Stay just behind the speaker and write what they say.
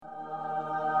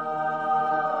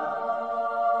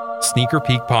Sneaker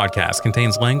Peek Podcast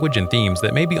contains language and themes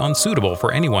that may be unsuitable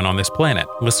for anyone on this planet.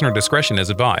 Listener discretion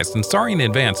is advised, and sorry in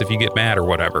advance if you get mad or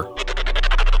whatever.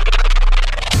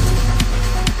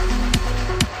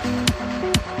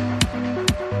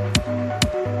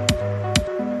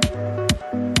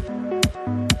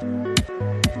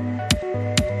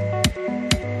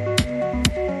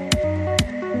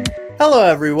 Hello,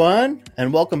 everyone,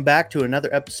 and welcome back to another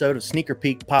episode of Sneaker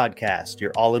Peek Podcast,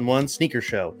 your all-in-one sneaker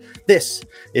show. This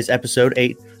is episode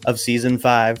 8 of season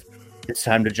 5. It's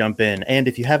time to jump in. And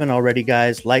if you haven't already,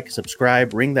 guys, like,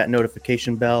 subscribe, ring that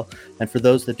notification bell. And for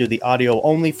those that do the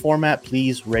audio-only format,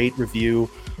 please rate, review,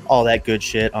 all that good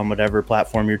shit on whatever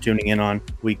platform you're tuning in on.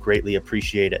 We greatly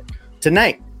appreciate it.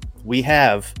 Tonight, we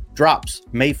have drops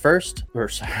May 21st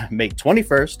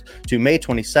to May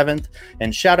 27th,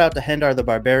 and shout out to Hendar the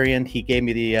Barbarian. He gave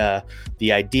me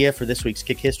the idea for this week's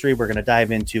Kick History. We're going to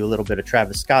dive into a little bit of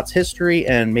Travis Scott's history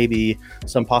and maybe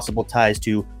some possible ties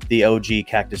to the OG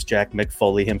Cactus Jack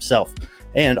McFoley himself.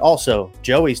 And also,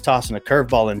 Joey's tossing a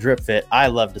curveball in Drip Fit. I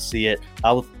love to see it.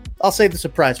 I'll save the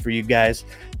surprise for you guys.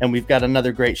 And we've got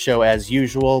another great show as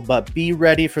usual, but be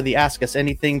ready for the Ask Us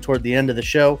Anything toward the end of the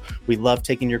show. We love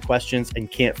taking your questions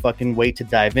and can't fucking wait to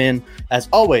dive in. As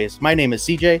always, my name is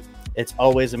CJ. It's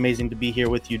always amazing to be here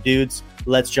with you dudes.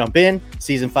 Let's jump in.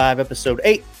 Season 5, episode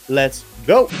 8. Let's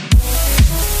go.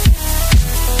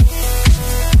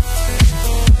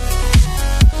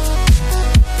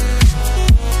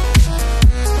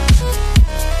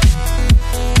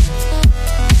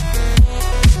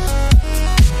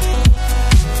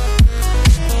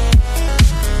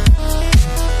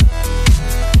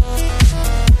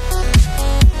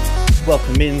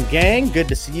 Welcome in, gang. Good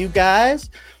to see you guys.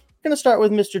 I'm going to start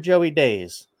with Mr. Joey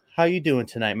Days. How you doing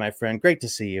tonight, my friend? Great to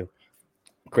see you.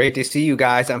 Great to see you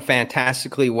guys. I'm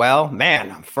fantastically well. Man,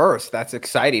 I'm first. That's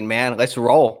exciting, man. Let's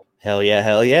roll. Hell yeah,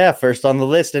 hell yeah. First on the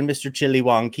list, and Mr. Chili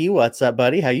Wonky. What's up,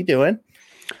 buddy? How you doing?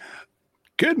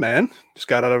 Good, man. Just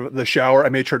got out of the shower. I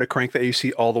made sure to crank the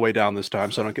AC all the way down this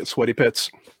time so I don't get sweaty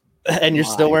pits. And you're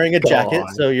still wearing a jacket,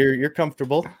 so you're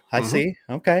comfortable. I see.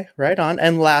 Okay, right on.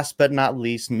 And last but not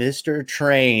least, Mr.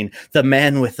 Train, the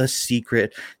man with a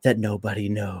secret that nobody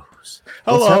knows.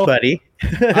 Hello. What's up, buddy?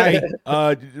 Hi.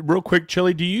 Real quick,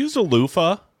 Chili, do you use a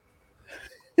loofah?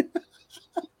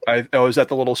 Is that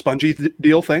the little spongy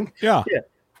deal thing? Yeah.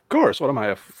 Of course. What am I,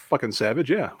 a fucking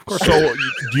savage? Yeah, of course. So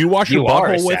do you wash your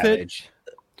butthole with it?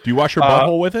 Do you wash your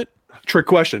butthole with it? Trick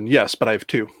question. Yes, but I have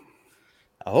two.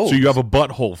 Oh, so you have a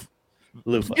butthole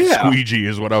loofah. Squeegee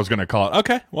is what I was going to call it.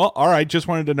 Okay. Well, all right. Just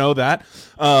wanted to know that.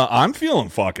 I'm feeling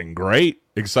fucking great.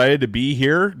 Excited to be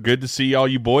here. Good to see all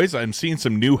you boys. I'm seeing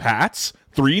some new hats.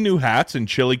 3 new hats, and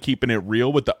Chili keeping it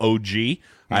real with the OG.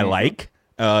 I like.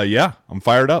 Yeah, I'm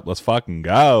fired up. Let's fucking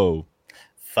go.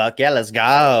 Fuck yeah, let's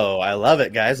go. I love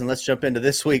it, guys. And let's jump into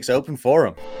this week's Open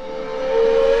Forum.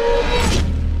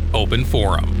 Open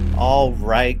Forum. All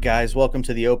right, guys, welcome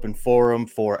to the Open Forum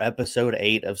for episode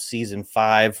 8 of season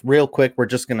 5. Real quick, we're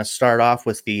just going to start off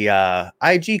with the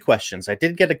IG questions. I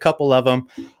did get a couple of them.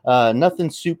 Nothing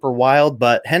super wild,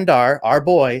 but Hendar, our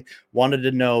boy, wanted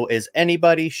to know, is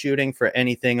anybody shooting for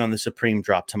anything on the Supreme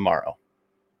drop tomorrow?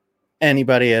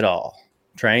 Anybody at all?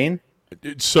 Train?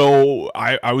 So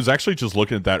I was actually just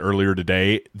looking at that earlier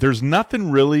today. There's nothing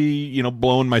really,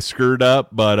 blowing my skirt up,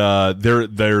 but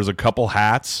there's a couple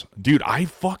hats. Dude, I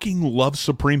fucking love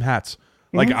Supreme hats.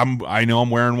 Like I know I'm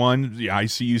wearing one. Yeah, I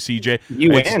see you, CJ.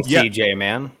 CJ,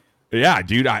 man. Yeah,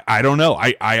 dude, I don't know.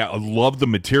 I love the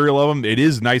material of them. It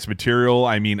is nice material.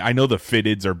 I mean, I know the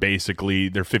fitteds are basically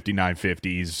they're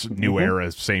 5950s, new era,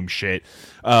 same shit.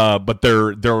 But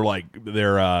they're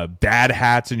dad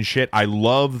hats and shit. I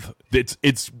love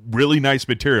it's really nice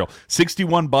material.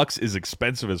 $61 is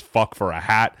expensive as fuck for a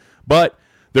hat, but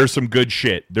there's some good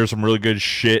shit. There's some really good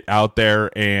shit out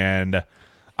there, and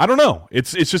I don't know.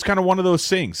 It's just kind of one of those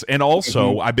things. And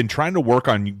also, I've been trying to work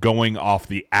on going off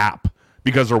the app,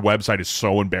 because their website is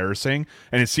so embarrassing,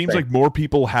 and it seems like more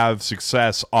people have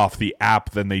success off the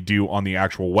app than they do on the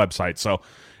actual website. So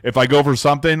if I go for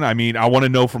something, I mean, I want to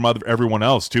know from everyone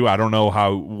else too. I don't know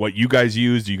what you guys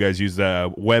use. Do you guys use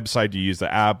the website? Do you use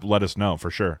the app? Let us know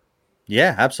for sure.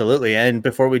 Yeah, absolutely. And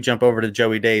before we jump over to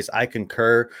Joey Days, I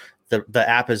concur. The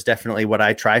app is definitely what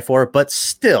I try for, but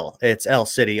still, it's L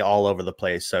City all over the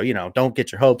place. So, don't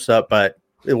get your hopes up, but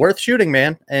worth shooting,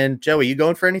 man. And Joey, you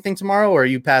going for anything tomorrow, or are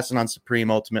you passing on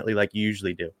Supreme ultimately like you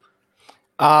usually do?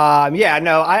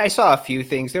 I saw a few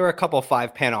things. There were a couple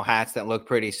 5-panel hats that look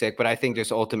pretty sick, but I think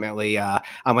just ultimately I'm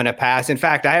going to pass. In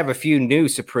fact, I have a few new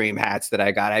Supreme hats that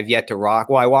I got. I've yet to rock.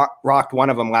 Well, I rocked one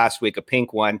of them last week, a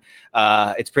pink one.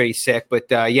 It's pretty sick, but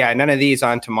none of these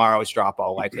on tomorrow's drop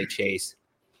I'll likely chase.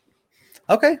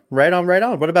 Okay, right on, right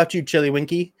on. What about you, Chili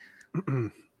Winky?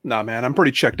 Nah, man, I'm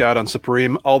pretty checked out on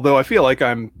Supreme. Although I feel like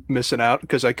I'm missing out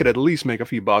because I could at least make a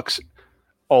few bucks.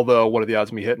 Although, what are the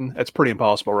odds of me hitting? It's pretty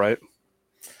impossible, right?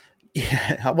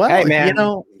 Yeah, well, Hey, man,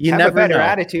 you have never a better know.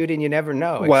 attitude, and you never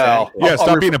know. Well, Exactly. Yeah,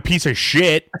 stop being a piece of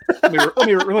shit. let me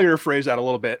rephrase that a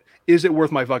little bit. Is it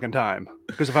worth my fucking time?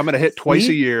 Because if I'm going to hit twice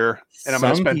a year and I'm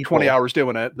going to Some spend 20 people- hours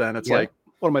doing it, then it's Yeah. like,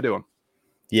 what am I doing?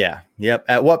 Yeah. Yep.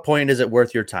 At what point is it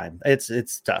worth your time?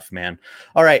 It's tough, man.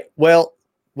 All right. Well,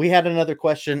 we had another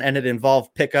question and it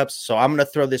involved pickups. So I'm going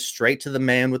to throw this straight to the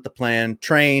man with the plan.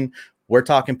 Train. We're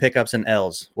talking pickups and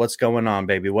L's. What's going on,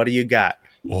 baby? What do you got?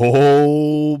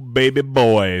 Oh, baby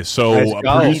boy. So Let's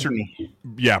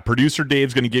go. producer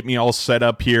Dave's going to get me all set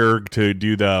up here to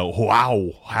do the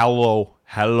hello.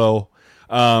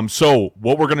 So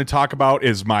what we're going to talk about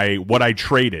is what I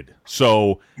traded.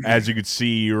 So as you can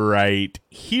see right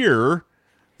here,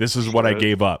 this is what I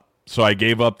gave up. So I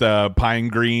gave up the Pine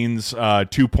Greens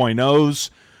 2.0s,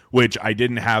 which I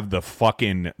didn't have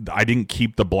I didn't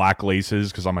keep the black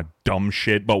laces because I'm a dumb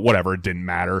shit, but whatever, it didn't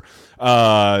matter.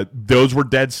 Those were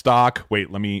dead stock.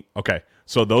 Okay.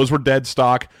 So those were dead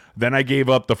stock. Then I gave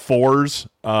up the 4s.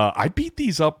 I beat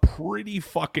these up pretty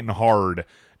fucking hard,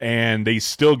 and they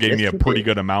still gave me a pretty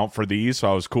good amount for these,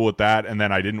 so I was cool with that. And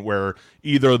then I didn't wear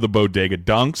either of the Bodega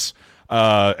Dunks,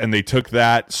 and they took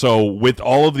that. So with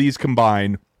all of these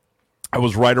combined, I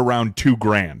was right around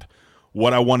 $2,000.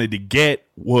 What I wanted to get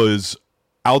was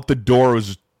out the door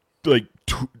was like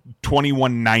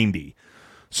 $2,190.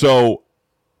 So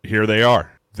here they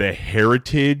are, the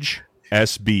Heritage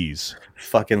SBs.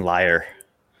 Fucking liar.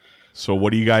 So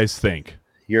what do you guys think?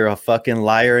 You're a fucking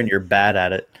liar and you're bad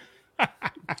at it.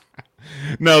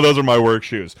 No, those are my work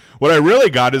shoes. What I really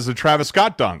got is the Travis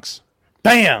Scott Dunks.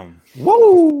 Bam.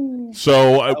 Woo!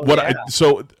 So I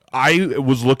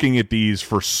was looking at these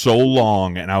for so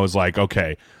long, and I was like,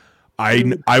 okay,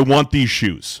 I want these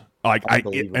shoes. Like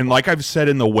I've said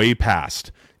in the way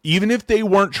past, even if they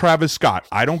weren't Travis Scott,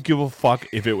 I don't give a fuck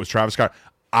if it was Travis Scott.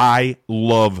 I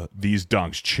love these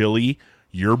Dunks. Chili,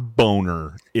 your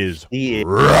boner is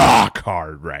rock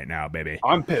hard right now, baby.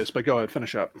 I'm pissed, but go ahead,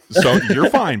 finish up. So you're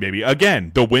fine, baby.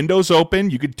 Again, the window's open.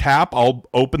 You could tap. I'll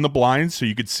open the blinds so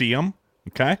you could see them.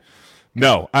 Okay?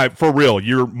 No, for real,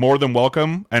 you're more than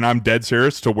welcome, and I'm dead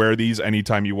serious to wear these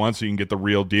anytime you want so you can get the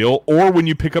real deal. Or when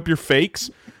you pick up your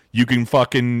fakes, you can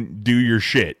fucking do your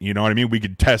shit. You know what I mean? We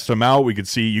could test them out. We could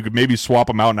see. You could maybe swap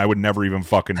them out, and I would never even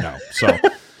fucking know. So,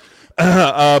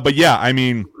 but yeah, I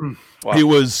mean,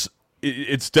 wow.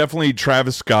 It's definitely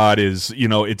Travis Scott is,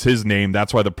 it's his name.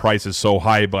 That's why the price is so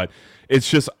high. But it's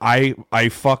just, I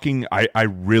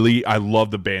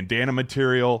love the bandana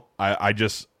material.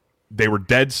 They were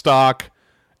dead stock,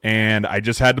 and I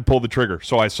just had to pull the trigger.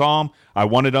 So I saw them. I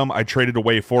wanted them. I traded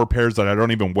away 4 pairs that I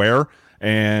don't even wear,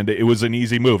 and it was an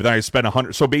easy move. Then I spent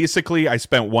 $100. So basically, I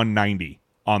spent $190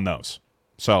 on those.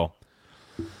 So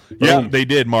yeah, they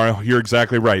did, Mario. You're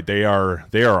exactly right. They are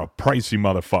a pricey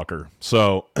motherfucker.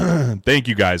 So thank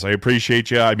you guys. I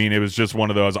appreciate you. I mean, it was just one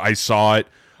of those. I saw it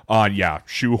on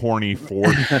shoe horny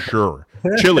for sure.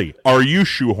 Chili, are you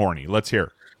shoe horny? Let's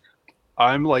hear.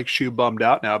 I'm like shoe bummed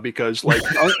out now because like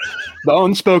the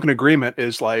unspoken agreement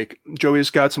is like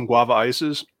Joey's got some guava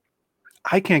ices.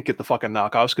 I can't get the fucking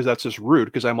knockoffs because that's just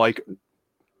rude. Because I'm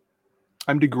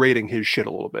degrading his shit a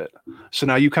little bit. So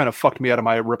now you kind of fucked me out of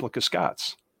my replica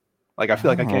Scots. Like I feel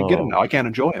like I can't get them now. I can't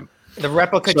enjoy them. The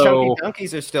replica Chunky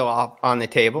Dunkies are still on the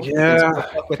table. Yeah,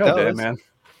 with those. Damn, man.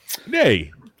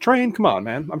 Hey. Train, come on,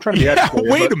 man. I'm trying to be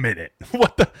wait a minute.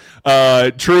 What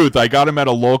the truth? I got him at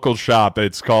a local shop.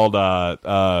 It's called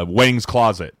Wang's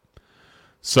Closet.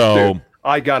 So dude,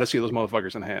 I gotta see those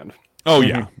motherfuckers in hand. Oh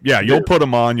yeah. You'll put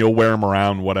them on. You'll wear them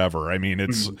around. Whatever. I mean,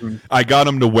 I got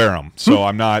them to wear them. So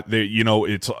I'm not. They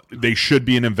should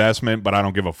be an investment, but I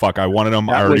don't give a fuck. I wanted them.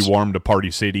 I already wore them to Party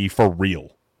City for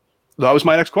real. That was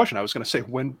my next question. I was gonna say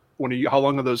how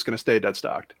long are those gonna stay dead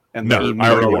stocked? And no, I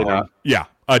already wore them. Yeah,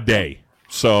 a day.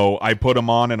 So I put them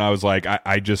on, and I was like,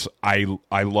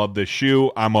 I love this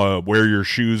shoe. I'm a wear your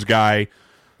shoes guy.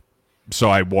 So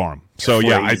I wore them. So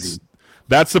yeah,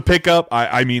 that's the pickup.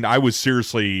 I mean, I was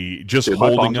seriously just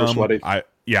holding them.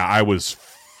 I was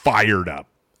fired up.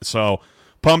 So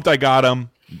pumped I got them.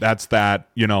 That's that.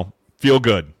 Feel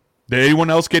good. Did anyone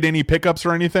else get any pickups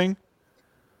or anything?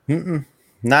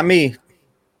 Not me.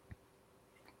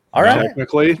 All right.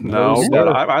 Technically, no.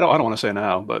 But I don't want to say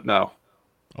now, but no.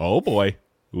 Oh boy.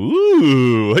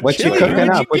 Ooh. What you cooking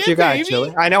up? What you got,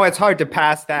 Chili? I know it's hard to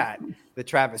pass that. the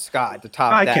Travis Scott to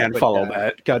top I that. can't but, follow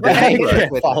that. God Well, hey, damn it it.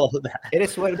 is with Follow that. It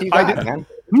is what you I got, did- man.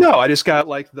 No, I just got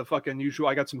like the fucking usual.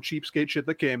 I got some cheapskate shit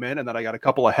that came in, and then I got a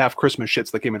couple of half Christmas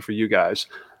shits that came in for you guys.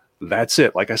 That's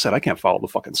it. Like I said, I can't follow the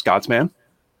fucking Scots, man.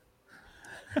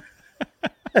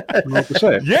 I don't know what to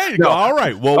say. Yeah, you No. go. All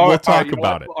right. Well, All we'll right, talk you know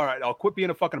about what? it. All right, I'll quit being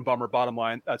a fucking bummer. Bottom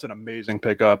line, that's an amazing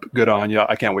pickup. Good on you.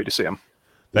 I can't wait to see him.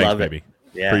 Thanks, Love it. baby.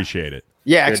 Yeah. Appreciate it.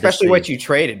 Yeah, Good to especially see. what you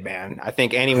traded, man. I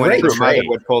think anyone Great in your mother trade.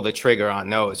 would pull the trigger on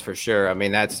those for sure. I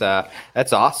mean, that's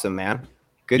awesome, man.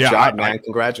 Good Yeah, job, I- man.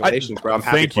 Congratulations, bro. I'm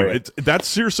happy Thank for you. That's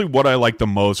seriously what I like the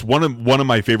most. One of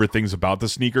my favorite things about the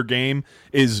sneaker game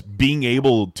is being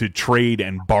able to trade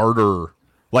and barter.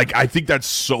 Like, I think that's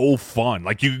so fun.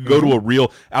 Like, you can go to a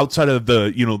real, outside of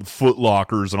the, Foot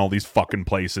Lockers and all these fucking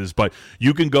places, but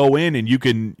you can go in and you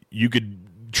could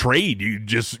trade. You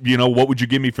just, what would you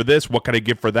give me for this? What can I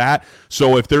get for that?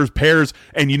 So if there's pairs,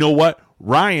 and you know what?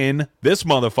 Ryan, this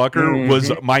motherfucker,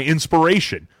 was my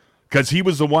inspiration. Because he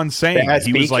was the one saying,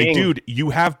 he was like, dude, you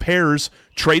have pairs,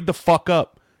 trade the fuck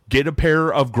up. Get a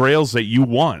pair of Grails that you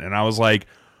want. And I was like,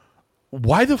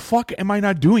 why the fuck am I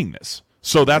not doing this?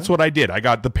 So that's what I did. I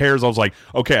got the pairs. I was like,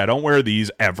 okay, I don't wear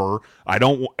these ever. I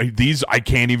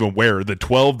can't even wear. The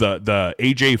 12, the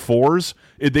AJ4s,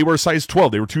 they were a size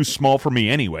 12. They were too small for me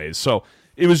anyways. So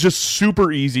it was just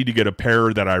super easy to get a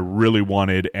pair that I really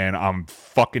wanted, and I'm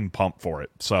fucking pumped for it.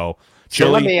 So,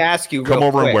 Chili, let me ask you, come real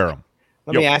over quick. and wear them.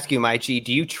 Let me ask you, Mike G,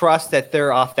 do you trust that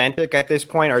they're authentic at this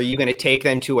point? Or are you going to take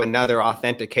them to another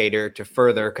authenticator to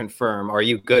further confirm? Or are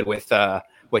you good with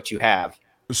what you have?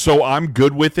 So I'm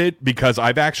good with it because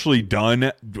I've actually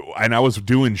done, and I was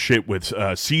doing shit with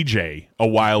CJ a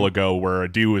while ago where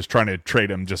a dude was trying to trade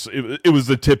him. It was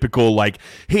the typical like,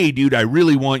 hey, dude, I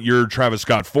really want your Travis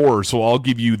Scott 4, so I'll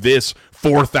give you this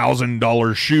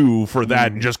 $4,000 shoe for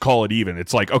that and just call it even.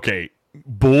 It's like, okay,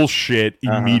 bullshit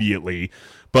immediately.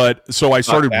 But so I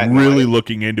started really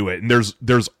looking into it, and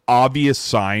there's obvious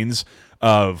signs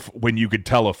of when you could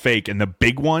tell a fake, and the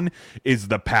big one is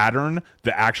the pattern,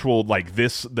 the actual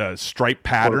the stripe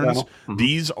patterns.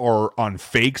 These are on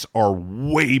fakes are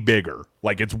way bigger.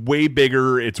 Like, it's way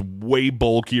bigger, it's way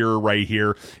bulkier right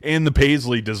here, and the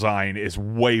Paisley design is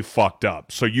way fucked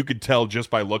up. So you could tell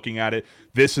just by looking at it,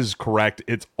 this is correct.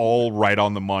 It's all right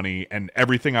on the money, and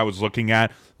everything I was looking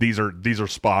at, these are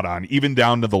spot on, even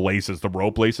down to the laces, the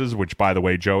rope laces, which, by the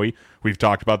way, Joey, we've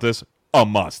talked about this. A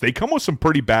must. They come with some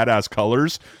pretty badass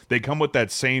colors. They come with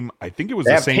that same, I think it was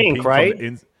the same pink, right?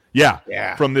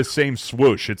 Yeah, from this same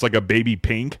swoosh. It's like a baby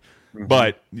pink,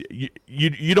 but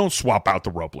you don't swap out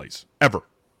the rope lace ever.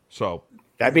 So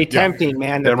that'd be tempting,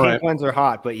 man. The Yeah, pink ones are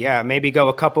hot, but yeah, maybe go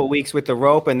a couple weeks with the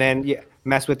rope and then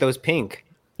mess with those pink.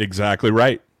 Exactly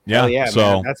right. Yeah, yeah, so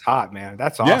man, that's hot, man.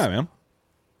 That's awesome. yeah, man.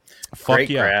 Fuck Great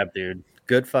yeah. grab, dude.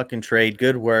 Good fucking trade.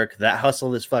 Good work. That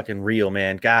hustle is fucking real,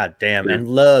 man. God damn. And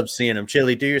love seeing them.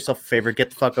 Chili, do yourself a favor. Get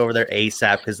the fuck over there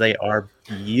ASAP because they are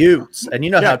beauts. And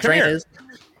you know how come Train here. is.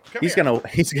 He's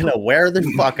gonna wear the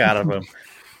fuck out of them.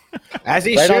 As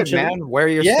he Right on, should, Chili. man. Wear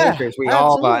your Yeah, sneakers. We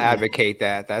all absolutely. advocate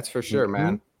that. That's for sure,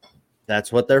 man.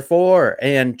 That's what they're for.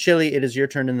 And Chili, it is your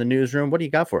turn in the newsroom. What do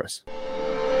you got for us?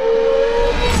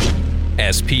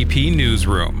 SPP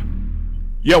Newsroom.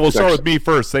 Yeah, we'll start with me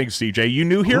first. Thanks, CJ. You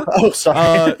new here? Oh,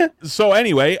 sorry. So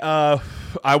anyway,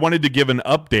 I wanted to give an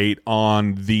update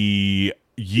on the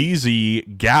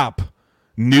Yeezy Gap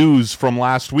news from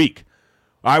last week.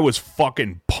 I was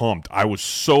fucking pumped. I was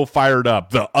so fired up.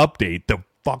 The update, the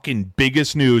fucking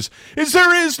biggest news is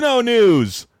there is no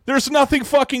news. There's nothing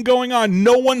fucking going on.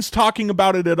 No one's talking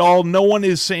about it at all. No one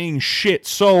is saying shit.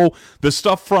 So the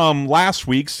stuff from last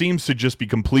week seems to just be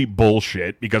complete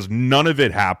bullshit because none of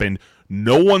it happened.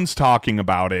 No one's talking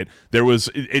about it.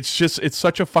 It's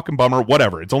such a fucking bummer.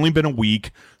 Whatever. It's only been a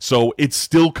week, so it's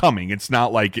still coming. It's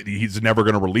not like he's never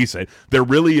going to release it. There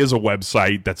really is a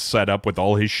website that's set up with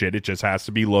all his shit. It just has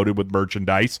to be loaded with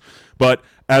merchandise. But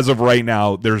as of right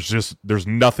now, there's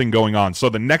nothing going on. So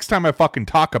the next time I fucking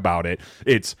talk about it,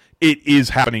 it is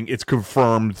happening. It's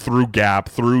confirmed through Gap,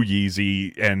 through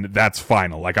Yeezy, and that's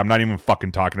final. Like, I'm not even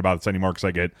fucking talking about this anymore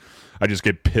because I just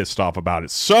get pissed off about it.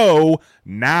 So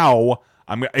now,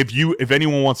 if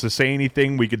anyone wants to say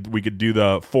anything, we could do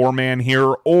the 4-man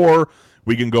here, or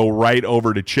we can go right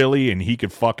over to Chili and he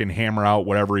could fucking hammer out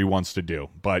whatever he wants to do.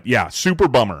 But yeah, super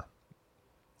bummer.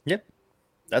 Yep.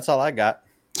 That's all I got.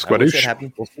 I Squiddish. wish it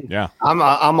happened. We'll see. Yeah.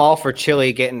 I'm all for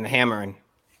Chili getting hammering.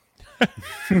 All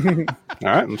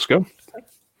right, let's go.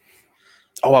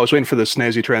 Oh, I was waiting for the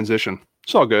snazzy transition.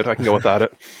 It's all good. I can go without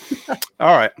it.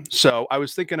 All right. So I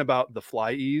was thinking about the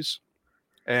Fly Ease,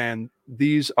 and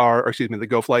the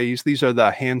Go Fly Ease. These are the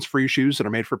hands-free shoes that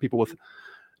are made for people with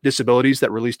Disabilities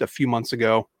that released a few months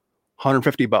ago,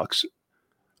 $150.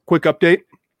 Quick update.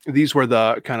 These were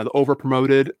the kind of the over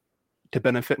promoted to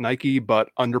benefit Nike, but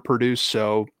underproduced.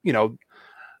 So,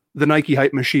 the Nike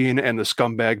hype machine and the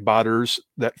scumbag botters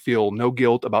that feel no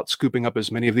guilt about scooping up as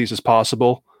many of these as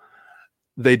possible,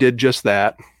 they did just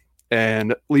that,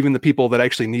 and leaving the people that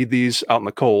actually need these out in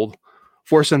the cold,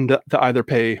 force them to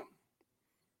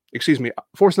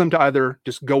either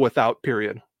just go without,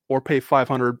 period, or pay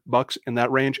 $500 in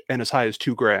that range and as high as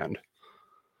 $2,000.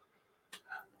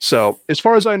 So as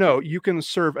far as I know, you can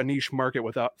serve a niche market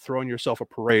without throwing yourself a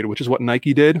parade, which is what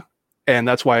Nike did. And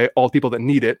that's why all the people that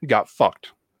need it got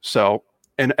fucked. So,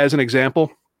 and as an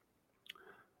example,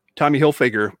 Tommy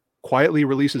Hilfiger quietly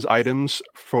releases items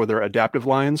for their adaptive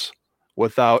lines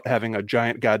without having a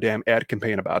giant goddamn ad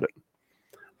campaign about it.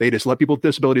 They just let people with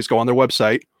disabilities go on their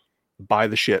website, buy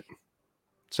the shit.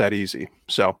 It's that easy.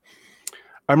 So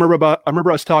I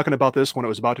remember us talking about this when it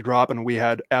was about to drop, and we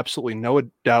had absolutely no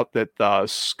doubt that the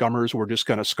scummers were just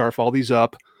going to scarf all these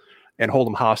up and hold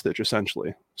them hostage,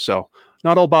 essentially. So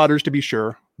not all botters, to be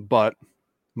sure, but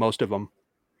most of them.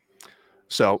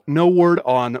 So no word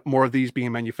on more of these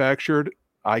being manufactured.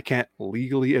 I can't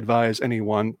legally advise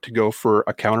anyone to go for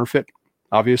a counterfeit,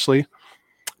 obviously,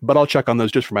 but I'll check on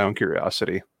those just for my own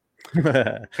curiosity.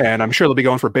 And I'm sure they'll be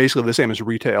going for basically the same as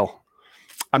retail.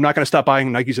 I'm not going to stop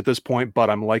buying Nikes at this point, but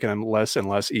I'm liking them less and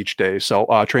less each day. So,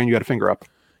 Train, you got a finger up.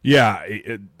 Yeah,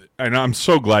 and I'm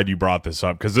so glad you brought this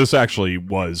up, because this actually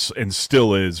was and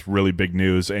still is really big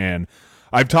news. And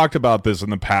I've talked about this in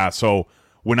the past. So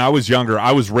when I was younger,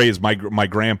 I was raised, my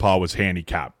grandpa was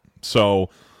handicapped. So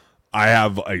I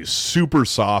have a super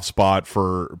soft spot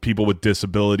for people with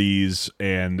disabilities,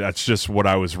 and that's just what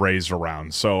I was raised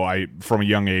around. So from a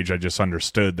young age, I just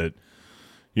understood that,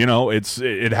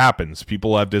 it happens.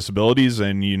 People have disabilities,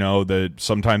 and that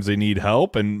sometimes they need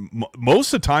help, and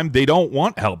most of the time they don't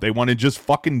want help. They want to just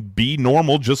fucking be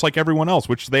normal, just like everyone else,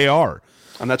 which they are.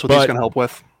 And that's what these can help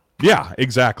with. Yeah,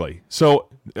 exactly. So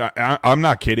I'm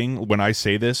not kidding when I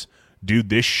say this, dude.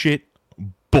 This shit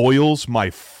boils my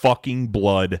fucking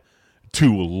blood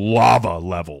to lava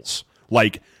levels.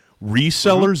 Like,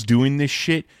 resellers doing this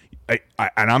shit,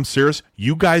 and I'm serious.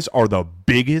 You guys are the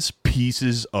biggest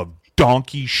pieces of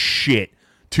donkey shit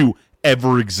to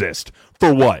ever exist.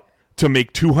 For what? To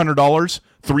make $200,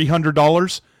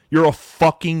 $300? You're a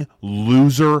fucking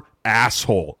loser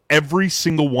asshole. Every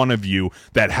single one of you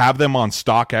that have them on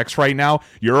StockX right now,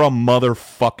 you're a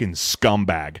motherfucking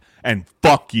scumbag. And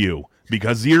fuck you.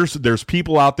 Because there's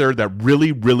people out there that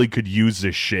really, really could use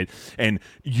this shit. And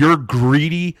your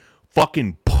greedy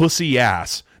fucking pussy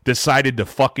ass decided to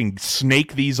fucking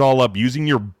snake these all up using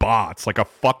your bots like a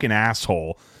fucking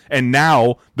asshole. And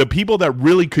now the people that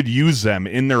really could use them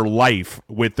in their life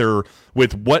with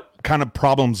what kind of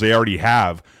problems they already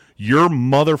have, your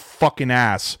motherfucking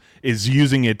ass is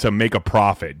using it to make a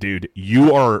profit, dude.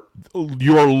 You are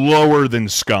lower than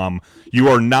scum. You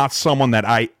are not someone that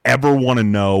I ever want to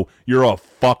know. You're a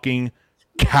fucking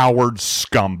coward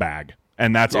scumbag.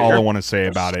 And that's all I want to say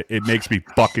about it. It makes me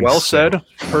fucking well sick. said.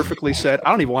 Perfectly said.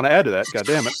 I don't even want to add to that. God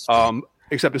damn it.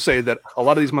 Except to say that a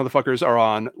lot of these motherfuckers are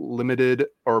on limited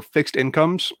or fixed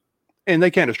incomes, and they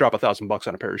can't just drop $1,000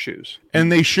 on a pair of shoes. And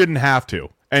they shouldn't have to.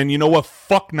 And you know what?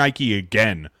 Fuck Nike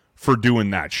again for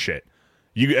doing that shit.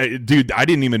 Dude, I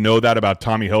didn't even know that about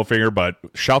Tommy Hilfiger, but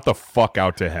shout the fuck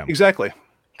out to him. Exactly.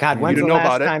 God, when's the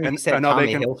last time you said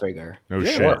Tommy Hilfiger? No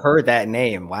shit. Or heard that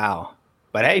name. Wow.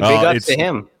 But hey, big ups to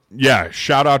him. Yeah,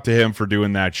 shout out to him for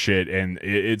doing that shit. And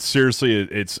it's seriously,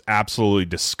 it's absolutely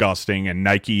disgusting. And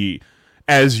Nike,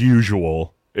 as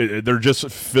usual, they're just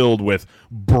filled with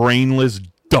brainless,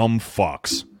 dumb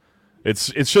fucks.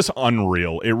 It's just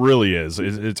unreal. It really is.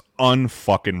 It's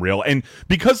unfucking real. And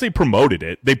because they promoted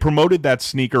that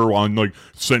sneaker on, like,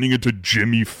 sending it to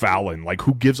Jimmy Fallon. Like,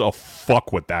 who gives a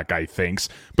fuck what that guy thinks?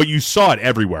 But you saw it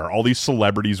everywhere. All these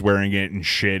celebrities wearing it and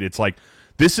shit. It's like,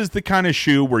 this is the kind of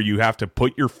shoe where you have to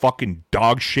put your fucking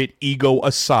dog shit ego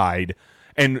aside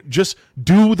and just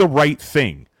do the right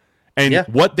thing. And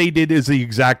what they did is the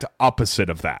exact opposite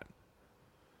of that.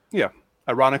 Yeah.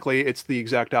 Ironically, it's the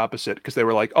exact opposite, because they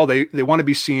were like, oh, they want to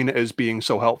be seen as being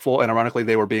so helpful. And ironically,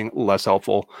 they were being less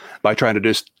helpful by trying to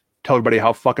just tell everybody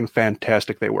how fucking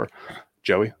fantastic they were.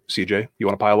 Joey, CJ, you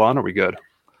want to pile on? Or are we good?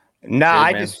 No,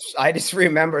 I just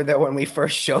remember that when we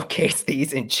first showcased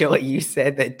these in Chile, you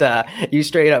said that you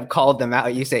straight up called them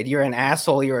out. You said, you're an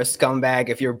asshole, you're a scumbag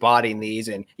if you're botting these.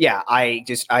 And yeah, I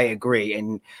agree.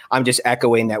 And I'm just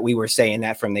echoing that we were saying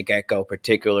that from the get-go,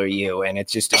 particularly you. And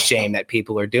it's just a shame that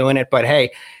people are doing it. But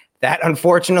hey, that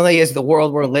unfortunately is the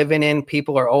world we're living in.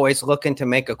 People are always looking to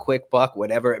make a quick buck,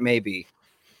 whatever it may be.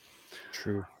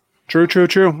 True.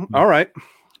 True. All right.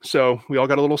 So we all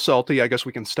got a little salty. I guess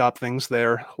we can stop things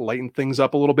there, lighten things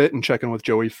up a little bit, and check in with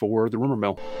Joey for the rumor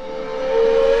mill.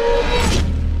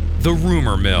 The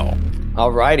Rumor Mill.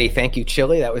 Alrighty, thank you,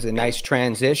 Chili. That was a nice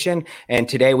transition. And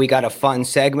today we got a fun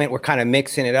segment. We're kind of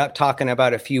mixing it up, talking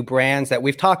about a few brands that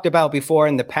we've talked about before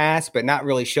in the past, but not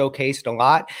really showcased a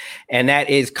lot. And that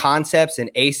is Concepts and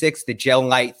Asics, the Gel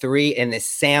Light 3 in the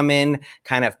salmon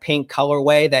kind of pink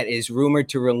colorway that is rumored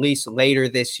to release later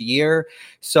this year.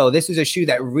 So this is a shoe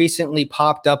that recently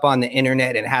popped up on the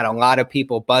internet and had a lot of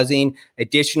people buzzing.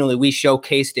 Additionally, we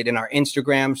showcased it in our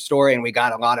Instagram story and we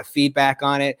got a lot of feedback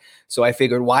on it. So I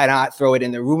figured, why not throw it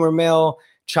in the rumor mill,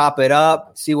 chop it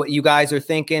up, see what you guys are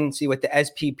thinking, see what the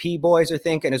SPP boys are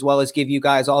thinking, as well as give you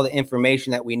guys all the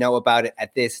information that we know about it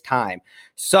at this time.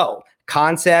 So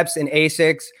Concepts and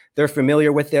Asics, they're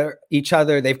familiar with each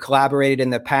other. They've collaborated in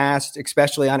the past,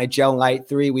 especially on a Gel Light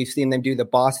 3. We've seen them do the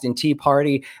Boston Tea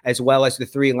Party as well as the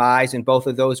 3 Lies, and both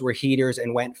of those were heaters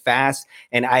and went fast.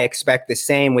 And I expect the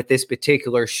same with this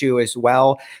particular shoe as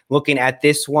well. Looking at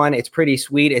this one, it's pretty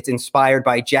sweet. It's inspired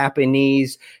by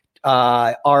Japanese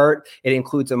art. It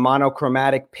includes a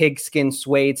monochromatic pigskin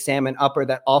suede salmon upper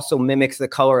that also mimics the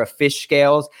color of fish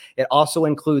scales. It also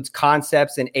includes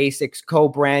Concepts and Asics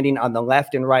co-branding on the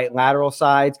left and right lateral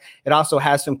sides. It also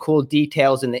has some cool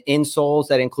details in the insoles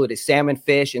that include a salmon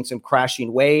fish and some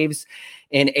crashing waves.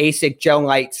 In Asics Gel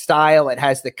Light style, it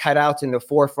has the cutouts in the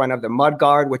forefront of the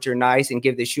mudguard, which are nice and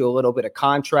give the shoe a little bit of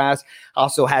contrast.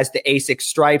 Also has the Asics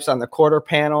stripes on the quarter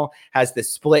panel, has the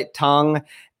split tongue.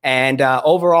 And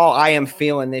overall, I am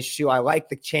feeling this shoe. I like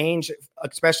the change,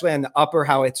 especially on the upper,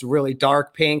 how it's really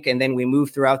dark pink. And then we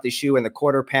move throughout the shoe in the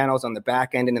quarter panels on the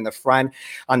back end and in the front,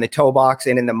 on the toe box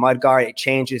and in the mudguard. It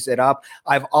changes it up.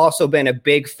 I've also been a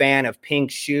big fan of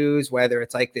pink shoes, whether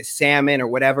it's like the salmon or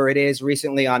whatever it is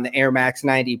recently on the Air Max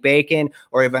 90 Bacon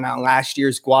or even on last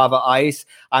year's Guava Ice.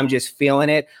 I'm just feeling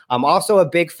it. I'm also a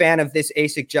big fan of this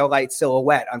Asics Gel Light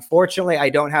silhouette. Unfortunately,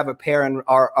 I don't have a pair in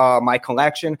my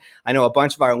collection. I know a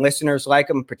bunch of our listeners like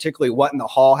them, particularly What in the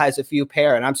Hall has a few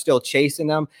pair, and I'm still chasing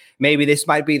them. Maybe this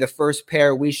might be the first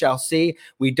pair we shall see.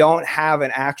 We don't have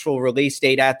an actual release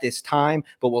date at this time,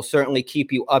 but we'll certainly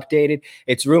keep you updated.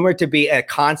 It's rumored to be a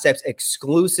Concepts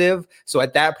exclusive, so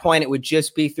at that point, it would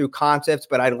just be through Concepts,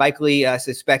 but I'd likely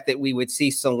suspect that we would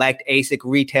see select ASIC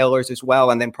retailers as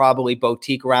well, and then probably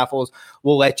boutique raffles.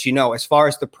 We'll let you know. As far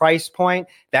as the price point,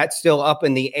 that's still up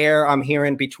in the air. I'm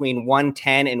hearing between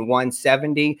 $110 and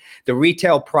 $170. The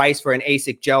retail price for an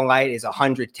Asics Gel Light is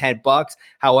 $110.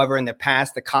 However, in the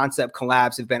past, the Concept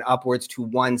collabs have been upwards to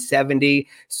 $170.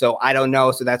 So I don't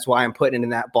know. So that's why I'm putting it in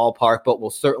that ballpark, but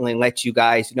we'll certainly let you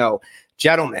guys know.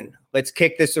 Gentlemen, let's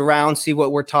kick this around, see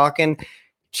what we're talking.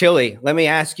 Chili, let me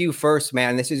ask you first,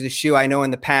 man. This is a shoe I know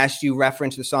in the past you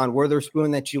referenced the Son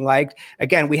Witherspoon that you liked.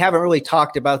 Again, we haven't really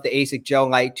talked about the Asics Gel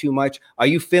Light too much. Are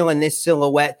you feeling this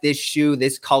silhouette, this shoe,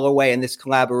 this colorway, and this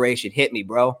collaboration? Hit me,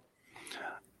 bro.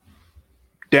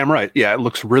 Damn right. Yeah, it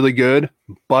looks really good.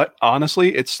 But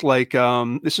honestly, it's like,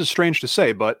 this is strange to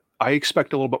say, but I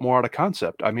expect a little bit more out of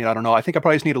Concept. I mean, I don't know. I think I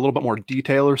probably just need a little bit more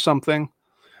detail or something.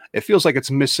 It feels like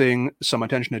it's missing some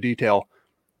attention to detail.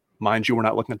 Mind you, we're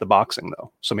not looking at the boxing,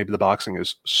 though. So maybe the boxing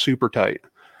is super tight.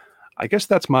 I guess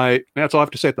that's all I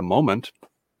have to say at the moment.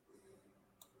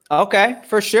 Okay,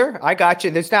 for sure. I got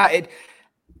you. There's not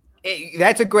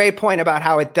that's a great point about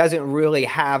how it doesn't really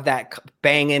have that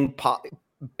banging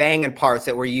parts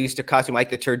that we're used to custom,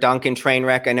 like the Turduncan train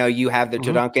wreck. I know you have the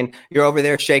Turduncan. You're over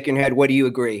there shaking your head. What do you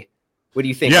agree? What do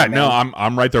you think? Yeah, no,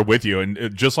 I'm right there with you.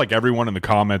 And just like everyone in the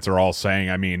comments are all saying,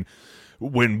 I mean,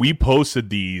 when we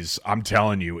posted these, I'm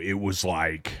telling you, it was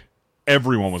like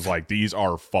everyone was like, these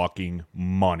are fucking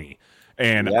money.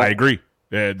 And I agree.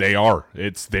 They are.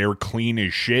 They're clean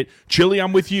as shit. Chili,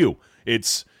 I'm with you.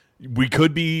 There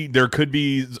could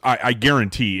be, I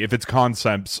guarantee if it's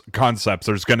concepts,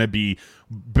 there's going to be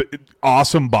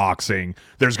awesome boxing.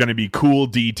 There's going to be cool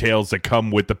details that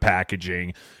come with the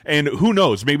packaging. And who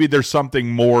knows, maybe there's something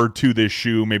more to this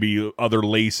shoe, maybe other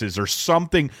laces or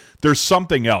something. There's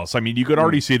something else. I mean, you could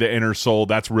already see the inner sole.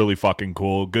 That's really fucking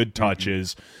cool. Good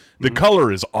touches. The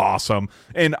color is awesome.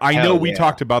 And I know we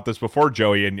talked about this before,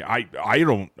 Joey, and I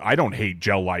don't hate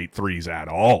Gel Light 3s at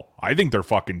all. I think they're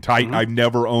fucking tight. I've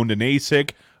never owned an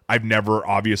Asic. I've never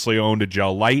obviously owned a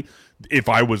Gel Light. If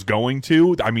I was going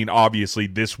to, I mean, obviously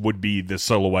this would be the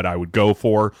silhouette I would go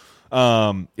for.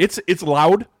 It's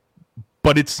loud,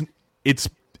 but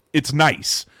it's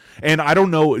nice. And I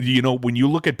don't know, you know, when you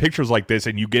look at pictures like this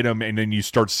and you get them and then you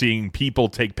start seeing people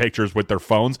take pictures with their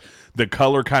phones, the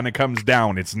color kind of comes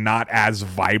down. It's not as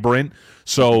vibrant.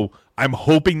 So I'm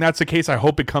hoping that's the case. I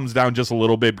hope it comes down just a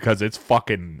little bit because it's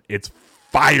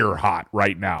fire hot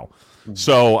right now.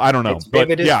 So I don't know,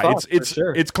 but yeah,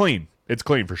 it's clean. It's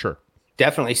clean for sure.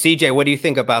 Definitely. CJ, what do you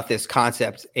think about this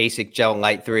Concepts ASIC Gel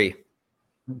Light 3?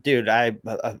 Dude,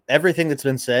 everything that's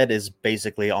been said is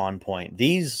basically on point.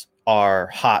 These are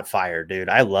hot fire, dude.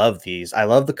 I love these. I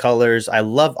love the colors.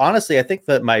 Honestly, I think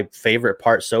that my favorite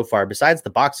part so far, besides the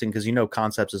boxing, because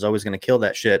Concepts is always going to kill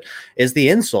that shit, is the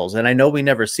insoles. And I know we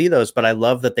never see those, but I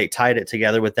love that they tied it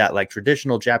together with that like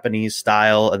traditional Japanese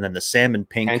style, and then the salmon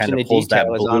pink kind of pulls that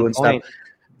blue and stuff.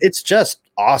 It's just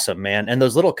awesome, man. And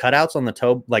those little cutouts on the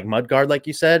toe, like mudguard, like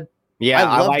you said. Yeah,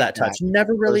 I love like that touch.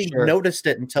 Never really noticed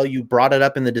it until you brought it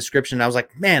up in the description. I was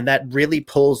like, man, that really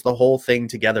pulls the whole thing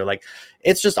together. Like,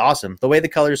 it's just awesome. The way the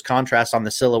colors contrast on the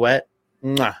silhouette,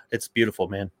 it's beautiful,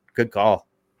 man. Good call.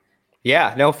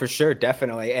 Yeah, no, for sure.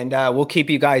 Definitely. And we'll keep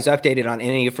you guys updated on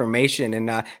any information.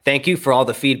 And thank you for all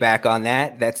the feedback on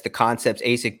that. That's the Concepts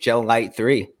ASIC Gel Light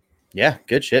 3. Yeah,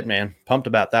 good shit, man. Pumped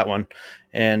about that one.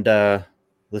 And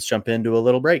let's jump into a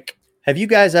little break. Have you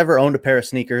guys ever owned a pair of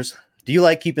sneakers? Do you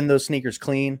like keeping those sneakers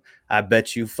clean? I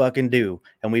bet you fucking do.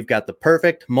 And we've got the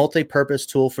perfect multi-purpose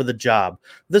tool for the job,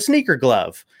 the Sneaker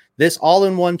Glove. This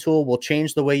all-in-one tool will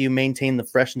change the way you maintain the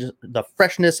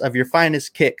freshness of your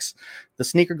finest kicks. The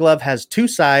Sneaker Glove has two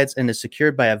sides and is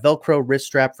secured by a Velcro wrist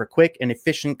strap for quick and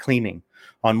efficient cleaning.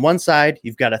 On one side,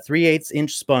 you've got a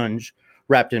 3/8-inch sponge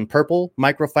wrapped in purple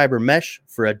microfiber mesh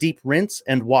for a deep rinse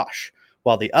and wash,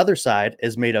 while the other side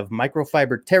is made of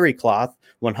microfiber terry cloth,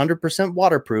 100%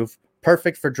 waterproof,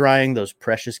 perfect for drying those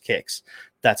precious kicks.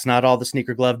 That's not all the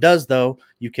Sneaker Glove does, though.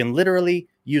 You can literally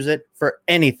use it for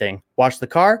anything. Wash the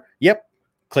car? Yep.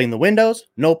 Clean the windows?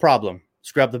 No problem.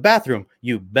 Scrub the bathroom?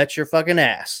 You bet your fucking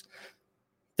ass.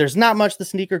 There's not much the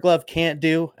Sneaker Glove can't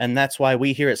do, and that's why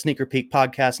we here at Sneaker Peek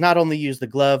Podcast not only use the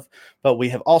glove, but we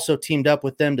have also teamed up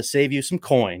with them to save you some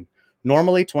coin.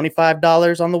 Normally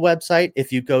 $25 on the website.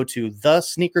 If you go to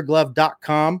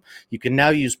thesneakerglove.com, you can now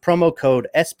use promo code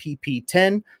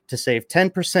SPP10 to save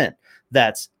 10%.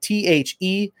 That's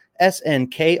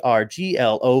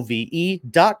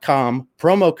THESNKRGLOVE.com,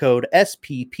 promo code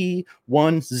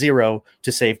SPP10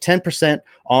 to save 10%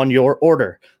 on your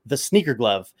order. The Sneaker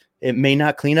Glove. It may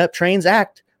not clean up Train's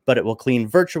act, but it will clean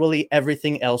virtually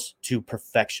everything else to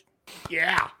perfection.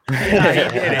 Yeah.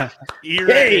 Yeah, you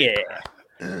did it.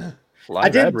 Yeah. I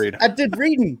did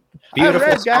reading.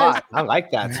 Beautiful spot. I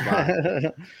like that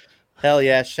spot. Hell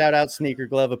yeah. Shout out Sneaker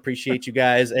Glove. Appreciate you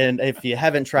guys. And if you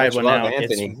haven't tried one out,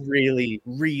 Anthony. It's really,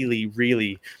 really,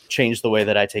 really changed the way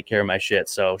that I take care of my shit.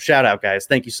 So shout out, guys.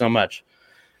 Thank you so much.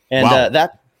 And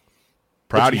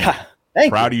proud of you.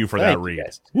 Proud of you for that read.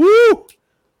 Guys. Woo!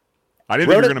 I didn't think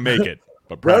you were going to make it,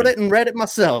 but wrote it and read it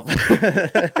myself.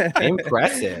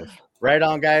 Impressive. Right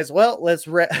on, guys. Well,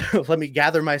 let me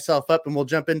gather myself up and we'll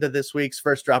jump into this week's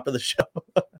first drop of the show.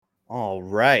 All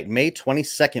right. May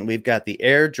 22nd, we've got the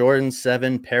Air Jordan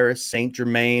 7 Paris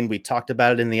Saint-Germain. We talked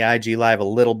about it in the IG Live a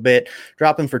little bit.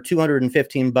 Dropping for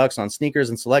 $215 on sneakers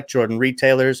and select Jordan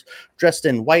retailers. Dressed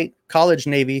in white, college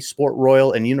navy, sport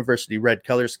royal, and university red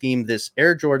color scheme, this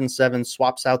Air Jordan 7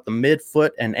 swaps out the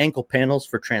mid-foot and ankle panels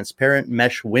for transparent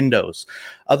mesh windows.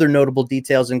 Other notable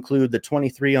details include the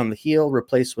 23 on the heel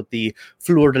replaced with the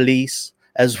fleur-de-lis,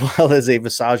 as well as a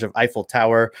visage of Eiffel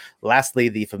Tower. Lastly,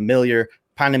 the familiar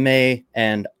Paname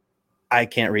and I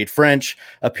can't read French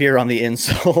appear on the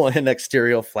insole and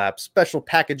exterior flaps. Special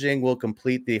packaging will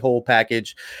complete the whole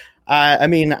package.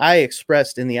 I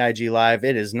expressed in the IG Live,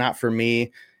 it is not for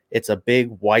me. It's a big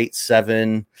white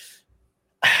 7.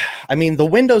 I mean, the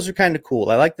windows are kind of cool.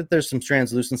 I like that there's some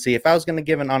translucency. If I was going to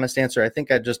give an honest answer, I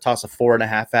think I'd just toss a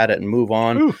 4.5 at it and move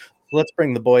on. Ooh. Let's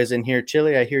bring the boys in here.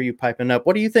 Chili, I hear you piping up.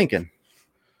 What are you thinking?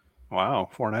 Wow,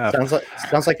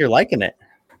 4.5. Sounds like you're liking it.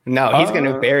 No, he's going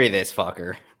to bury this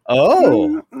fucker.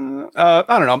 Oh, I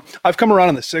don't know. I've come around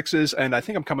on the 6s, and I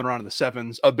think I'm coming around on the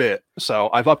 7s a bit. So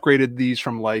I've upgraded these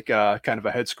from like kind of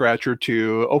a head scratcher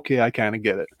to, okay, I kind of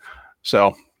get it.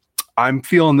 So I'm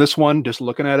feeling this one just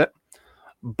looking at it,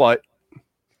 but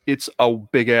it's a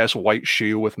big ass white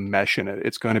shoe with mesh in it.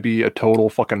 It's going to be a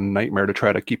total fucking nightmare to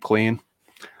try to keep clean.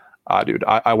 Dude,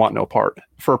 I want no part.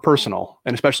 For personal,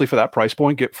 and especially for that price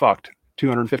point, get fucked.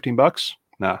 $215?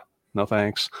 Nah. No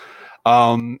thanks.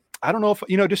 I don't know if,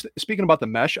 just speaking about the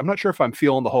mesh, I'm not sure if I'm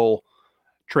feeling the whole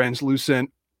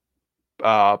translucent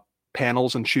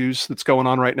panels and shoes that's going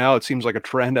on right now. It seems like a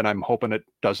trend, and I'm hoping it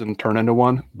doesn't turn into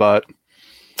one. But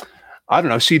I don't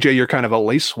know. CJ, you're kind of a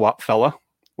lace swap fella.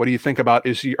 What do you think about?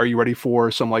 Are you ready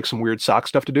for some weird sock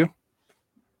stuff to do?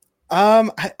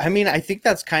 I mean, I think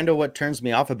that's kind of what turns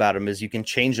me off about them is you can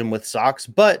change them with socks,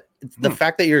 but the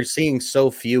fact that you're seeing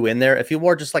so few in there, if you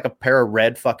wore just like a pair of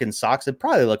red fucking socks, it'd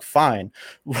probably look fine.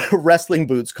 Wrestling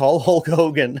boots, call Hulk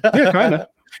Hogan. Yeah, kind of.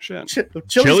 Shit.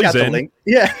 Chili's got the in. link.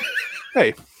 Yeah.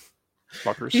 Hey,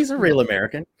 fuckers. He's a real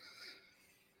American.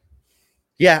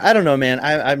 Yeah, I don't know, man.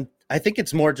 I think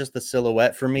it's more just the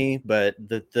silhouette for me, but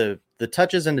the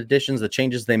touches and additions, the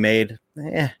changes they made,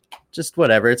 just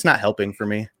whatever. It's not helping for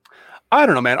me. I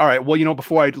don't know, man. All right. Well,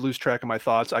 before I lose track of my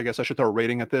thoughts, I guess I should throw a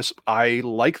rating at this. I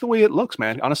like the way it looks,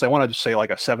 man. Honestly, I want to say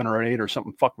like a 7 or an 8 or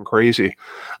something fucking crazy.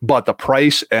 But the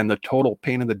price and the total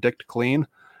pain in the dick to clean,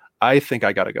 I think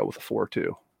I got to go with a 4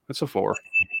 too. It's a 4.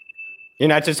 You're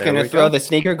not just going to throw the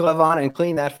sneaker glove on and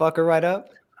clean that fucker right up?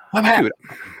 Dude,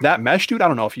 that mesh, dude, I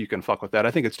don't know if you can fuck with that.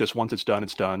 I think it's just once it's done,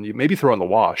 it's done. You maybe throw in the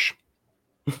wash.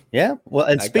 Yeah. Well,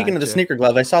 and speaking of the sneaker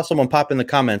glove, I saw someone pop in the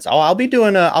comments. Oh, I'll be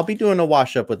doing a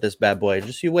wash up with this bad boy.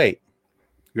 Just you wait.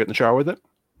 You get in the shower with it?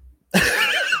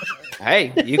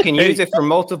 Hey, you can use it for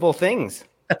multiple things.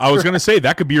 I was going to say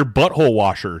that could be your butthole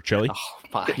washer, Chili.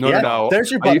 Oh, No.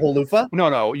 There's your butthole loofah.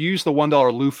 No. Use the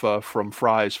 $1 loofah from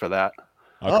Fry's for that.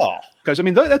 Okay. Oh, Because, I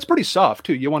mean, that's pretty soft,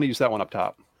 too. You want to use that one up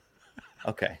top.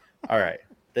 okay. All right.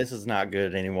 This is not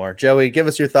good anymore. Joey, give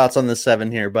us your thoughts on the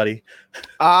 7 here, buddy.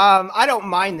 I don't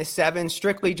mind the 7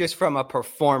 strictly just from a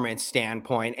performance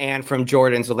standpoint and from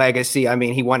Jordan's legacy. I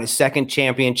mean, he won his second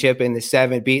championship in the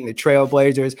 7, beating the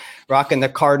Trailblazers, rocking the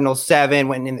Cardinals 7,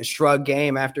 went in the shrug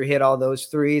game after he hit all those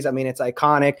threes. I mean, it's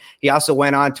iconic. He also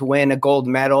went on to win a gold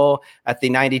medal at the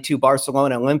 92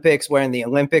 Barcelona Olympics, wearing the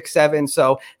Olympic 7.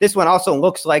 So this one also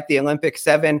looks like the Olympic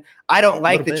 7. I don't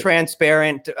like the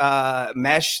transparent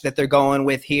mesh that they're going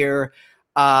with here.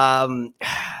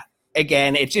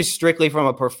 Again, it's just strictly from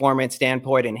a performance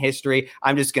standpoint in history.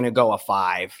 I'm just going to go a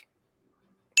 5.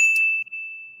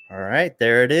 All right,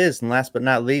 there it is. And last but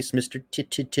not least, Mr.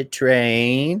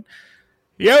 Train.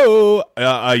 Yo,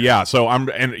 yeah. So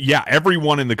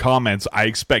everyone in the comments, I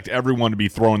expect everyone to be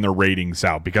throwing their ratings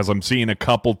out because I'm seeing a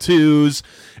couple 2s,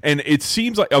 and it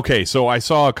seems like okay. So I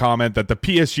saw a comment that the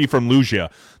PSG from Lugia,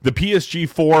 the PSG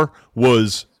 4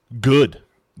 was good.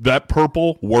 That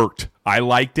purple worked. I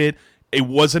liked it. It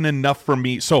wasn't enough for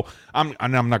me. So I'm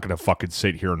not gonna fucking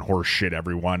sit here and horse shit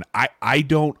everyone. I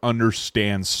don't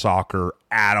understand soccer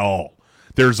at all.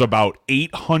 There's about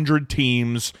 800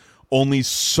 teams. Only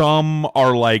some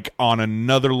are like on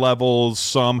another level.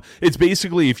 Some it's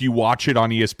basically if you watch it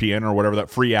on ESPN or whatever that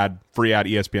free ad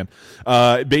ESPN.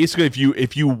 Basically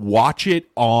if you watch it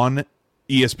on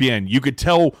ESPN, you could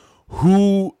tell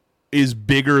who is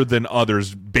bigger than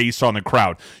others based on the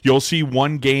crowd. You'll see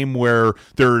one game where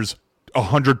there's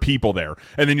 100 people there,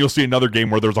 and then you'll see another game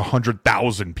where there's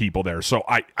 100,000 people there. So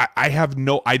I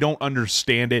don't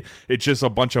understand it. It's just a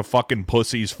bunch of fucking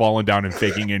pussies falling down and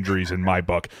faking injuries in my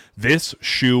book. This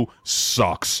shoe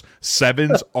sucks.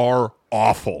 7s are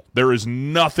awful. There is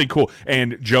nothing cool.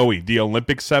 And Joey, the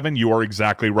Olympic 7, you are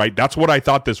exactly right. That's what I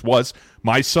thought this was.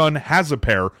 My son has a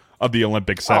pair of the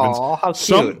Olympic 7s. Oh, how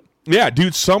cute. Yeah,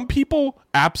 dude, some people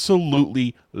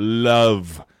absolutely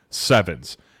love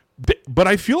 7s. But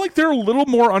I feel like they're a little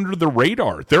more under the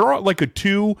radar. They're like a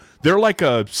 2, they're like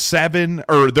a 7,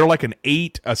 or they're like an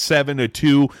 8, a 7, a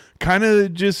 2. Kind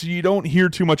of just, you don't hear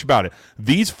too much about it.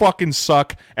 These fucking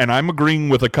suck, and I'm agreeing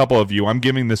with a couple of you. I'm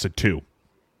giving this a 2.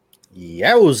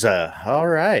 Yowza. All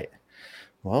right.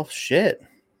 Well, shit.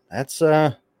 That's,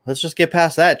 let's just get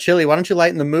past that. Chili, why don't you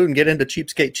lighten the mood and get into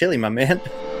Cheapskate Chili, my man?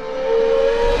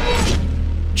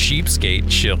 Cheapskate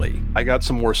Chili. I got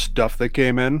some more stuff that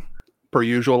came in. Per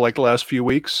usual, like the last few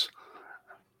weeks.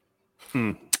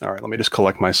 All right, let me just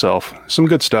collect myself. Some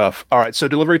good stuff. All right, so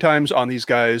delivery times on these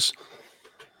guys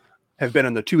have been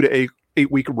in the 2 to 8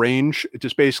 week range. It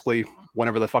just basically,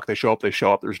 whenever the fuck they show up, they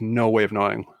show up. There's no way of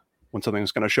knowing when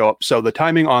something's going to show up. So the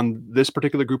timing on this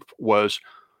particular group was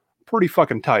pretty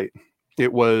fucking tight. I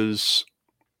was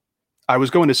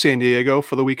going to San Diego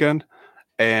for the weekend,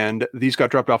 and these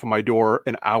got dropped off at my door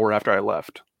an hour after I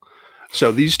left.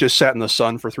 So these just sat in the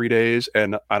sun for 3 days,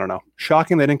 and I don't know.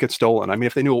 Shocking they didn't get stolen. I mean,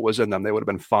 if they knew what was in them, they would have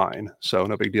been fine. So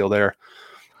no big deal there.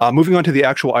 Moving on to the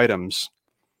actual items.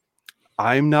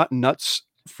 I'm not nuts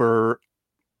for...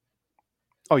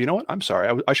 Oh, you know what? I'm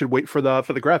sorry. I should wait for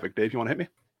the graphic. Dave, you want to hit me?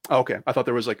 Oh, okay. I thought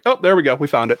there was like... Oh, there we go. We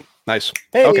found it. Nice.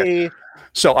 Hey. Okay.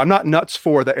 So I'm not nuts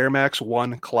for the Air Max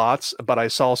 1 clots, but I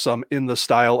saw some in the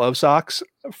style of socks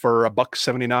for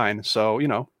 $1.79. So,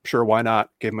 sure, why not?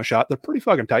 Gave them a shot. They're pretty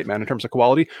fucking tight, man, in terms of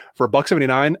quality. For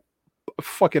 $1.79,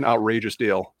 fucking outrageous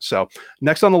deal. So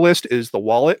next on the list is the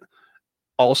wallet.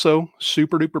 Also,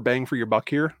 super duper bang for your buck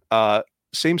here.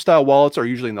 Same style wallets are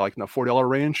usually in the $40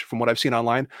 range from what I've seen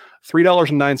online.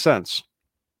 $3.09.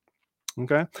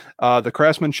 Okay. The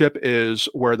craftsmanship is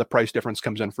where the price difference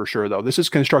comes in for sure, though. This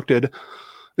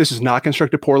is not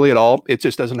constructed poorly at all. It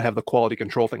just doesn't have the quality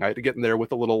control thing. I had to get in there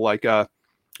with a little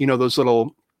those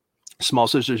little small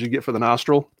scissors you get for the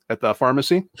nostril at the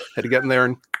pharmacy. Had to get in there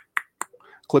and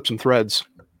clip some threads.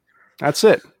 That's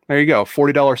it. There you go.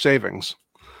 $40 savings.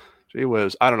 It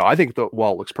was, I don't know. I think the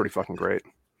wallet looks pretty fucking great.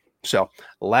 So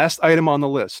last item on the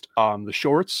list, the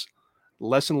shorts.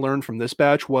 Lesson learned from this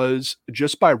batch was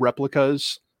just buy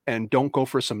replicas and don't go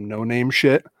for some no-name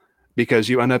shit, because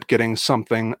you end up getting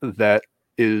something that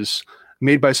is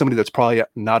made by somebody that's probably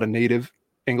not a native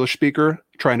English speaker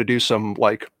trying to do some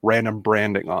random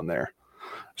branding on there.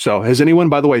 So has anyone,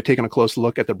 by the way, taken a close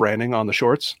look at the branding on the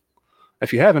shorts?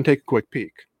 If you haven't, take a quick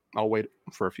peek. I'll wait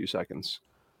for a few seconds.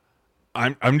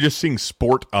 I'm just seeing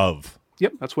sport of.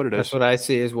 Yep, that's what it is. That's what I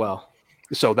see as well.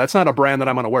 So that's not a brand that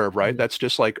I'm unaware of, right? That's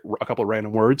just a couple of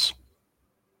random words,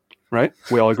 right?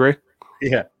 We all agree?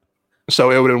 Yeah.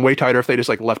 So it would have been way tighter if they just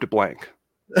left it blank.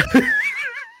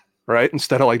 Right?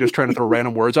 Instead of just trying to throw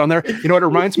random words on there. You know what it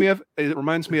reminds me of? It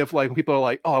reminds me of when people are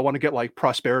like, oh, I want to get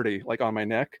prosperity on my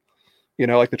neck.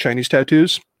 The Chinese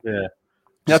tattoos. Yeah.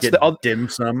 That's the dim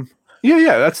sum.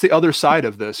 Yeah. That's the other side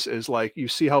of this is you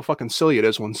see how fucking silly it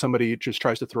is when somebody just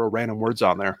tries to throw random words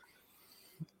on there.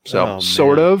 So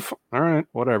sort of. All right,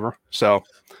 whatever. So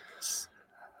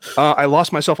I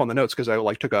lost myself on the notes because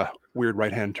I took a weird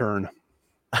right-hand turn.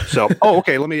 So,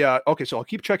 okay. Let me, so I'll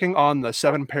keep checking on the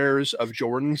 7 pairs of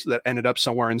Jordans that ended up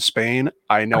somewhere in Spain.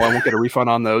 I know I won't get a refund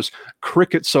on those.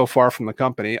 Cricket so far from the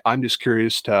company. I'm just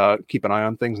curious to keep an eye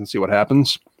on things and see what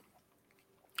happens.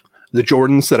 The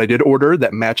Jordans that I did order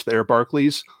that matched the Air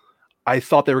Barclays, I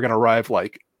thought they were going to arrive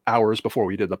hours before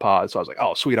we did the pod. So I was like,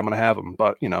 oh, sweet, I'm going to have them.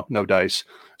 But, no dice.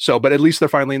 So, but at least they're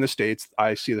finally in the States.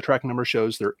 I see the tracking number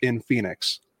shows they're in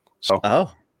Phoenix. So,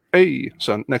 hey,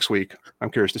 so next week,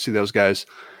 I'm curious to see those guys.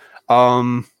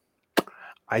 I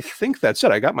think that's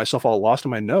it. I got myself all lost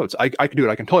in my notes. I can do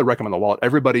it. I can totally recommend the wallet.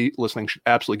 Everybody listening should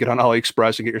absolutely get on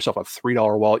AliExpress and get yourself a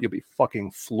 $3 wallet. You'll be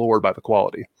fucking floored by the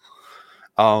quality.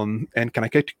 And can I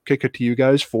kick it to you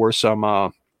guys for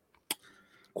some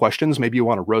questions? Maybe you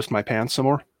want to roast my pants some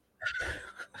more?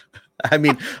 I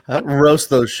mean, roast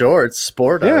those shorts.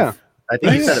 Sport. Yeah. I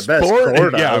think you said it best.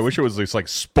 Sport, yeah, I wish it was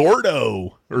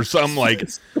Sporto or something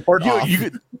you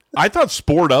could, I thought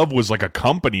Sport of was a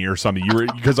company or something.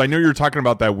 Because I know you're talking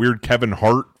about that weird Kevin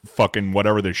Hart fucking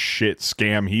whatever the shit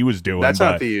scam he was doing. That's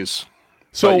not these.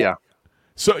 So yeah.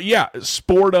 So yeah,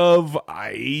 Sport of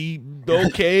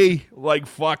okay.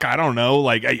 Fuck, I don't know.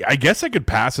 I guess I could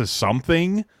pass as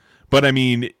something. But I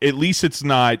mean, at least it's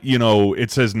not,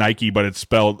 it says Nike, but it's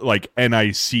spelled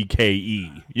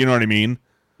Nike. You know what I mean?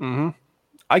 Mm-hmm.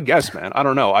 I guess, man. I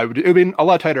don't know. It would have been a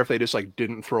lot tighter if they just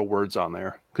didn't throw words on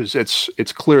there, because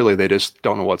it's clearly they just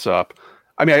don't know what's up.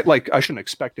 I mean, I shouldn't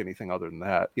expect anything other than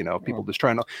that. People just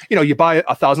trying to, you buy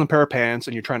 1,000 pair of pants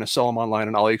and you're trying to sell them online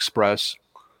on AliExpress.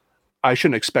 I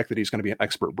shouldn't expect that he's going to be an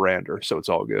expert brander, so it's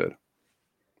all good.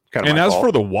 And as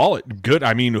for the wallet, good.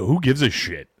 I mean, who gives a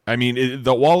shit? I mean,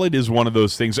 the wallet is one of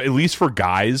those things, at least for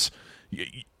guys,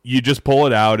 you just pull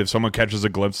it out. If someone catches a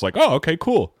glimpse, oh, okay,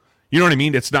 cool. You know what I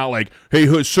mean? It's not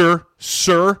hey, sir,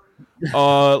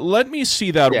 let me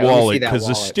see that wallet, because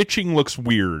the stitching looks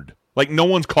weird. No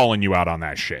one's calling you out on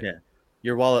that shit. Yeah.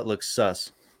 Your wallet looks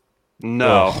sus.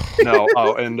 No.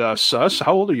 Oh, and sus,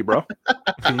 how old are you, bro?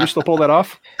 Can you still pull that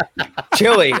off?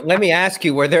 Chili, let me ask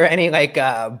you, were there any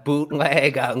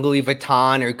bootleg Louis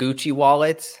Vuitton or Gucci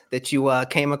wallets that you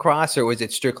came across, or was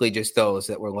it strictly just those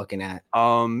that we're looking at?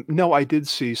 No, I did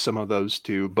see some of those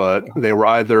too, but they were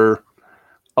either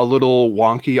a little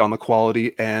wonky on the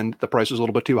quality and the price was a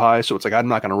little bit too high. So it's I'm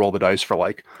not going to roll the dice for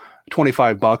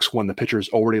 $25 when the pictures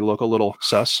already look a little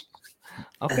sus.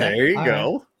 Okay. There you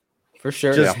go. Right. For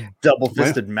sure. Just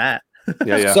double-fisted Matt.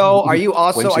 Yeah. So are you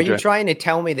trying to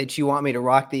tell me that you want me to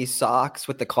rock these socks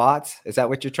with the clots? Is that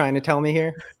what you're trying to tell me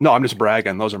here? No, I'm just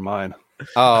bragging. Those are mine.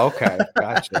 Oh, okay.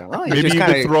 Gotcha. Well, maybe you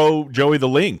could throw Joey the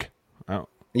link. Oh.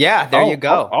 Yeah, there you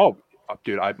go. Oh,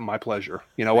 dude, my pleasure.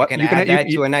 You know what? You can add that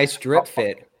to a nice drip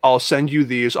fit. I'll send you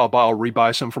these. I'll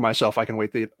rebuy some for myself. I can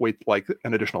wait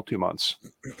an additional 2 months.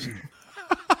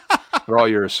 They're all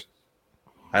yours.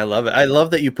 I love it. I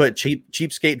love that you put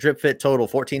cheapskate drip fit total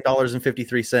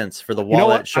 $14.53 for the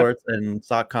wallet, shorts, and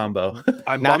sock combo.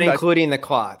 I'm not including the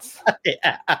clots.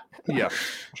 Yeah,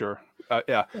 sure.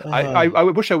 Yeah, I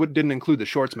wish I didn't include the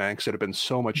shorts, man, because it'd have been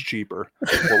so much cheaper.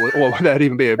 What would that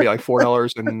even be? It'd be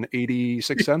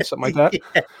 $4.86, something like that.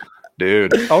 Yeah.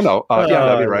 Dude. Oh no. Yeah,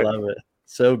 that'd be right. I love it.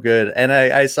 So good. And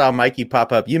I saw Mikey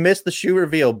pop up. You missed the shoe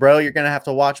reveal, bro. You're going to have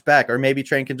to watch back. Or maybe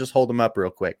Train can just hold them up real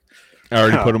quick. I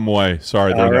already put them away.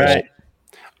 Sorry. All right.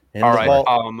 All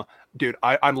right. Dude,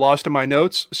 I'm lost in my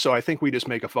notes, so I think we just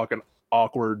make a fucking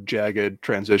awkward, jagged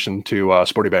transition to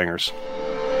Sporty Bangers.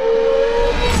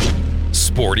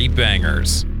 Sporty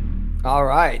Bangers. All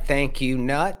right. Thank you,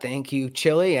 Nut. Thank you,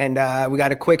 Chili. And we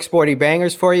got a quick Sporty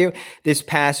Bangers for you. This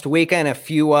past weekend, a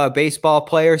few baseball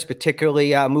players, particularly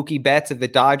Mookie Betts of the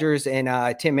Dodgers and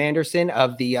Tim Anderson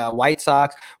of the White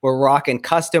Sox, were rocking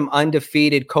custom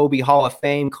undefeated Kobe Hall of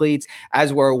Fame cleats.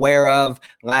 As we're aware of,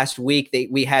 last week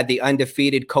we had the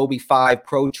undefeated Kobe 5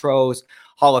 Pro Tros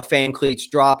Hall of Fame cleats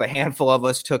drop. A handful of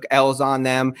us took L's on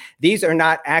them. These are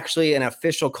not actually an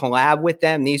official collab with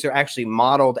them. These are actually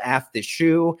modeled after the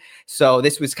shoe. So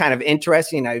this was kind of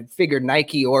interesting. I figured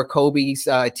Nike or Kobe's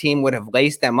team would have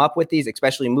laced them up with these,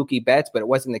 especially Mookie Betts, but it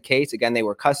wasn't the case. Again, they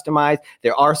were customized.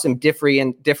 There are some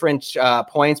different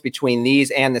points between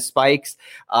these and the spikes.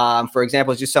 For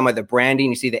example, it's just some of the branding.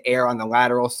 You see the air on the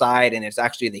lateral side, and it's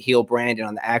actually the heel branding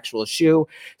on the actual shoe.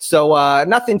 So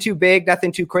nothing too big,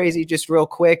 nothing too crazy, just real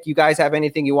quick. You guys have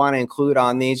anything you want to include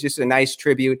on these? Just a nice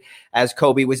tribute as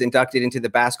Kobe was inducted into the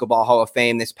Basketball Hall of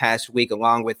Fame this past week,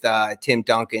 along with Tim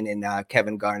Duncan and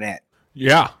Kevin Garnett.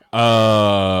 Yeah.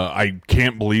 I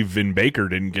can't believe Vin Baker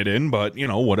didn't get in, but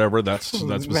whatever. That's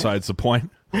besides the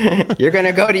point. You're going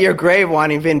to go to your grave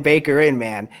wanting Vin Baker in,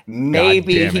 man.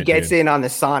 Maybe he gets in on the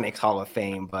Sonics Hall of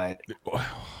Fame, but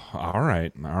all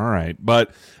right.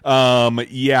 But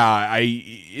yeah,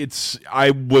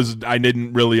 I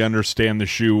didn't really understand the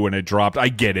shoe when it dropped. I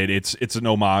get it. It's an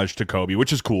homage to Kobe,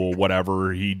 which is cool.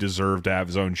 Whatever, he deserved to have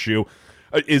his own shoe.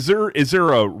 Is there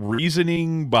a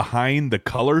reasoning behind the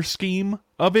color scheme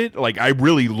of it? Like, I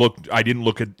didn't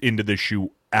look into this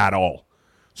shoe at all.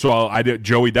 So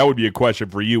Joey, that would be a question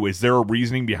for you. Is there a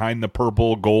reasoning behind the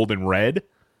purple, gold, and red?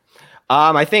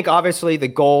 I think obviously the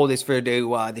gold is for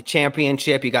the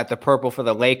championship. You got the purple for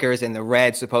the Lakers, and the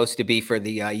red supposed to be for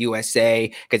the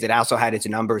USA, because it also had its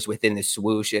numbers within the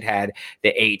swoosh. It had the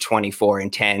 8, 24,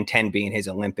 and 10 being his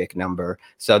Olympic number.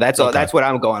 So that's all. That's what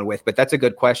I'm going with. But that's a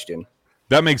good question.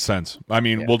 That makes sense. I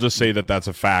mean, We'll just say that that's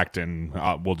a fact, and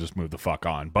we'll just move the fuck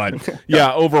on. But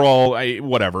yeah, overall,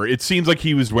 whatever. It seems like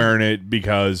he was wearing it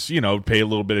because, pay a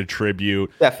little bit of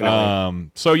tribute.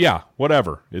 Definitely. So yeah,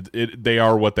 whatever. They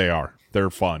are what they are. They're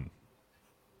fun.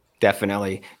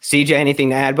 Definitely. CJ, anything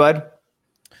to add, bud?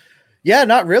 Yeah,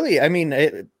 not really. I mean,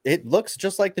 it looks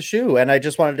just like the shoe. And I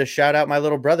just wanted to shout out my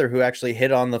little brother who actually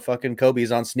hit on the fucking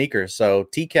Kobe's on sneakers. So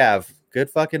TCAV, good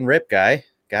fucking rip, guy.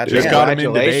 Gotcha. Just got him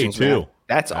in today, too. Man.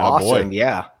 That's awesome. Boy.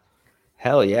 Yeah.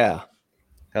 Hell yeah.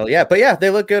 But yeah, they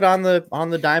look good on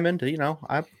the diamond.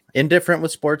 I'm indifferent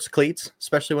with sports cleats,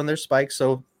 especially when there's spikes.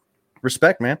 So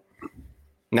respect, man.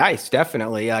 Nice,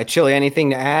 definitely. Chili,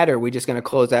 anything to add, or are we just going to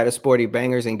close out of Sporty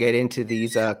Bangers and get into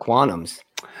these quantums?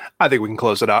 I think we can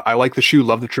close it out. I like the shoe,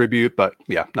 love the tribute, but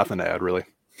yeah, nothing to add, really.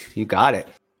 You got it.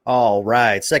 All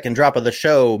right, second drop of the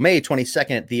show, May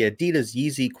 22nd, the Adidas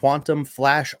Yeezy Quantum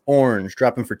Flash Orange,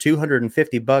 dropping for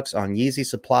 $250 on Yeezy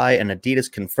Supply and Adidas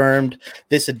Confirmed.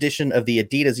 This edition of the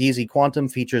Adidas Yeezy Quantum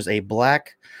features a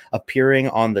black appearing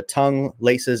on the tongue,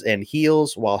 laces, and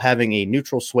heels, while having a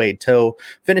neutral suede toe.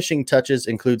 Finishing touches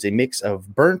includes a mix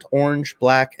of burnt orange,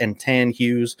 black, and tan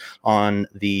hues on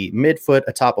the midfoot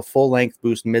atop a full-length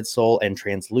boost midsole and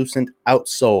translucent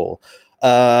outsole.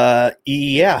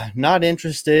 Yeah, not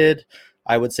interested.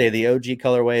 I would say the OG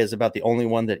colorway is about the only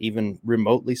one that even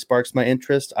remotely sparks my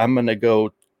interest. I'm going to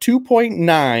go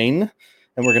 2.9,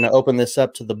 and we're going to open this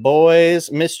up to the boys.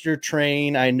 Mr.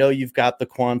 Train, I know you've got the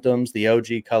Quantums, the OG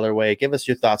colorway. Give us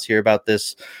your thoughts here about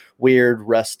this weird,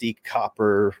 rusty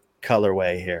copper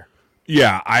colorway here.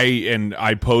 Yeah,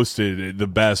 I posted the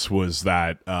best was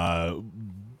that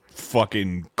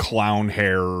fucking clown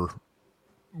hair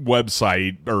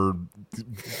website or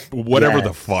whatever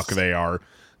the fuck they are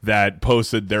that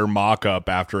posted their mock-up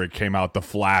after it came out, the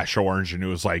Flash Orange, and it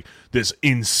was like this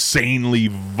insanely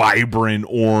vibrant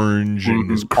orange and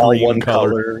this cream one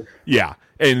color. Yeah.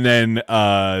 And then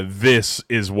this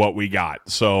is what we got.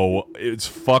 So it's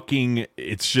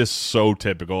just so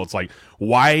typical. It's like,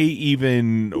 why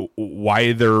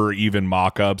there are even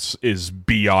mock-ups is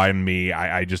beyond me.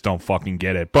 I just don't fucking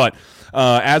get it. But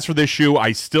as for this shoe,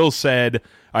 I still say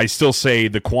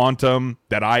the Quantum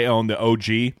that I own, the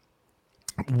OG,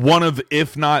 one of,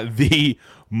 if not the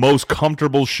most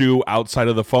comfortable shoe outside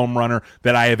of the Foam Runner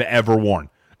that I have ever worn.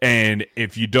 And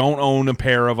if you don't own a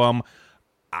pair of them,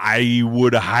 I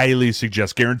would highly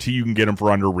suggest, guarantee you can get them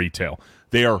for under retail.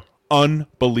 They are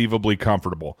unbelievably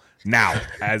comfortable. Now,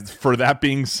 as for that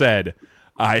being said,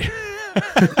 I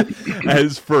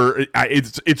As for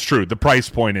it's true. The price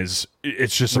point is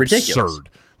it's just Ridiculous. absurd.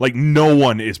 Like no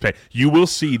one is paying. You will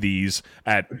see these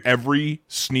at every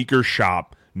sneaker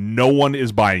shop. No one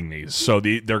is buying these, so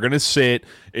they're gonna sit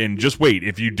and just wait.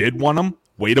 If you did want them,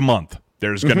 wait a month.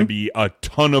 There's going to be a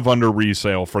ton of under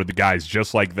resale for the guys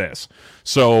just like this.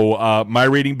 So my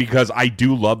rating, because I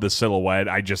do love the silhouette,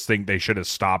 I just think they should have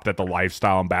stopped at the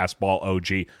lifestyle and basketball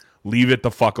OG. Leave it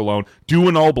the fuck alone. Do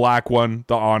an all black one,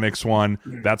 the Onyx one.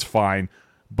 That's fine.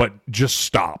 But just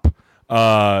stop.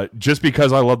 Just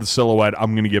because I love the silhouette,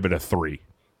 I'm going to give it a 3.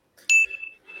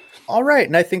 All right,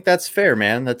 and I think that's fair,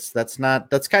 man. That's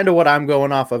kind of what I'm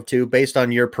going off of too, based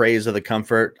on your praise of the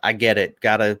comfort. I get it.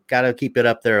 Gotta keep it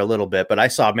up there a little bit. But I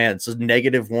saw, man, it's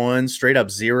 -1, straight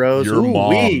up zeros. Your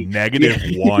mom,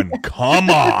 -1. Come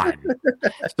on.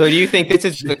 So do you think this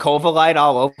is the Covalite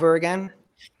all over again?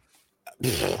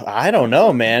 I don't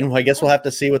know, man. I guess we'll have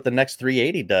to see what the next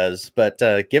 380 does. But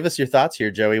give us your thoughts here,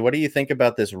 Joey. What do you think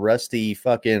about this rusty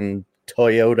fucking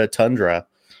Toyota Tundra?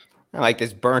 I like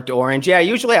this burnt orange. Yeah,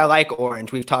 usually I like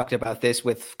orange. We've talked about this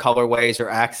with colorways or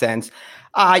accents.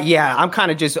 Yeah, I'm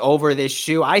kind of just over this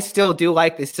shoe. I still do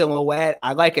like the silhouette.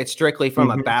 I like it strictly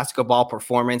from a basketball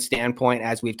performance standpoint,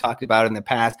 as we've talked about in the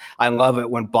past. I love it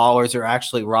when ballers are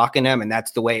actually rocking them, and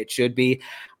that's the way it should be.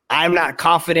 I'm not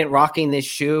confident rocking this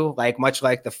shoe, much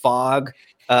like the Fog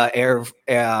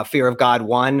Fear of God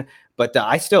 1. But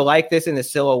I still like this in the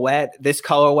silhouette. This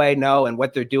colorway, no, and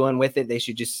what they're doing with it, they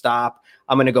should just stop.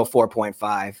 I'm going to go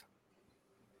 4.5.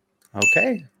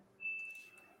 Okay.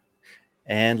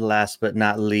 And last but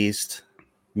not least,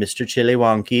 Mr. Chili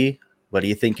Wonky, what are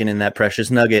you thinking in that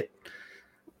precious nugget?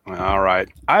 All right.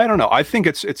 I don't know. I think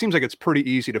it seems like it's pretty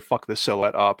easy to fuck this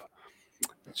silhouette up.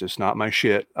 It's just not my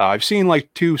shit. I've seen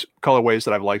 2 colorways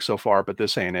that I've liked so far, but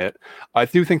this ain't it. I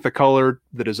do think the color,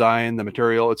 the design, the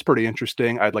material, it's pretty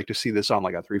interesting. I'd like to see this on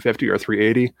a 350 or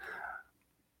 380.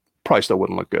 Probably still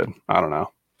wouldn't look good. I don't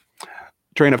know.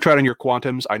 Train, I've tried on your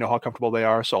Quantums. I know how comfortable they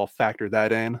are, so I'll factor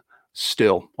that in.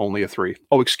 Still only a 3.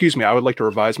 Oh, excuse me. I would like to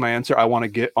revise my answer. I want to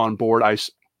get on board.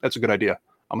 That's a good idea.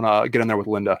 I'm going to get in there with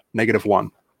Linda.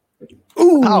 -1.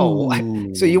 Ooh.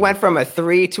 Oh, so you went from a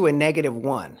 3 to a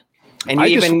 -1. And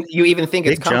you even think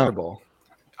it's comfortable.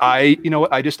 You know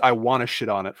what? I want to shit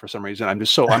on it for some reason. I'm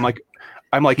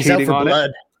like hating on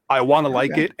it. I want to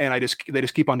like it, and they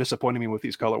just keep on disappointing me with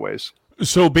these colorways.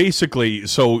 So basically,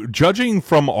 judging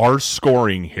from our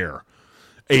scoring here,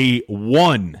 a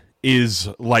 1 is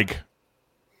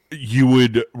you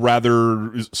would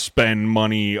rather spend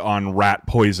money on rat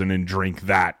poison and drink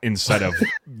that instead of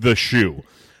the shoe.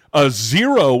 A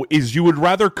 0 is you would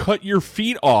rather cut your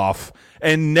feet off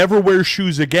and never wear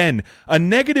shoes again. A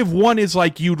 -1 is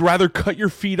you'd rather cut your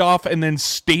feet off and then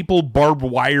staple barbed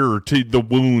wire to the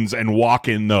wounds and walk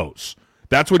in those.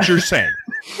 That's what you're saying.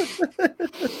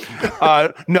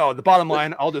 No, the bottom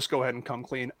line, I'll just go ahead and come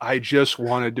clean. I just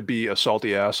wanted to be a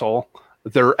salty asshole.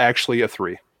 They're actually a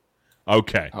 3.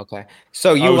 Okay.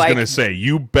 So I was going to say,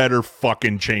 you better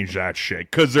fucking change that shit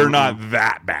because they're not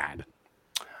that bad.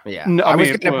 Yeah, no, I was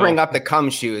going to bring up the cum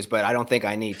shoes, but I don't think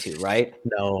I need to, right?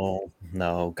 No,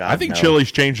 God, I think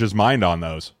Chili's changed his mind on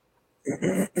those.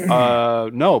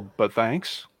 No, but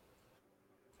thanks.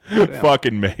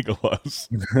 Fucking Megalos.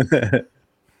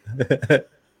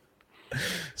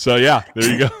 So yeah,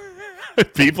 there you go.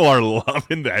 People are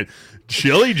loving that.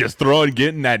 Chili just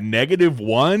getting that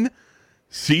 -1.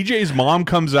 CJ's mom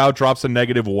comes out, drops a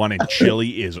 -1, and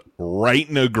Chili is right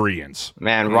in agreement.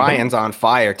 Man, Ryan's on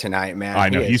fire tonight, man. I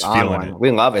know, he's feeling it.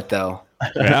 We love it, though.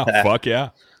 Yeah, fuck yeah.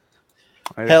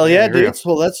 Hell yeah, dudes.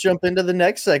 Well, let's jump into the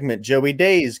next segment. Joey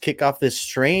Days, kick off this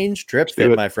strange drip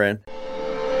fit, my friend.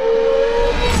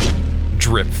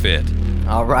 Drip fit.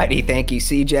 All righty. Thank you,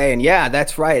 CJ. And yeah,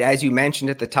 that's right. As you mentioned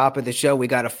at the top of the show, we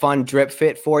got a fun drip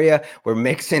fit for you. We're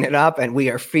mixing it up and we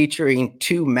are featuring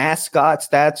 2 mascots.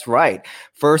 That's right.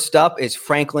 First up is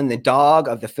Franklin the dog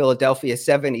of the Philadelphia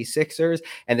 76ers.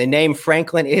 And the name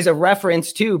Franklin is a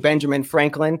reference to Benjamin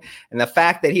Franklin. And the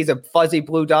fact that he's a fuzzy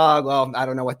blue dog, well, I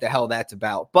don't know what the hell that's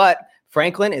about. But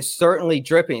Franklin is certainly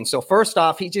dripping. So first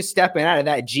off, he's just stepping out of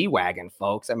that G-Wagon,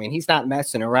 folks. I mean, he's not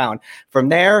messing around. From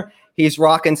there, he's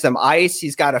rocking some ice.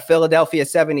 He's got a Philadelphia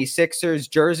 76ers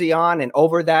jersey on. And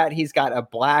over that, he's got a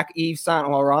black Yves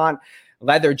Saint Laurent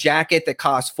leather jacket that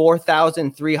costs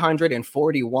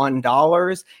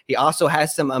 $4,341. He also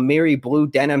has some Amiri blue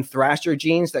denim Thrasher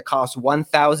jeans that cost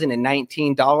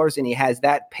 $1,019. And he has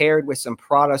that paired with some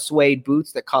Prada suede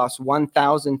boots that cost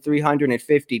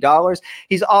 $1,350.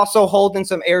 He's also holding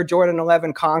some Air Jordan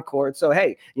 11 Concord. So,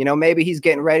 hey, maybe he's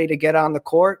getting ready to get on the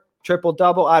court. Triple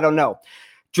double. I don't know.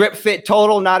 Drip fit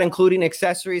total, not including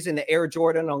accessories, in the Air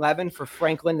Jordan 11 for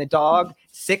Franklin the dog,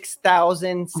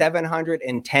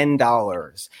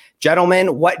 $6,710.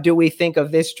 Gentlemen, what do we think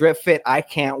of this drip fit? I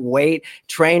can't wait.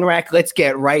 Trainwreck, let's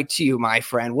get right to you, my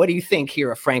friend. What do you think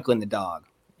here of Franklin the dog?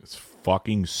 It's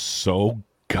fucking so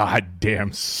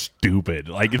goddamn stupid.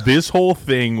 Like this whole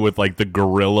thing with like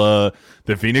the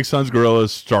Phoenix Suns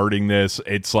gorillas starting this,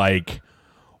 it's like,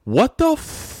 what the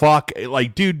fuck?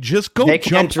 Like, dude, just go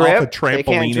jump off a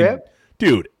trampoline.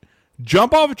 Dude,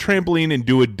 jump off a trampoline and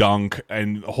do a dunk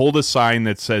and hold a sign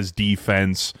that says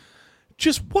defense.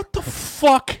 Just what the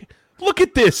fuck? Look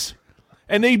at this.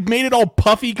 And they made it all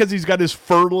puffy because he's got his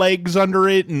fur legs under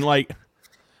it. And like,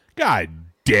 God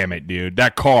damn it, dude.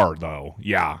 That car, though.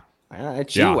 Yeah.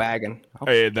 G-Wagon.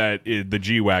 Yeah. The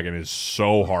G-Wagon is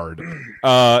so hard.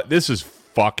 This is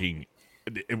fucking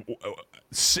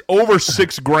over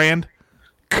 $6,000.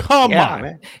 Come on.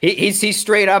 Man. He's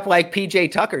straight up like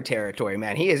PJ Tucker territory,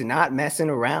 man. He is not messing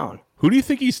around. Who do you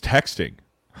think he's texting?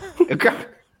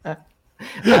 I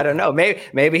don't know.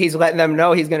 Maybe he's letting them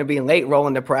know he's going to be late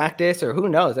rolling to practice, or who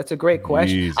knows? That's a great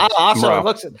question. Jesus.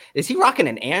 Also, is he rocking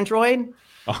an Android?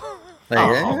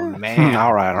 Oh, man.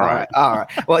 All right.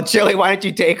 Well, Chili, why don't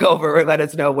you take over and let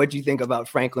us know what you think about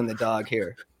Franklin the dog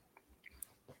here?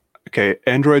 Okay,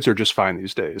 androids are just fine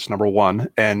these days, number one.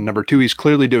 And number two, he's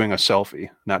clearly doing a selfie,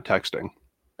 not texting.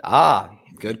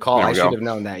 Good call. I should have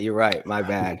known that. You're right. My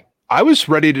bad. I was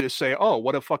ready to say, oh,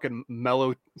 what a fucking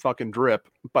mellow fucking drip,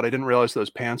 but I didn't realize those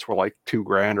pants were like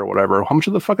 $2,000 or whatever. How much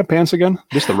are the fucking pants again?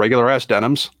 Just the regular ass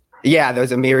denims? Yeah,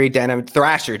 those Amiri denim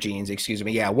Thrasher jeans, excuse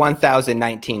me. Yeah,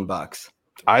 $1,019.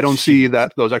 I don't see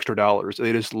those extra dollars.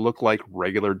 They just look like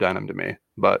regular denim to me,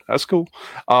 but that's cool.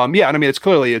 Yeah, and I mean, it's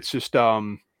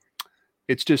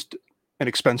just an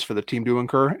expense for the team to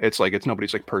incur. It's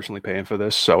nobody's like personally paying for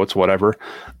this, so it's whatever.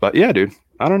 But yeah, dude,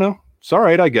 I don't know. It's all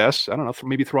right, I guess. I don't know.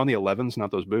 Maybe throw on the 11s,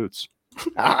 not those boots.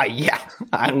 Yeah,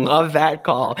 I love that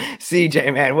call.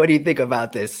 CJ, man, what do you think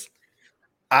about this?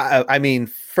 I mean,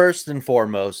 first and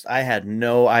foremost, I had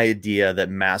no idea that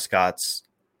mascots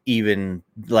even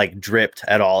like dripped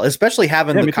at all, especially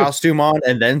having the costume on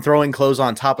and then throwing clothes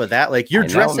on top of that. Like you're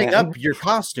dressing up your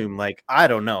costume. Like, I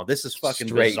don't know. This is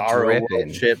fucking bizarre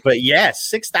shit. But yes,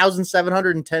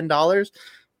 $6,710.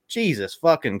 Jesus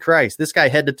fucking Christ. This guy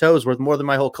head to toe is worth more than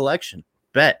my whole collection.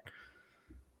 Bet.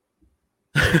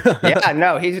 Yeah,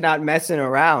 no, he's not messing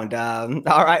around.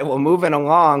 All right, well, moving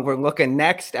along, we're looking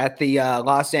next at the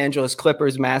Los Angeles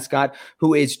Clippers mascot,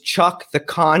 who is Chuck the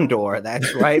Condor.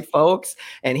 That's right, folks.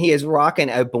 And he is rocking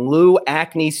a blue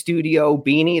Acne Studio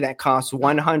beanie that costs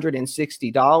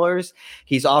 $160.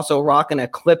 He's also rocking a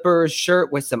Clippers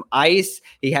shirt with some ice.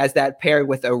 He has that paired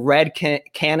with a red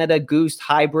Canada Goose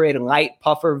hybrid light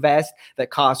puffer vest that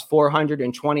costs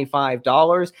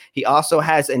 $425. He also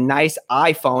has a nice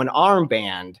iPhone armband.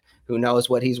 Who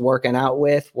knows what he's working out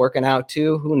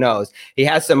to? Who knows? He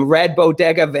has some red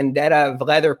Bodega Vendetta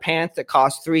leather pants that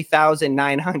cost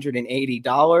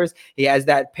 $3,980. He has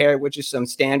that paired with just some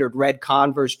standard red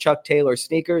Converse Chuck Taylor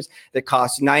sneakers that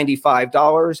cost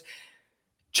 $95.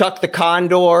 Chuck the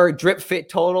Condor drip fit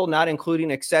total, not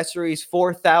including accessories,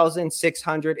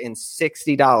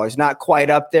 $4,660. Not quite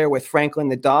up there with Franklin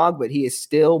the dog, but he is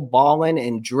still balling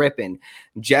and dripping.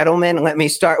 Gentlemen, let me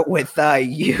start with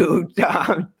you,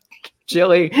 Tom.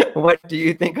 Chili, what do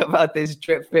you think about this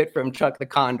drip fit from Chuck the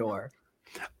Condor?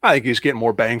 I think he's getting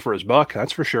more bang for his buck,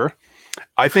 that's for sure.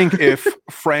 I think if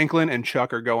Franklin and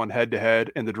Chuck are going head to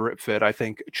head in the drip fit, I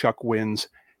think Chuck wins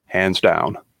hands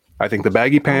down. I think the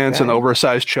baggy pants and the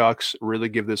oversized Chucks really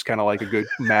give this kind of like a good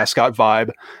mascot vibe,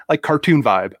 like cartoon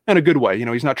vibe, in a good way. You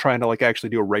know, he's not trying to like actually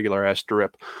do a regular ass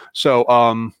drip. So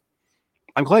I'm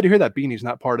glad to hear that beanie's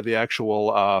not part of the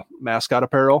actual mascot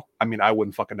apparel. I mean, I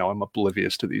wouldn't fucking know. I'm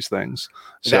oblivious to these things.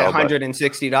 So that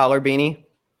 $160 beanie?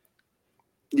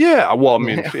 Yeah, well, I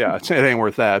mean, yeah, it ain't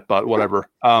worth that, but whatever.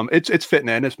 It's fitting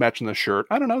in. It's matching the shirt.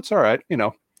 I don't know. It's all right. You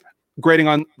know, grading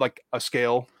on like a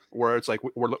scale where it's like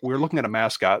we're looking at a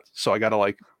mascot, so I got to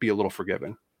like be a little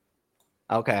forgiving.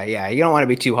 Okay, yeah, you don't want to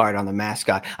be too hard on the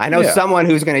mascot. I know someone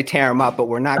who's going to tear him up, but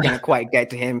we're not going to quite get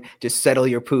to him. Just settle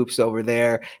your poops over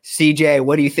there. CJ,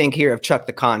 what do you think here of Chuck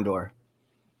the Condor?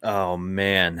 Oh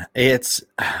man, I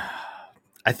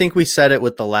think we said it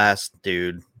with the last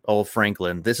dude, old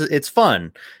Franklin. It's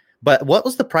fun, but what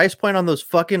was the price point on those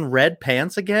fucking red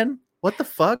pants again? What the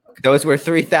fuck? Those were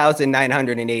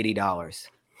 $3,980.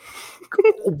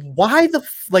 Why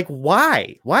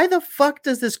the fuck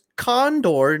does this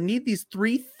Condor need these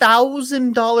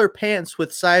 $3,000 pants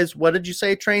with size, what did you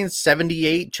say, Train?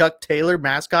 78 Chuck Taylor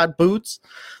mascot boots?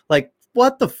 Like,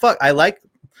 what the fuck? I like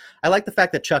I like the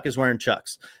fact that Chuck is wearing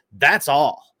Chucks. That's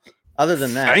all. Other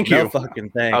than that, Thank no you. fucking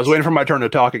thanks. I was waiting for my turn to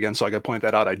talk again, so I could point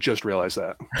that out. I just realized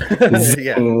that.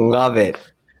 Yeah. Love it.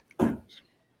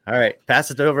 All right,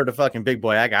 pass it over to fucking Big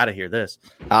Boy. I gotta hear this.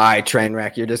 All right,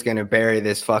 Trainwreck, you're just gonna bury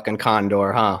this fucking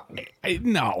condor, huh?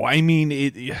 No, I mean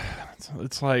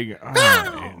it's like,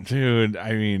 oh, dude.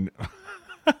 I mean,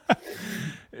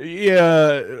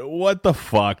 yeah. What the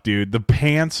fuck, dude? The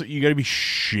pants. You gotta be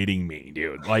shitting me,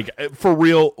 dude. Like, for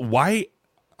real. Why?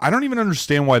 I don't even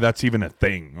understand why that's even a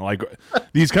thing. Like,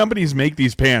 these companies make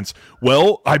these pants.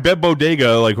 Well, I bet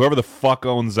Bodega, like whoever the fuck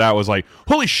owns that, was like,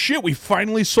 holy shit, we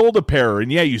finally sold a pair.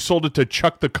 And yeah, you sold it to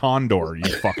Chuck the Condor,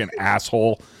 you fucking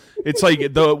asshole. It's like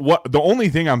the only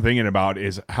thing I'm thinking about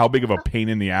is how big of a pain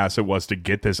in the ass it was to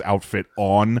get this outfit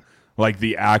on, like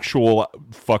the actual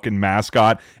fucking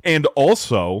mascot. And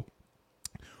also,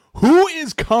 who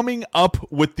is coming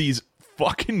up with these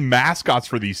fucking mascots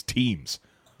for these teams?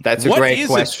 That's a great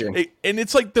question. And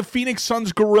it's like the Phoenix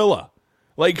Suns gorilla,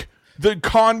 like the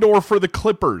Condor for the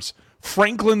Clippers,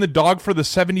 Franklin the dog for the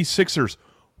 76ers.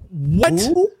 What?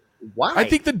 Ooh, why? I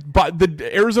think the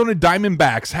Arizona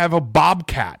Diamondbacks have a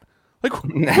bobcat. Like,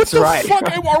 That's what the right.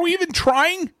 fuck? Are we even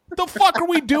trying? What the fuck are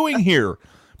we doing here?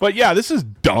 But yeah, this is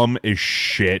dumb as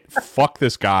shit. Fuck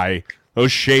this guy.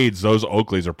 Those shades, those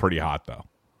Oakleys are pretty hot though.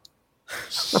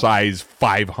 Size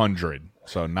 500,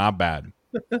 so not bad.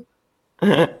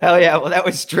 Hell yeah. Well, that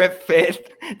was Strip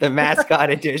Fit, the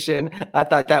mascot edition. I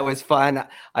thought that was fun.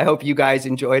 I hope you guys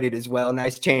enjoyed it as well.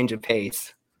 Nice change of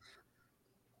pace.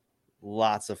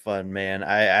 Lots of fun, man.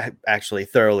 I actually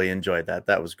thoroughly enjoyed that.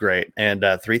 That was great. And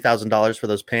 $3,000 for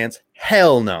those pants?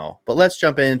 Hell no. But let's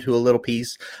jump into a little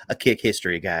piece of kick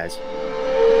history, guys.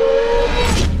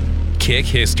 Kick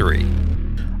history.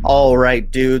 All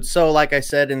right, dude. So like I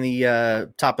said in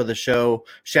the top of the show,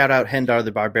 shout out Hendar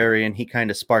the Barbarian. He kind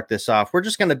of sparked this off. We're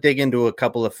just going to dig into a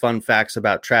couple of fun facts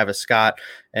about Travis Scott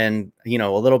and, you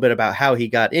know, a little bit about how he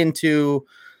got into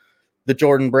the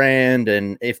Jordan brand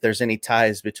and if there's any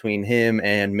ties between him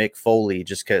and Mick Foley,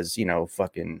 just because, you know,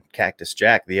 fucking Cactus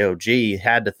Jack, the OG,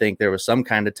 had to think there was some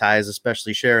kind of ties,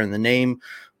 especially sharing the name.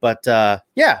 But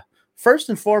yeah, first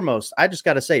and foremost, I just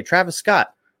got to say, Travis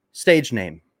Scott, stage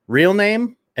name, real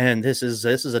name. And this is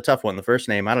a tough one. The first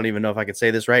name, I don't even know if I could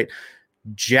say this right.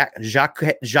 Jacques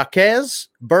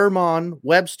Bermond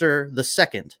Webster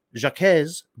II. Jacques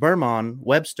Bermond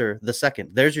Webster II.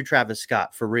 There's your Travis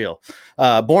Scott for real.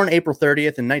 Born April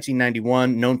 30th in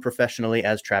 1991, known professionally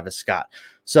as Travis Scott.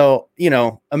 So, you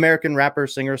know, American rapper,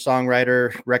 singer,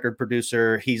 songwriter, record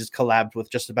producer. He's collabed with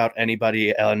just about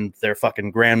anybody and their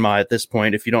fucking grandma at this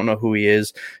point. If you don't know who he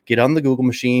is, get on the Google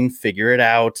machine, figure it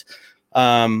out.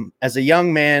 As a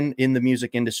young man in the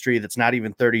music industry that's not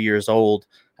even 30 years old,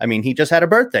 I mean, he just had a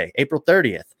birthday, April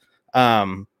 30th.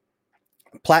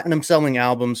 Platinum selling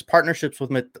albums, partnerships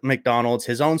with McDonald's,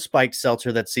 his own spiked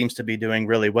seltzer that seems to be doing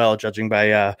really well, judging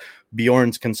by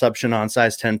Bjorn's consumption on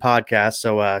Size 10 podcast.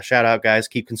 So shout out, guys.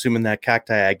 Keep consuming that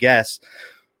cacti, I guess.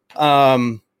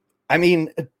 I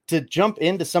mean, to jump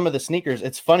into some of the sneakers,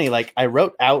 it's funny. Like, I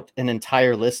wrote out an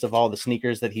entire list of all the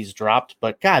sneakers that he's dropped,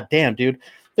 but god damn, dude,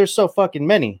 there's so fucking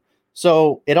many.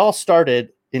 So it all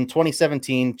started in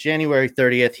 2017, January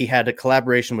 30th. He had a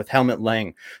collaboration with Helmut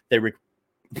Lang. They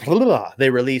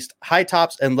released high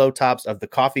tops and low tops of the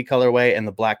coffee colorway and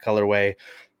the black colorway.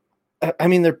 I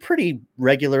mean, they're pretty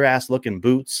regular ass looking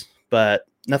boots, but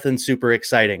nothing super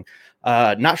exciting.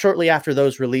 Not shortly after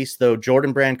those released, though,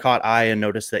 Jordan Brand caught eye and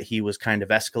noticed that he was kind of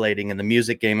escalating in the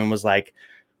music game and was like,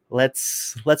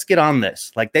 let's get on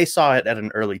this. Like, they saw it at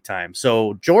an early time.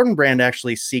 So Jordan Brand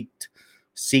actually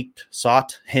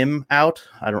sought him out.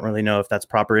 I don't really know if that's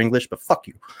proper English, but fuck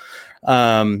you.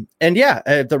 And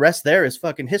yeah, the rest there is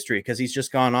fucking history because he's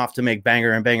just gone off to make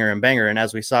banger and banger and banger. And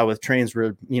as we saw with Train's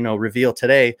reveal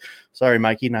today, sorry,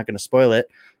 Mikey, not going to spoil it.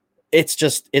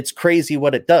 It's crazy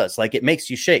what it does. Like, it makes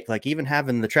you shake. Like, even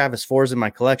having the Travis 4s in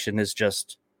my collection is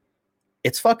just,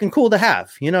 it's fucking cool to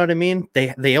have. You know what I mean?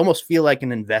 They almost feel like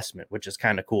an investment, which is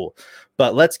kind of cool.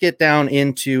 But let's get down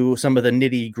into some of the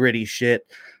nitty gritty shit.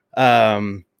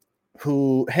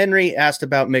 Who Henry asked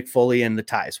about Mick Foley and the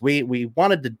ties. We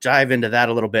wanted to dive into that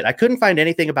a little bit. I couldn't find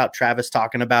anything about Travis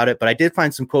talking about it, but I did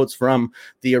find some quotes from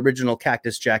the original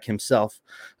Cactus Jack himself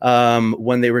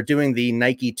when they were doing the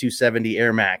Nike 270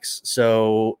 Air Max.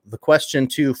 So the question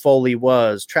to Foley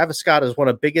was, Travis Scott is one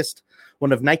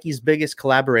of Nike's biggest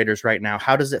collaborators right now.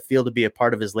 How does it feel to be a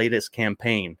part of his latest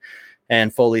campaign?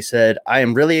 And Foley said, I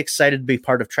am really excited to be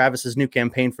part of Travis's new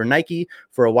campaign for Nike.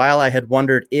 For a while, I had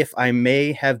wondered if I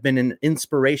may have been an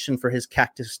inspiration for his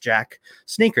Cactus Jack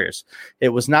sneakers. It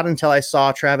was not until I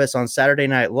saw Travis on Saturday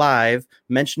Night Live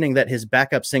mentioning that his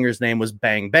backup singer's name was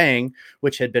Bang Bang,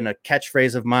 which had been a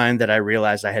catchphrase of mine, that I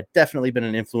realized I had definitely been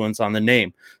an influence on the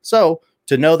name. So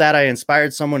to know that I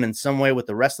inspired someone in some way with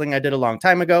the wrestling I did a long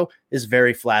time ago is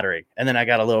very flattering. And then I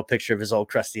got a little picture of his old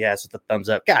crusty ass with the thumbs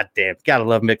up. God damn, gotta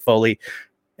love Mick Foley.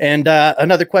 And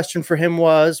another question for him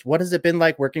was, what has it been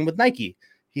like working with Nike?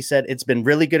 He said, it's been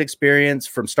really good experience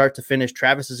from start to finish.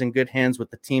 Travis is in good hands with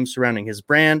the team surrounding his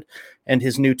brand and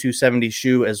his new 270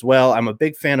 shoe as well. I'm a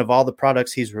big fan of all the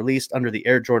products he's released under the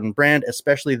Air Jordan brand,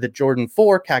 especially the Jordan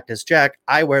 4 Cactus Jack.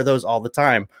 I wear those all the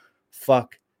time.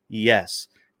 Fuck yes.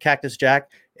 Cactus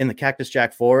Jack in the Cactus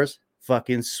Jack 4s,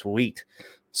 fucking sweet.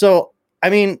 So,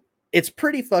 I mean, it's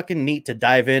pretty fucking neat to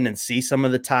dive in and see some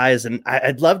of the ties. And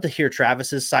I'd love to hear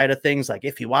Travis's side of things, like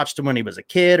if he watched him when he was a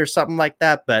kid or something like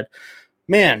that. But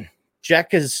man,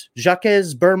 Jacques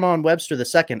Bermond Webster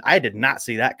II, I did not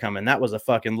see that coming. That was a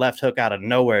fucking left hook out of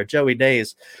nowhere. Joey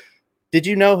Days, did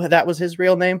you know that was his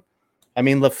real name? I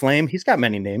mean, LaFlame, he's got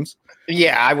many names.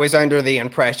 Yeah, I was under the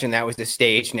impression that was the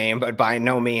stage name, but by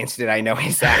no means did I know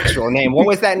his actual name. What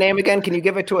was that name again? Can you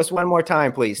give it to us one more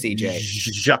time, please, CJ?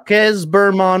 Jacques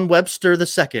Bermond Webster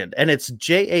II, and it's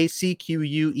Jacques.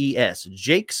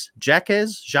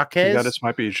 Jacques. Yeah, this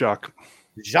might be Jacques.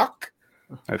 Jacques.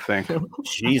 I think.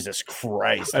 Jesus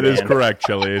Christ. That is correct,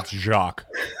 Chili. It's Jacques.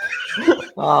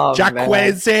 Oh, Jacques.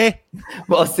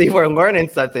 Well, see, we're learning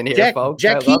something here, folks.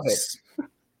 I love it.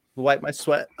 Wipe my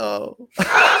sweat. Oh.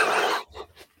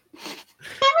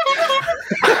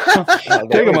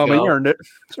 Take a moment. You earned it.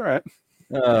 It's all right.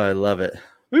 Oh, I love it.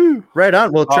 Woo. Right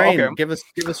on. Well, Train, okay. Give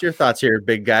us your thoughts here,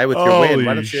 big guy, with your win. Why Holy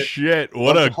don't you... shit.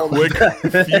 What a quick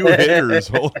few hitters.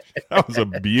 That was a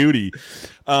beauty.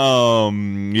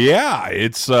 Yeah,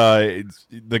 it's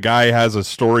the guy has a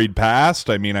storied past.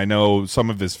 I mean, I know some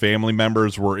of his family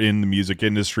members were in the music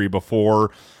industry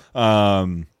before.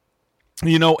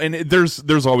 You know, and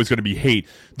there's always going to be hate.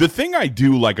 The thing I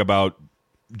do like about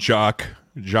Jacques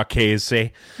is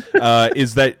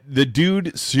that the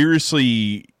dude,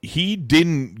 seriously, he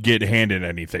didn't get handed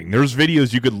anything. There's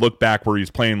videos you could look back where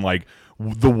he's playing like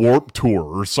the Warped Tour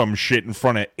or some shit in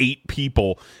front of 8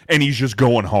 people, and he's just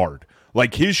going hard.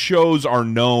 Like, his shows are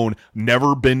known,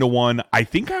 never been to one. I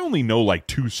think I only know like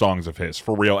 2 songs of his,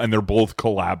 for real, and they're both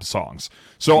collab songs.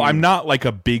 So I'm not like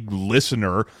a big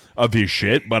listener of his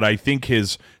shit, but I think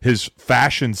his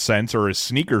fashion sense or his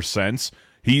sneaker sense,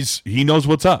 he knows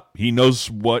what's up. He knows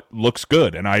what looks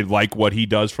good, and I like what he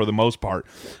does for the most part.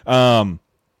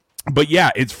 But yeah,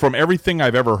 it's from everything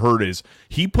I've ever heard is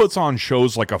he puts on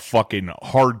shows like a fucking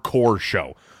hardcore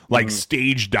show, like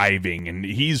stage diving, and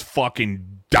he's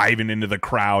fucking diving into the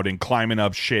crowd and climbing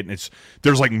up shit, and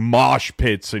there's like mosh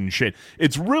pits and shit.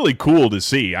 It's really cool to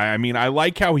see. I mean, I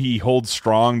like how he holds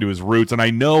strong to his roots, and I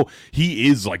know he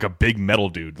is like a big metal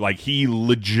dude. Like, he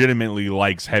legitimately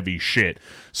likes heavy shit.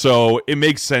 So it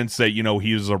makes sense that, you know,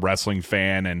 he's a wrestling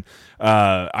fan, and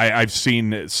I've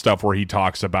seen stuff where he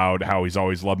talks about how he's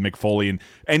always loved Mick Foley, and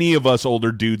any of us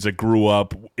older dudes that grew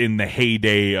up in the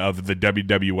heyday of the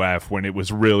WWF when it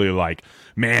was really like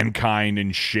Mankind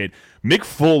and shit, Mick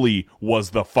Foley was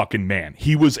the fucking man.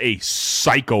 He was a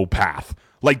psychopath.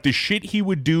 Like, the shit he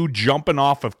would do jumping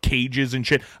off of cages and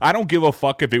shit. I don't give a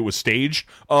fuck if it was staged.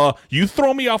 You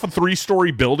throw me off a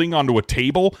 3-story building onto a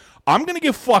table, I'm going to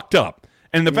get fucked up.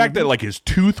 And the fact that, like, his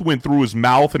tooth went through his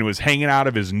mouth and it was hanging out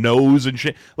of his nose and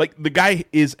shit. Like, the guy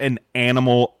is an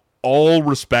animal. All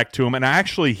respect to him. And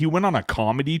actually, he went on a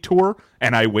comedy tour,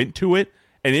 and I went to it,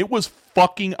 and it was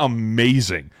fucking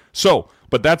amazing. So,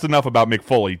 but that's enough about Mick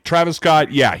Foley. Travis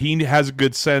Scott, yeah, he has a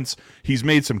good sense. He's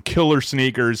made some killer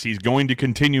sneakers. He's going to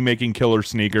continue making killer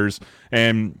sneakers.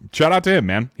 And shout out to him,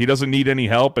 man. He doesn't need any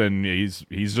help, and he's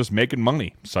just making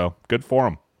money. So, good for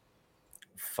him.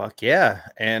 Fuck yeah.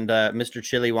 And Mr.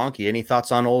 Chili Wonky, any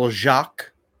thoughts on old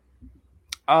Jacques?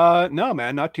 No,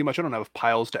 man, not too much. I don't have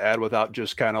piles to add without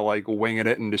just kind of like winging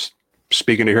it and just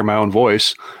speaking to hear my own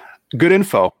voice. Good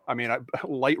info. I mean,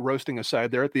 light roasting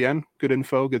aside there at the end. Good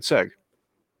info, good seg.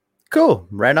 Cool.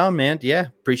 Right on, man. Yeah,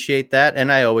 appreciate that.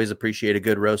 And I always appreciate a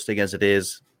good roasting as it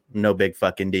is. No big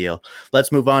fucking deal.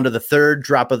 Let's move on to the third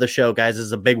drop of the show, guys. This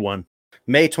is a big one.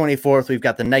 May 24th, we've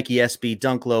got the Nike SB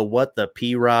Dunk Low What the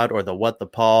P-Rod or the What the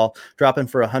Paul dropping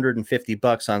for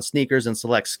 $150 on sneakers and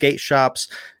select skate shops.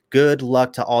 Good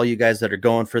luck to all you guys that are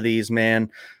going for these,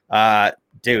 man.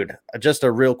 Dude, just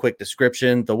a real quick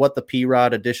description. The What the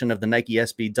P-Rod edition of the Nike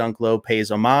SB Dunk Low pays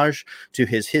homage to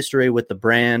his history with the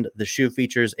brand. The shoe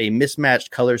features a mismatched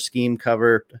color scheme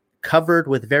covered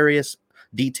with various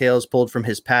details pulled from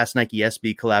his past Nike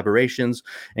SB collaborations,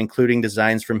 including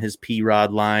designs from his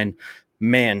P-Rod line.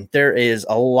 Man, there is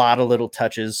a lot of little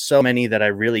touches, so many that I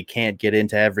really can't get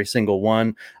into every single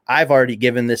one. I've already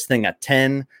given this thing a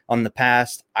 10 on the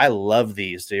past. I love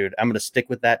these, dude. I'm going to stick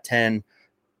with that 10.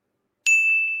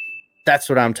 That's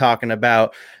what I'm talking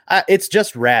about. It's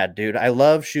just rad, dude. I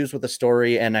love shoes with a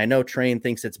story, and I know Train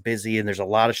thinks it's busy and there's a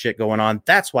lot of shit going on.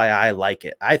 That's why I like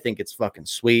it. I think it's fucking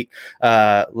sweet.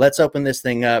 Let's open this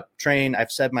thing up. Train,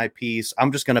 I've said my piece.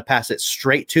 I'm just going to pass it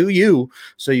straight to you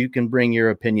so you can bring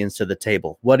your opinions to the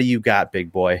table. What do you got,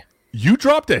 big boy? You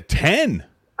dropped a 10.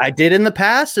 I did in the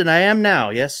past, and I am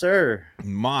now. Yes, sir.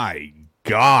 My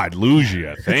God,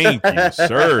 Lugia, thank you,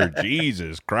 sir.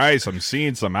 Jesus Christ, I'm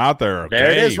seeing some out there. Okay,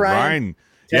 there it is, Ryan.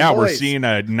 Yeah, boys. We're seeing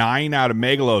a 9 out of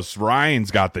Megalos.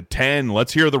 Ryan's got the 10.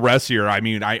 Let's hear the rest here. I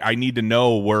mean, I need to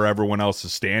know where everyone else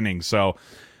is standing. So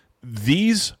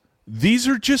these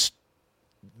are just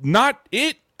not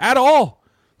it at all.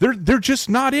 They're just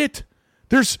not it.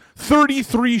 There's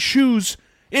 33 shoes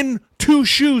in 2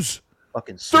 shoes.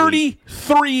 Fucking sweet.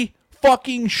 33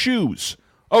 fucking shoes.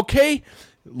 Okay?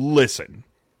 Listen,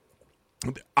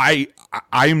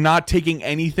 I'm not taking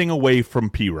anything away from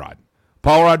P-Rod.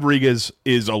 Paul Rodriguez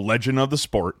is a legend of the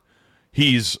sport.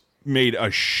 He's made a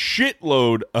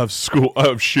shitload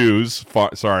of shoes.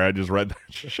 Sorry, I just read that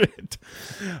shit.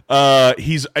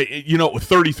 He's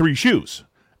 33 shoes.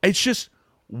 It's just,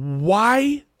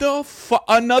 why the fuck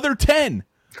another 10?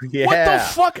 Yeah. What the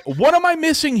fuck? What am I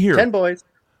missing here? 10 boys.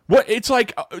 What? It's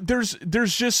like there's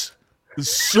just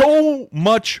so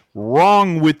much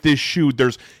wrong with this shoe.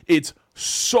 It's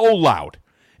so loud.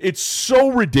 It's so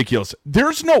ridiculous.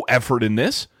 There's no effort in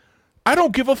this. I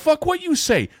don't give a fuck what you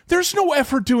say. There's no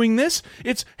effort doing this.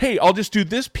 It's, hey, I'll just do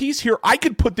this piece here. I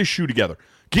could put this shoe together.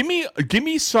 Give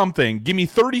me something. Give me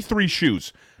 33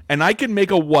 shoes, and I can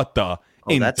make a what the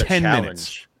in 10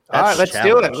 minutes. All right, let's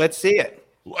do it. Let's see it.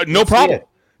 No problem.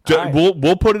 Right.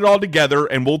 We'll put it all together,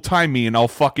 and we'll time me, and I'll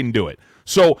fucking do it.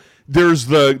 So there's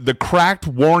the cracked,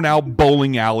 worn out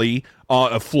bowling alley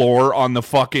floor on the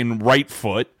fucking right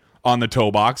foot on the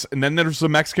toe box, and then there's the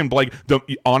Mexican blanket.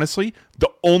 Honestly, the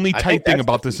only tight thing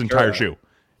about this entire shoe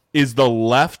is the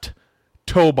left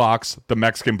toe box, the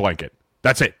Mexican blanket.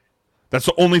 That's it. That's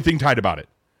the only thing tight about it.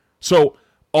 So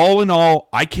all in all,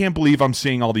 I can't believe I'm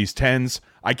seeing all these 10s.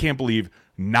 I can't believe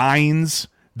 9s.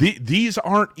 These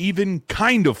aren't even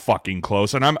kind of fucking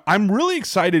close, and I'm really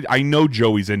excited. I know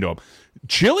Joey's into them.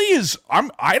 Chili is.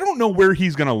 I don't know where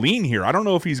he's gonna lean here. I don't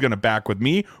know if he's gonna back with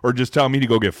me or just tell me to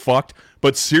go get fucked.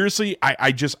 But seriously,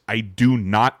 I do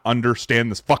not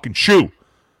understand this fucking shoe.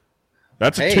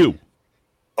 That's a 2.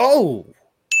 Oh,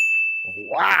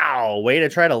 wow! Way to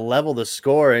try to level the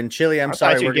score. And Chili, I'm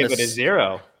sorry, we're gonna give it a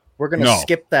 0. We're gonna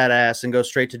skip that ass and go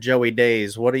straight to Joey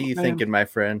Days. What are you thinking, my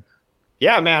friend?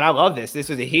 Yeah, man, I love this. This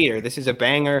is a heater. This is a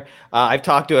banger. I've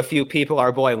talked to a few people,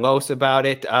 our boy Los, about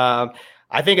it.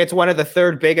 I think it's one of the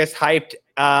third biggest hyped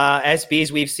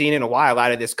SBs we've seen in a while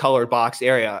out of this colored box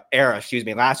era.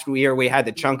 Last year we had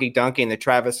the Chunky Dunky and the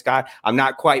Travis Scott. I'm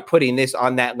not quite putting this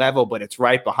on that level, but it's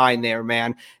right behind there,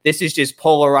 man. This is just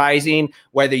polarizing.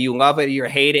 Whether you love it or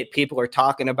hate it, people are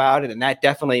talking about it, and that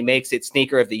definitely makes it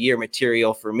sneaker of the year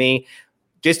material for me.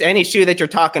 Just any shoe that you're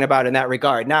talking about in that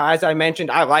regard. Now, as I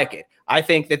mentioned, I like it. I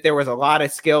think that there was a lot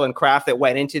of skill and craft that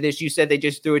went into this. You said they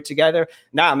just threw it together.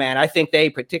 Nah, man, I think they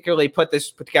particularly put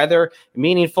this together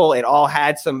meaningful. It all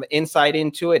had some insight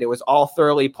into it. It was all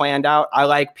thoroughly planned out. I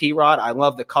like P-Rod. I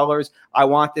love the colors. I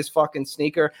want this fucking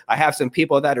sneaker. I have some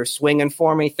people that are swinging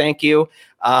for me. Thank you.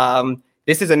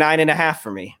 This is a 9.5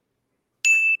 for me.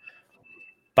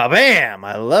 Ba-bam!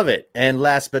 I love it. And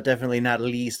last but definitely not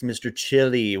least, Mr.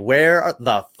 Chili, where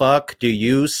the fuck do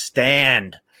you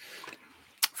stand?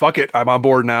 Fuck it, I'm on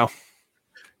board now.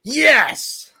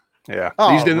 Yes. Yeah.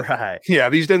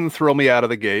 These didn't throw me out of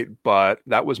the gate, but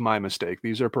that was my mistake.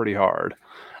 These are pretty hard.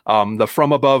 The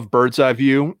from above bird's eye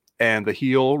view and the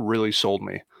heel really sold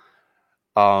me.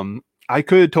 I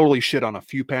could totally shit on a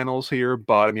few panels here,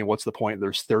 but I mean, what's the point?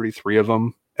 There's 33 of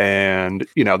them, and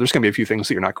there's gonna be a few things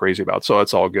that you're not crazy about, so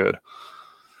it's all good.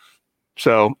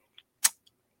 So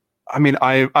I mean,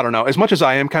 I don't know. As much as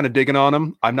I am kind of digging on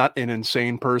them, I'm not an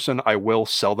insane person. I will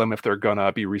sell them if they're going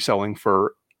to be reselling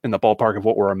for in the ballpark of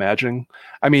what we're imagining.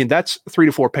 I mean, that's 3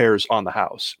 to 4 pairs on the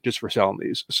house just for selling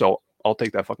these. So I'll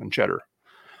take that fucking cheddar.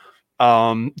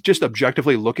 Just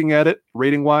objectively looking at it,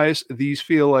 rating wise, these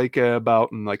feel like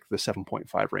about in like the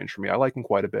 7.5 range for me. I like them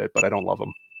quite a bit, but I don't love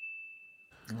them.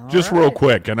 Just real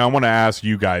quick, and I want to ask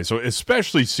you guys, so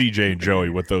especially CJ and Joey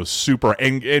with those super,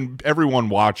 and everyone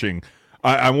watching,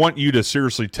 I want you to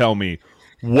seriously tell me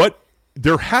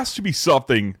there has to be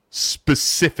something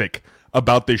specific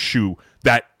about this shoe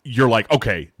that you're like,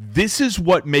 okay, this is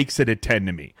what makes it a 10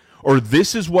 to me, or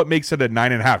this is what makes it a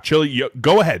 9.5. Chili,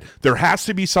 go ahead. There has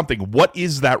to be something. What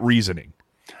is that reasoning?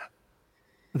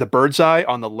 The bird's eye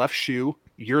on the left shoe,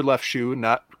 your left shoe,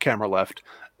 not camera left.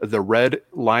 The red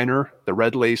liner, the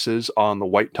red laces on the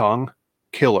white tongue,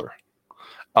 killer.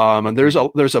 And there's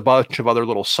a bunch of other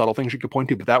little subtle things you could point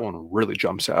to, but that one really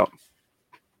jumps out.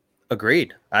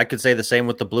 Agreed. I could say the same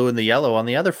with the blue and the yellow on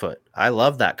the other foot. I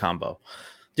love that combo.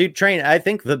 Dude, Train, I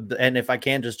think and if I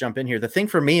can just jump in here, the thing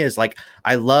for me is like,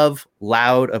 I love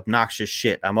loud, obnoxious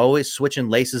shit. I'm always switching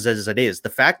laces as it is. The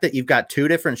fact that you've got two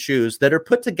different shoes that are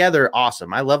put together,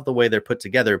 awesome. I love the way they're put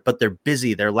together, but they're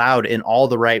busy. They're loud in all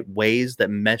the right ways that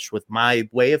mesh with my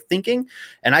way of thinking.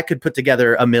 And I could put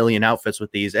together a million outfits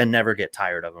with these and never get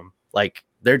tired of them. Like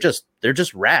they're just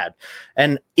rad.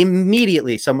 And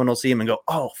immediately someone will see them and go,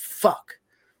 oh, fuck.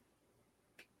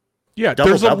 Yeah,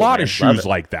 there's a lot of shoes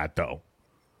like that though.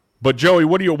 But Joey,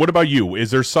 what about you?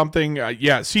 Is there something?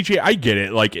 Yeah, CJ, I get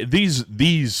it. Like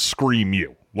these scream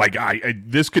you. Like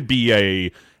this could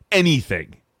be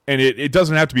anything, and it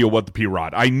doesn't have to be a What the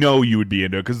P-Rod. I know you would be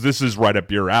into it because this is right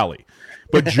up your alley.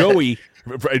 But Joey,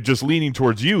 just leaning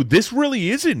towards you, this really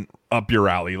isn't up your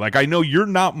alley. Like I know you're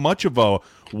not much of a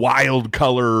wild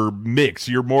color mix.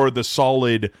 You're more the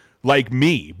solid like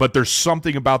me. But there's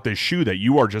something about this shoe that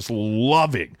you are just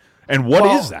loving. And what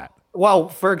is that? Well,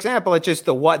 for example, it's just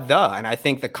and I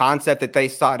think the concept that they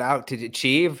sought out to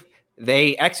achieve,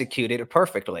 they executed it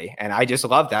perfectly. And I just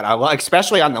love that.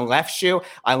 Especially on the left shoe,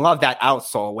 I love that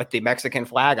outsole with the Mexican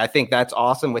flag. I think that's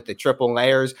awesome with the triple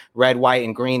layers, red, white,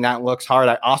 and green. That looks hard.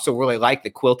 I also really like the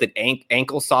quilted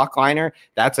ankle sock liner.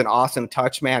 That's an awesome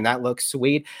touch, man. That looks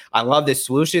sweet. I love the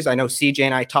swooshes. I know CJ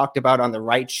and I talked about on the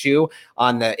right shoe,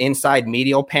 on the inside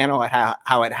medial panel,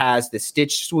 how it has the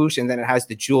stitch swoosh and then it has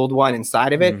the jeweled one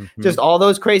inside of it. Mm-hmm. Just all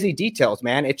those crazy details,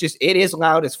 man. It is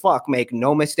loud as fuck. Make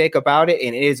no mistake about it.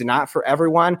 And it is not for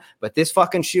everyone, but this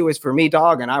fucking shoe is for me,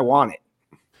 dog, and I want it.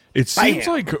 It seems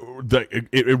like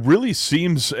it really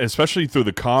seems, especially through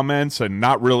the comments and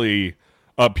not really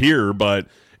up here, but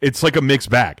it's like a mixed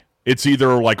bag. It's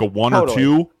either like a 1 or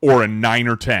 2 or a 9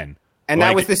 or 10. And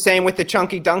that was the same with the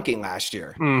chunky dunking last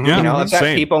year. Mm-hmm.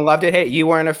 Yeah, people loved it. Hey, you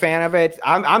weren't a fan of it.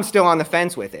 I'm still on the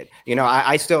fence with it.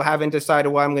 I still haven't decided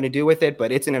what I'm going to do with it,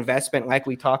 but it's an investment like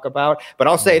we talk about. But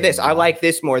I'll say this, I like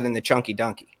this more than the chunky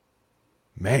dunky.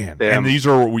 Man, and these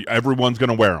are everyone's going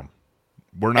to wear them.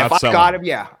 We're not selling. Got them,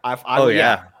 yeah.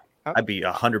 I'd be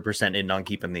 100% in on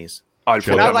keeping these. I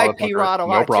like P-Rod a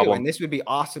lot too, and this would be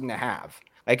awesome to have.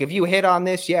 Like if you hit on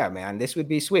this, yeah, man, this would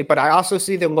be sweet. But I also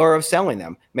see the lure of selling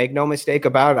them. Make no mistake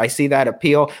about it. I see that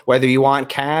appeal, whether you want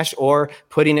cash or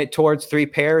putting it towards 3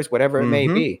 pairs, whatever it may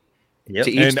be. Yep.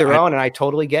 To each their own, and I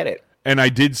totally get it. And I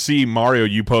did see, Mario,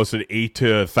 you posted 8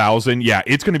 to 1,000. Yeah,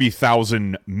 it's going to be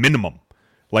 1,000 minimum.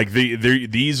 Like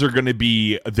these are going to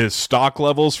be the stock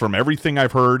levels. From everything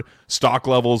I've heard, stock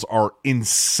levels are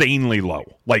insanely low,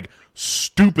 like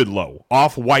stupid low.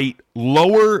 Off-white,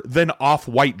 lower than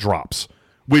off-white drops,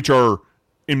 which are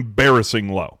embarrassing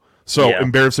low.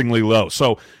 Embarrassingly low.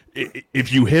 So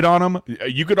if you hit on them,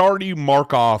 you could already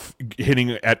mark off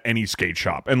hitting at any skate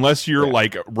shop, unless you're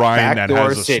like Ryan that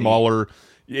has a smaller.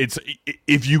 It's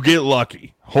if you get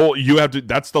lucky, you have to.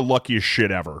 That's the luckiest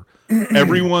shit ever.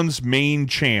 Everyone's main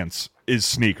chance is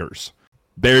sneakers.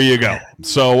 There you go.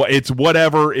 So it's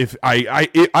whatever. If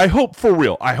I hope for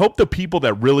real. I hope the people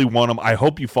that really want them. I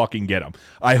hope you fucking get them.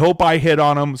 I hope I hit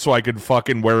on them so I could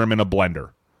fucking wear them in a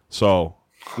blender. So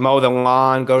mow the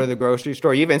lawn, go to the grocery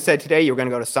store. You even said today you were going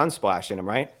to go to Sunsplash in them,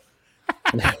 right?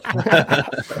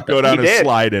 Go down and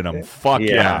slide in them. Fuck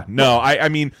yeah. No, I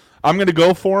mean I'm going to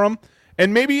go for them.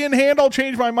 And maybe in hand, I'll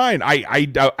change my mind.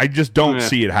 I just don't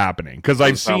see it happening because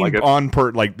I've seen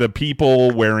like the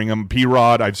people wearing them.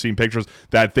 P-Rod, I've seen pictures.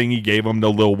 That thing he gave him to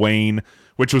Lil Wayne,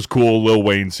 which was cool. Lil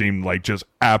Wayne seemed like just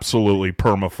absolutely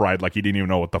perma-fried, like he didn't even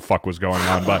know what the fuck was going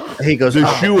on. But he goes,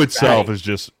 the shoe itself is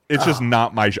just just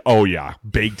not my.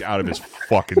 Baked out of his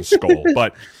fucking skull.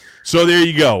 But so there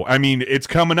you go. I mean, it's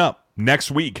coming up next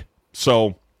week.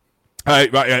 So.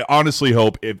 I honestly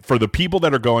hope for the people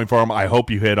that are going for them, I hope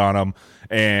you hit on them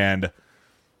and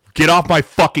get off my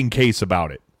fucking case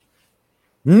about it.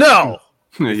 No.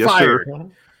 Yes, sir.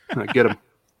 Get them.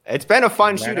 It's been a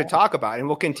fun shoe to talk about, and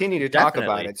we'll continue to talk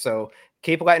about it. So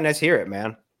keep letting us hear it,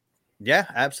 man. Yeah,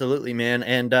 absolutely, man.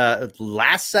 And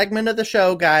last segment of the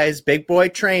show, guys, Big Boy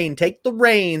Train, take the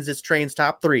reins. It's Train's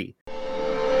top 3.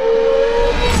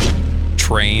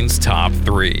 Train's Top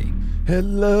 3.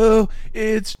 Hello,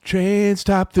 it's Train's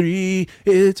Top 3.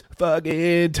 It's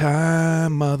fucking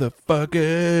time,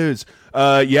 motherfuckers.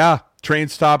 Yeah,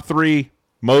 Train's Top 3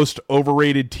 most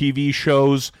overrated TV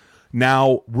shows.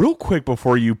 Now, real quick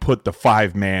before you put the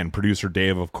 5-man, producer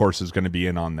Dave, of course, is going to be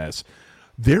in on this.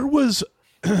 There was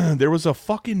a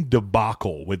fucking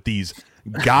debacle with these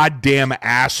goddamn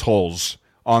assholes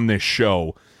on this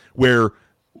show where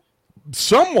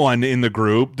someone in the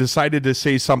group decided to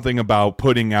say something about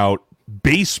putting out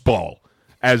baseball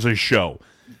as a show.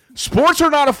 Sports are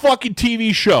not a fucking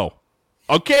TV show.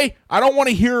 Okay? I don't want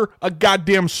to hear a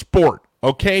goddamn sport.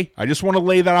 Okay? I just want to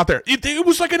lay that out there. It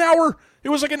was like an hour. It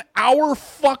was like an hour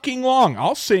fucking long.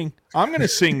 I'll sing. I'm going to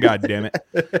sing,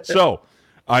 goddammit. So,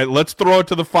 let's throw it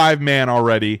to the 5-man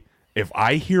already. If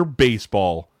I hear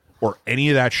baseball or any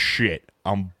of that shit,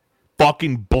 I'm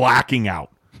fucking blacking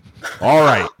out. All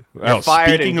right. Well,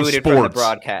 fired speaking and of booted from the sports,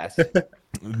 broadcast.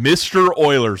 Mr.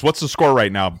 Oilers, what's the score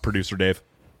right now, producer Dave?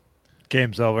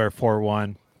 Game's over,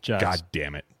 4-1. Jets. God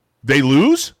damn it. They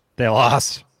lose? They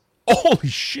lost. Holy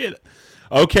shit.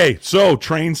 Okay, so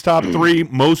Train's Top 3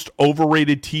 most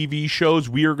overrated TV shows.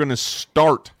 We are going to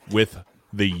start with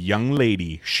the young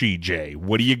lady, She-J.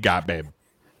 What do you got, babe?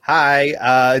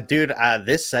 Hi, dude.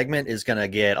 This segment is gonna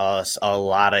get us a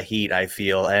lot of heat, I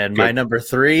feel. And my number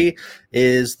 3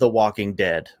 is The Walking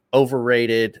Dead.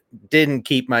 Overrated. Didn't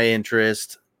keep my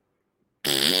interest.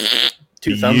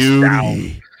 2 thumbs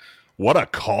down. What a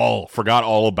call. Forgot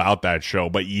all about that show,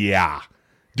 but yeah.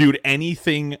 Dude,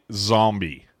 anything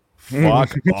zombie.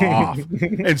 Fuck off.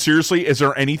 And seriously, is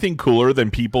there anything cooler than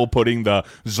people putting the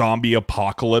zombie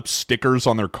apocalypse stickers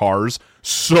on their cars?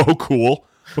 So cool.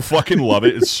 I fucking love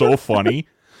it. It's so funny.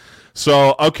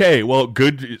 So, okay, well,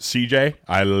 good, CJ.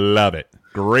 I love it.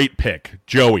 Great pick.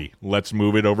 Joey, let's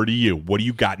move it over to you. What do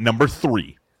you got? Number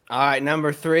 3. All right,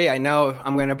 number 3. I know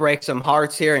I'm going to break some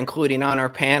hearts here, including on our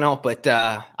panel, but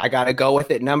I got to go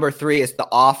with it. Number 3 is The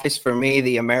Office for me,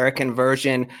 the American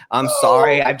version. I'm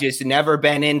sorry. I've just never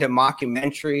been into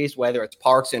mockumentaries, whether it's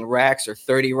Parks and Recs or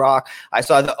 30 Rock. I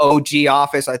saw the OG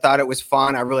Office. I thought it was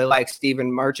fun. I really like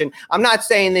Stephen Merchant. I'm not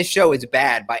saying this show is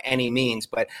bad by any means,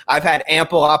 but I've had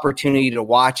ample opportunity to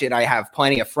watch it. I have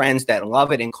plenty of friends that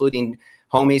love it, including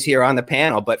homies here on the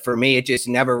panel, but for me, it just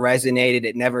never resonated.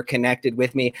 It never connected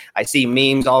with me. I see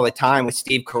memes all the time with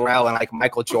Steve Carell and like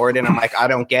Michael Jordan. I'm like, I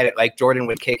don't get it. Like Jordan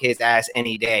would kick his ass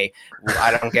any day.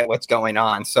 I don't get what's going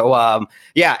on. So,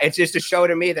 yeah, it's just a show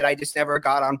to me that I just never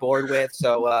got on board with.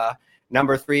 So,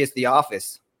 number 3 is The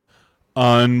Office.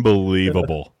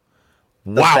 Unbelievable.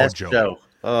 Wow, Joe.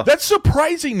 Oh. That's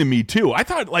surprising to me too. I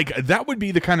thought like that would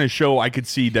be the kind of show I could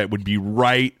see that would be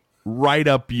right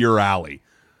up your alley.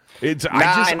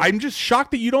 I'm just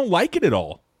shocked that you don't like it at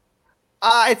all.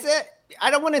 I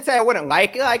don't want to say I wouldn't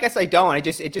like it. I guess I don't.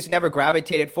 It just never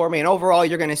gravitated for me. And overall,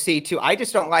 you're going to see too. I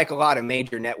just don't like a lot of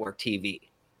major network TV.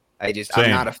 I'm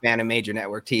not a fan of major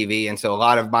network TV, and so a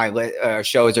lot of my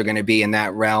shows are going to be in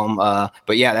that realm.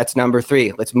 But yeah, that's number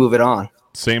 3. Let's move it on.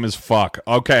 Same as fuck.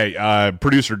 Okay,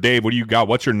 producer Dave, what do you got?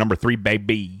 What's your number 3,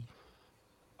 baby?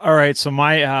 All right, so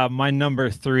my number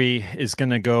 3 is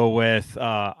gonna go with.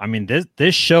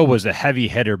 This show was a heavy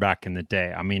hitter back in the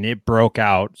day. I mean, it broke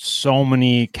out so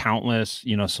many countless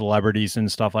celebrities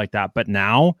and stuff like that. But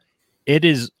now, it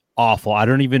is awful. I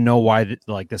don't even know why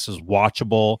this is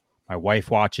watchable. My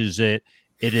wife watches it.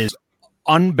 It is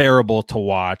unbearable to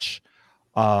watch.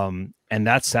 And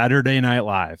that's Saturday Night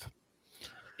Live.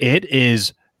 It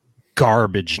is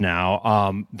garbage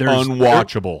now. There's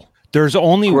unwatchable. There's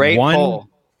only Great one. poll.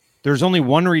 There's only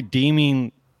one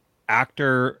redeeming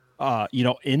actor,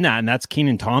 in that, and that's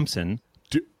Kenan Thompson.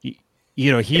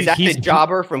 He's the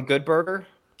jobber from Good Burger.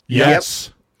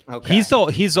 Yes. Yep. Okay.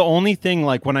 He's the only thing.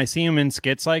 Like when I see him in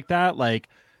skits like that, like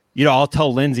I'll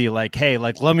tell Lindsay like, hey,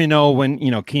 like let me know when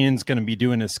Kenan's going to be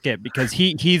doing a skit because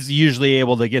he's usually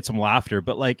able to get some laughter.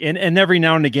 But like and every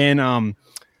now and again,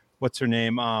 what's her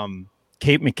name?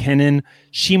 Kate McKinnon,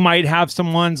 she might have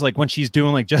some ones like when she's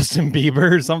doing like Justin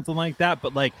Bieber or something like that.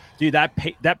 But like, dude,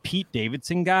 that Pete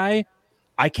Davidson guy,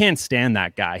 I can't stand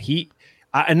that guy.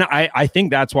 I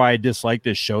think that's why I dislike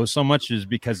this show so much is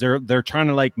because they're trying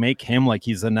to like make him like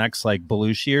he's the next like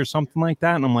Belushi or something like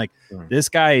that. And I'm like, this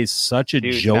guy is such a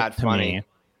joke to me.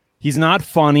 He's not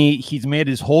funny. He's made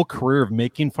his whole career of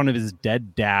making fun of his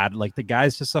dead dad. Like the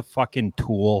guy's just a fucking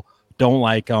tool. Don't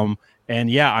like him. And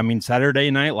yeah, I mean,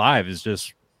 Saturday Night Live is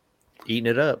just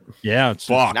eating it up. Yeah, it's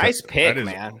fuck. Nice pick,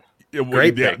 man.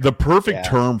 Great pick. The perfect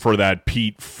term for that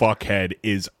Pete fuckhead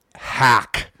is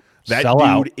hack. That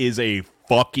dude is a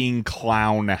fucking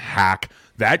clown hack.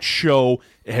 That show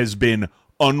has been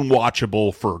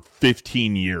unwatchable for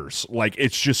 15 years. Like,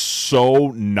 it's just so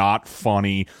not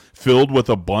funny, filled with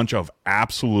a bunch of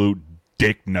absolute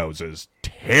dick noses.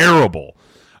 Terrible.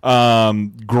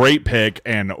 Great pick.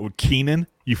 And Keenan,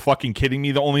 you fucking kidding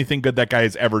me? The only thing good that guy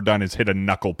has ever done is hit a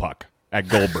knuckle puck at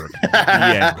Goldberg.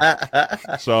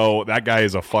 Yeah. So that guy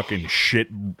is a fucking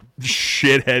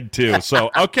shithead too. So,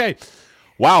 okay.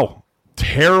 Wow.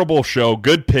 Terrible show.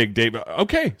 Good pick, Dave.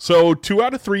 Okay. So 2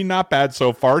 out of 3, not bad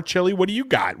so far. Chili, what do you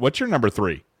got? What's your number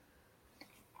 3?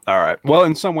 All right. Well,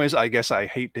 in some ways, I guess I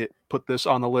hate to put this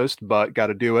on the list, but got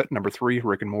to do it. Number 3,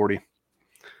 Rick and Morty.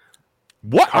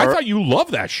 What? I thought you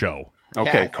loved that show.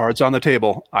 Okay. Cards on the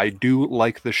table. I do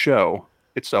like the show.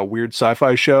 It's a weird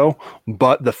sci-fi show,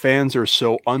 but the fans are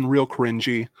so unreal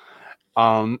cringy.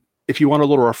 If you want a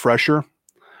little refresher,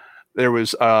 there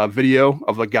was a video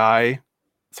of a guy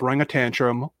throwing a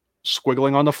tantrum,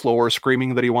 squiggling on the floor,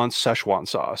 screaming that he wants Szechuan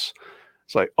sauce.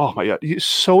 It's like, oh my God, it's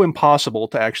so impossible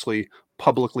to actually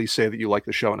publicly say that you like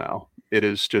the show now. It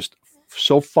is just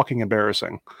so fucking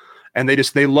embarrassing. And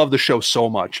they love the show so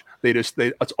much.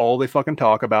 That's all they fucking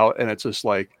talk about. And it's just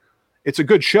like, it's a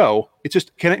good show.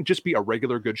 Can it just be a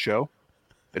regular good show?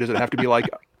 Does it have to be like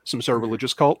some sort of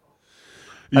religious cult?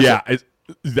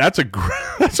 That's a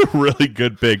really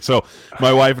good pick. So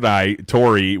my wife and I,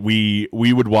 Tori, we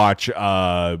would watch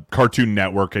Cartoon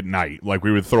Network at night. Like,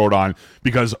 we would throw it on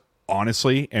because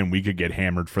honestly, and we could get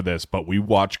hammered for this, but we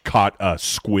watched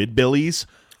Squidbillies.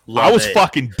 I was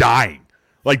fucking dying.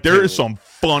 Like, there is some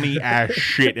funny ass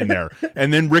shit in there.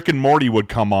 And then Rick and Morty would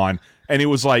come on, and it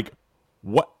was like,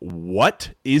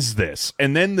 what is this?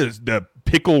 And then the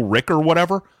Pickle Rick or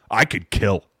whatever, I could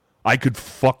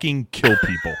fucking kill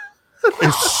people.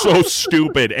 It's so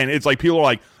stupid. And it's like, people are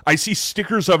like, I see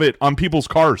stickers of it on people's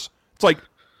cars. It's like,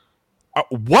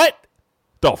 what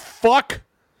the fuck?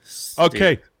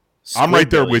 Okay. I'm right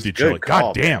there with you, Chili.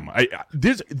 God damn.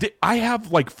 I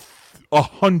have like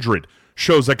 100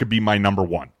 shows that could be my number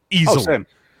 1 easily. Oh, same.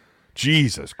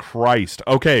 Jesus Christ.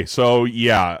 Okay, so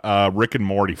yeah, Rick and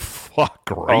Morty. Fuck,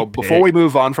 great. Before we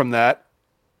move on from that,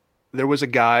 there was a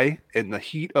guy in the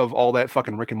heat of all that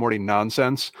fucking Rick and Morty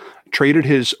nonsense, traded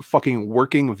his fucking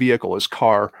working vehicle, his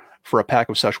car, for a pack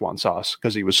of Szechuan sauce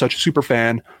because he was such a super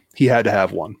fan. He had to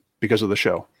have one because of the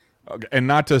show. Okay, and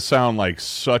not to sound like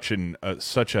such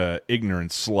a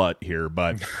ignorant slut here,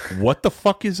 but what the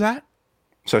fuck is that?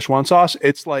 Szechuan sauce.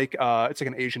 It's like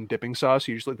an Asian dipping sauce.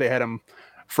 Usually they had them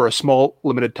for a small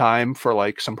limited time for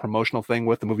like some promotional thing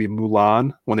with the movie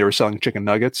Mulan when they were selling chicken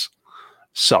nuggets,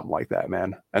 something like that,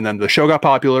 man. And then the show got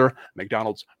popular.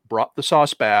 McDonald's brought the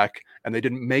sauce back, and they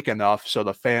didn't make enough, so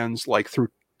the fans like threw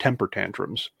temper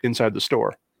tantrums inside the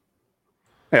store.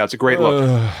 Yeah, it's a great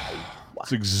look.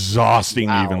 It's exhausting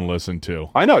to even listen to.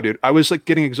 I know, dude. I was like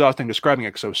getting exhausting describing it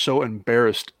because I was so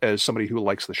embarrassed as somebody who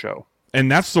likes the show.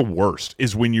 And that's the worst,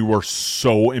 is when you are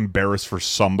so embarrassed for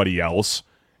somebody else.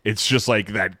 It's just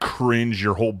like that cringe.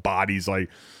 Your whole body's like,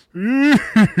 yep.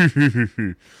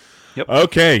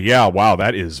 Okay, yeah, wow,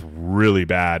 that is really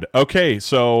bad. Okay,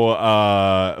 so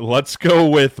let's go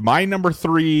with my number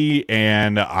 3,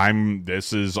 and I'm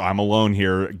alone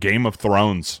here. Game of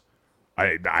Thrones.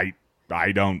 I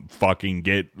don't fucking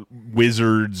get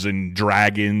wizards and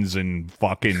dragons and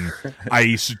fucking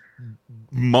ice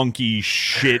monkey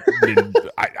shit. And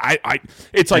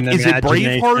it's like, is it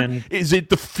Braveheart? Is it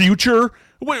the future?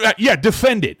 Yeah,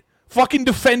 defend it. Fucking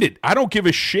defend it. I don't give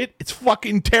a shit. It's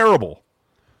fucking terrible.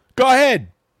 Go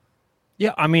ahead.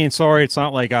 Yeah, I mean, sorry, it's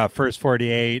not like First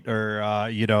 48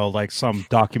 or like some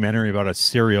documentary about a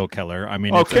serial killer. I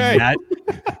mean, okay.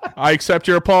 I accept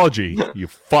your apology, you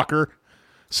fucker.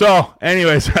 So,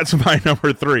 anyways, that's my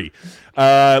number 3.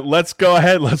 Let's go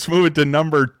ahead. Let's move it to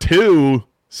number 2.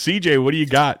 CJ, what do you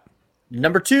got?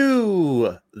 Number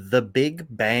 2, The Big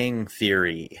Bang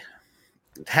Theory.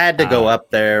 Had to go up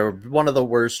there. One of the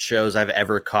worst shows I've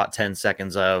ever caught 10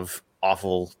 seconds of.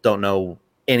 Awful. Don't know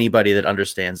anybody that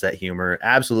understands that humor.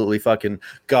 Absolutely fucking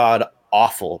god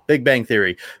awful. Big Bang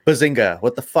Theory. Bazinga.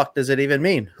 What the fuck does it even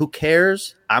mean? Who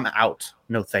cares? I'm out.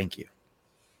 No, thank you.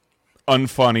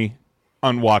 Unfunny,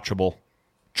 unwatchable,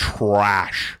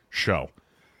 trash show.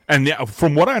 And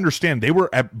from what I understand, they were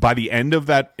by the end of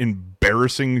that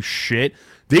embarrassing shit,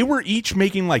 they were each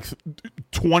making like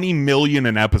 $20 million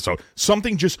an episode.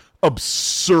 Something just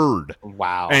absurd.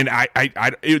 Wow. And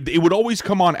it would always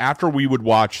come on after we would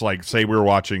watch, like, say we were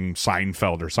watching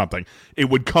Seinfeld or something. It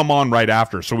would come on right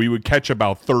after, so we would catch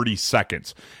about 30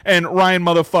 seconds. And Ryan,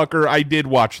 motherfucker, I did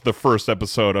watch the first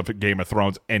episode of Game of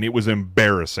Thrones, and it was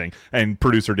embarrassing. And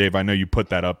producer Dave, I know you put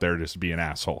that up there just to be an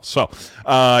asshole. So,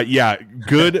 yeah,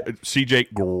 good,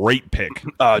 CJ, great pick.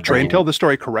 Train, tell the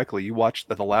story correctly. You watched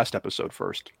the last episode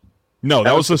first. No,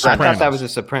 that was The I Sopranos. thought that was The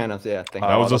Sopranos. Yeah,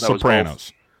 That was The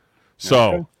Sopranos.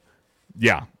 So,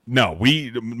 yeah, no,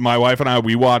 my wife and I,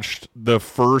 we watched the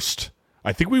first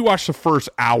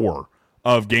hour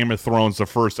of Game of Thrones, the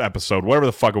first episode, whatever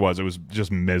the fuck it was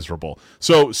just miserable.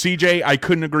 So, CJ, I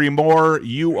couldn't agree more.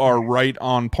 You are right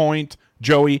on point.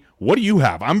 Joey, what do you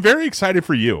have? I'm very excited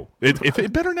for you.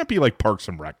 It better not be like Parks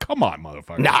and Rec. Come on,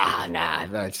 motherfucker. Nah.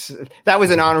 That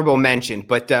was an honorable mention.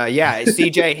 But yeah,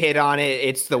 CJ hit on it.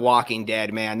 It's The Walking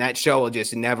Dead, man. That show will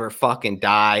just never fucking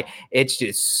die. It's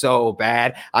just so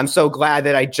bad. I'm so glad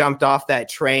that I jumped off that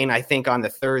train, I think on the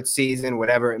 3rd season,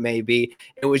 whatever it may be.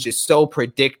 It was just so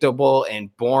predictable and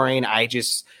boring. I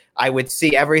would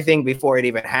see everything before it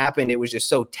even happened. It was just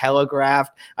so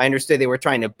telegraphed. I understood they were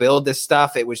trying to build this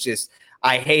stuff. It was just,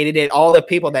 I hated it. All the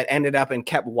people that ended up and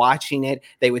kept watching it,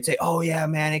 they would say, oh yeah,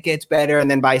 man, it gets better.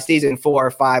 And then by season 4 or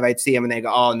 5, I'd see them and they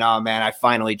go, oh no, man, I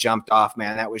finally jumped off,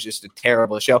 man. That was just a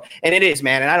terrible show. And it is,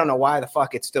 man. And I don't know why the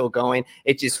fuck it's still going.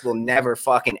 It just will never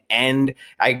fucking end.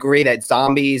 I agree that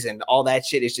zombies and all that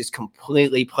shit is just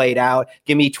completely played out.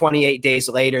 Give me 28 days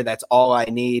later. That's all I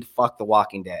need. Fuck The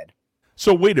Walking Dead.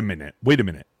 So wait a minute.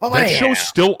 Oh, That yeah. show's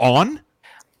still on?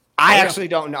 I actually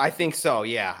don't know. I think so.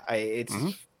 Yeah.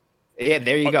 Yeah,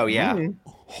 there you go. Yeah.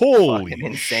 Holy Fucking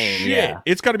insane, shit. yeah.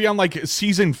 It's got to be on like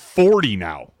season 40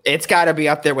 now. It's got to be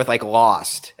up there with like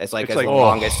Lost as It's the like-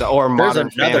 longest or There's Modern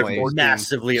another Family.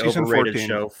 massively Season overrated 14.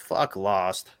 show. Fuck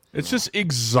Lost. It's just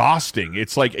exhausting.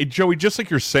 It's like, Joey, just like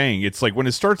you're saying, it's like when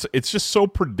it starts, it's just so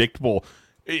predictable.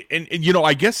 And you know,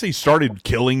 I guess they started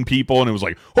killing people and it was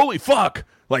like, holy fuck.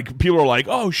 Like people are like,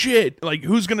 oh shit, like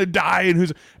who's going to die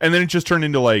and then it just turned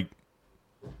into like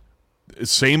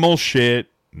same old shit.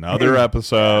 Another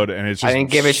episode, and it's just. I didn't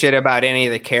give a shit about any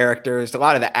of the characters. A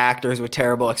lot of the actors were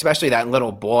terrible, especially that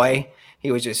little boy.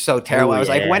 He was just so terrible. Ooh, I was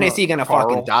like, yeah. when is he gonna Carl.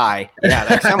 fucking die? Yeah,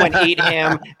 like someone eat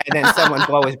him, and then someone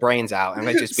blow his brains out, and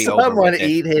let's just be over Someone with it.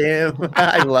 eat him.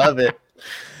 I love it.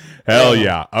 Hell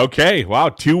yeah. Okay. Wow.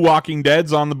 2 Walking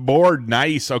Deads on the board.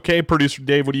 Nice. Okay, producer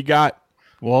Dave, what do you got?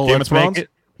 Well, Game of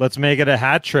let's make it a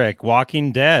hat trick.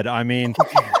 Walking Dead. I mean,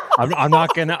 I'm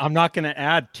not gonna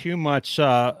add too much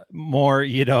more,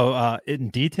 in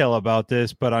detail about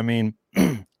this, but I mean,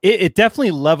 it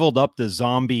definitely leveled up the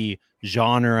zombie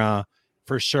genre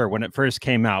for sure when it first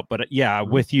came out. But yeah,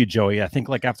 with you, Joey, I think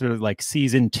like after like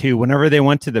season 2, whenever they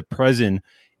went to the prison,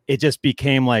 it just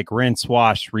became like rinse,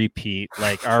 wash, repeat.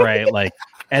 Like, all right, like,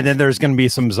 and then there's gonna be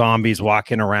some zombies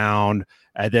walking around.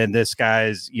 And then this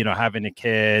guy's, having a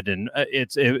kid, and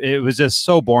it was just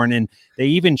so boring. And they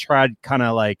even tried kind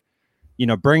of like,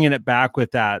 bringing it back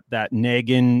with that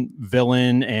Negan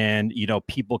villain, and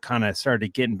people kind of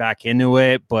started getting back into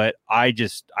it. But I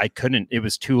couldn't. It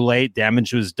was too late.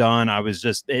 Damage was done. I was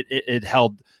just it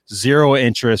held zero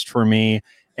interest for me.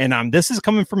 And this is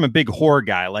coming from a big horror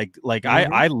guy. Like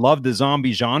I love the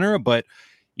zombie genre, but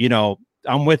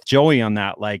I'm with Joey on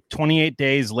that. Like 28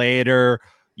 days later.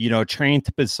 Train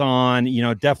to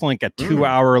Busan, definitely like a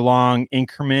 2-hour long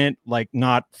increment, like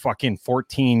not fucking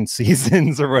 14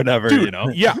 seasons or whatever, Dude,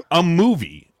 Yeah, a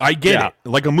movie. I get it.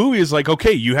 Like a movie is like,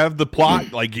 okay, you have the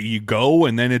plot, like you go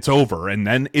and then it's over and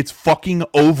then it's fucking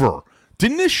over.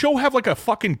 Didn't this show have like a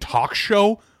fucking talk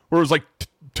show where it was like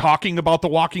talking about The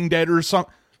Walking Dead or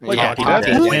something? Like, Yeah,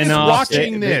 who is spin-offs.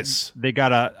 watching this? They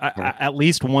got at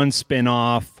least one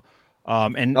spin-off.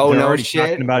 And Oh, they're no already shit?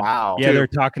 talking about Wow. they're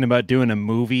talking about doing a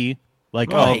movie. Like,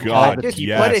 Oh, God, just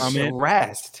yes. put it I'm to in.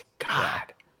 rest.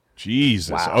 God.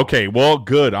 Jesus. Wow. Okay. Well,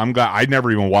 good. I'm glad. I never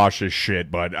even watched this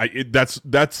shit, but that's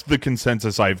the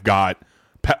consensus I've got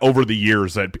over the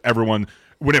years that everyone,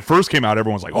 when it first came out,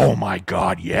 everyone's like, "Oh my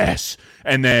god, yes!"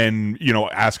 And then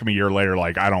ask me a year later,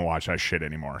 like, I don't watch that shit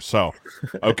anymore. So,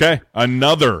 okay,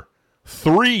 another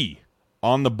 3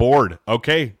 on the board.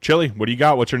 Okay, Chili, what do you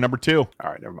got? What's your number 2? All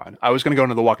right, never mind. I was going to go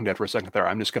into The Walking Dead for a second there.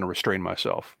 I'm just going to restrain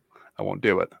myself. I won't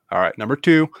do it. All right, number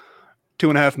 2,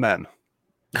 2.5 Men.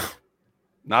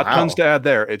 Not Wow. tons to add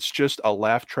there. It's just a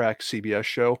laugh track CBS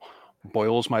show.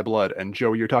 Boils my blood. And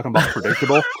Joe, you're talking about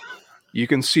predictable. You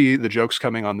can see the jokes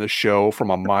coming on this show from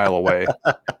a mile away.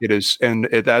 It is, and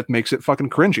that makes it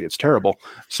fucking cringy. It's terrible.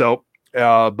 So,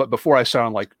 but before I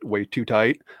sound like way too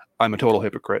tight, I'm a total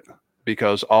hypocrite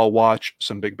because I'll watch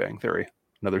some Big Bang Theory,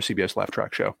 another CBS laugh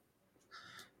track show.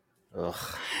 Ugh.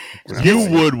 You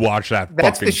would watch that.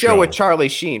 That's fucking the show with Charlie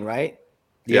Sheen, right?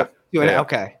 Yep. Yeah.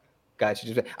 Okay.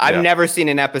 Gotcha. I've never seen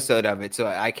an episode of it, so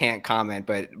I can't comment.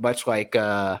 But much like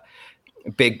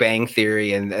Big Bang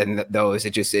Theory and those,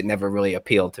 it never really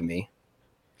appealed to me.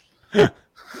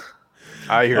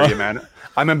 I hear you, man.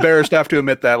 I'm embarrassed to have to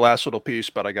admit that last little piece,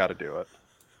 but I got to do it.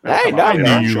 Hey, I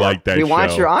knew you liked that we show.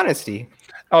 want your honesty.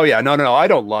 Oh yeah, no. I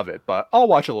don't love it, but I'll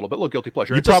watch a little bit. Little guilty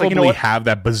pleasure. You It's just probably like, you know what? have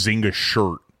that Bazinga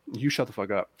shirt. You shut the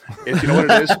fuck up. You know what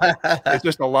it is? It's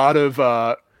just a lot of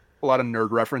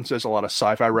nerd references, a lot of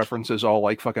sci-fi references, all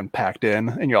like fucking packed in,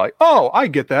 and you're like, oh, I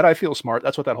get that. I feel smart.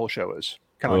 That's what that whole show is.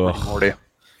 Kind of like Rick and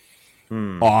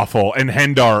Morty. Awful. And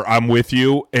Hendar, I'm with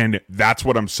you, and that's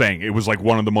what I'm saying. It was like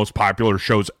one of the most popular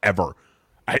shows ever.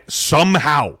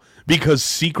 Somehow, because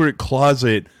Secret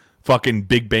Closet fucking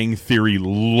Big Bang Theory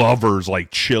lovers like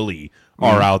Chili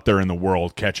are out there in the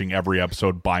world catching every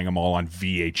episode, buying them all on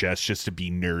VHS just to be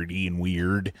nerdy and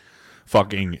weird.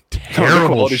 Fucking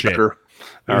terrible shit. Better.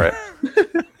 All right.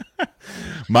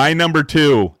 My number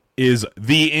 2 is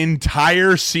the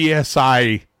entire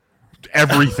CSI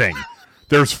everything.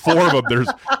 There's 4 of them. There's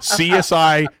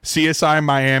CSI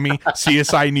Miami,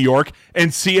 CSI New York,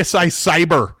 and CSI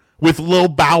Cyber with Lil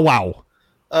Bow Wow.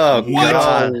 Oh, What?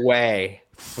 God. No way.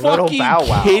 Fucking Bow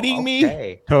Wow. kidding me?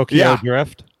 Okay. Tokyo Yeah.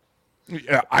 Drift.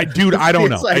 Yeah, I don't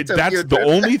know. It's like That's Tokyo the Drift.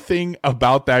 only thing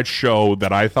about that show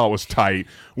that I thought was tight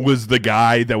was the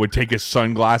guy that would take his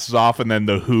sunglasses off and then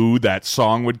the Who, that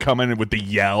song would come in with the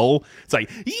yell. It's like,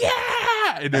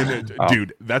 yeah! And then,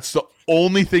 dude, that's the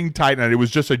only thing tight. And it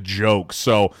was just a joke.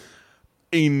 So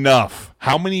enough.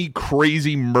 How many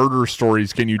crazy murder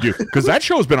stories can you do? Because that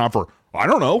show has been on for, I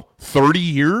don't know, 30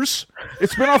 years?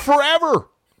 It's been on forever.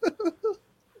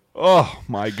 Oh,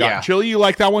 my God. Yeah. Chili, you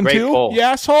like that one Great too? pull. You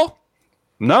asshole?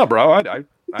 No, bro, I don't.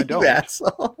 You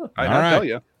asshole. I All right. tell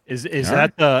you. Is All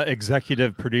that the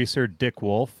executive producer Dick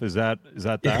Wolf? Is that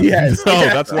that? Yes. No,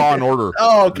 that's Law and Order.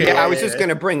 Oh, okay. Yeah, I was just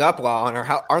gonna bring up Law and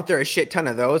Order. Aren't there a shit ton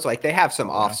of those? Like they have some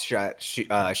offshot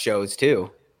shows too.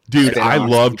 Dude, I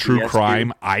Spin-offs, love CBS, true dude.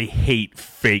 crime. I hate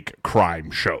fake crime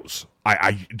shows.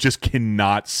 I just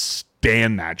cannot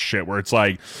stand that shit where it's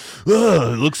like,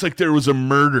 ugh, it looks like there was a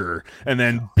murder. And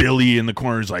then Billy in the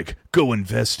corner is like, go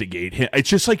investigate him. It's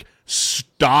just like,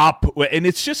 stop. And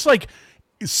it's just like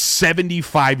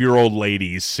 75-year-old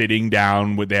ladies sitting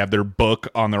down with, they have their book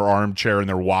on their armchair and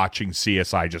they're watching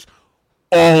CSI just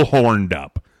all horned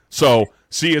up. So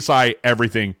CSI,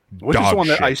 everything, Which is dog the one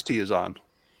that shit. Ice-T is on?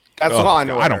 That's Oh, Law and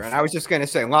I Order. don't- And I was just gonna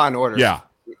say Law and Order. Yeah.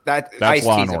 That's Law Ice-T's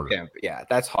and a Order. pimp. Yeah,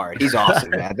 that's hard. He's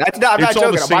awesome, man. I'm not It's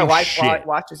all the joking. My same wife shit.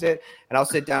 watches it, and I'll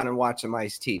sit down and watch some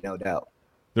Ice-T, no doubt.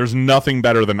 There's nothing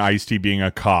better than Ice-T being a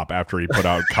cop after he put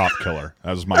out Cop Killer.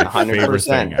 That was my 100%. favorite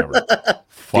thing ever. Dude's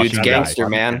Fucking guy. gangster,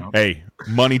 man. Hey,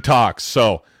 money talks.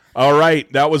 So, all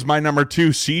right, that was my number 2.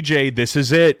 CJ, this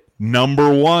is it. Number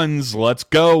 1s. Let's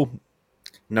go.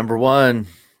 Number 1.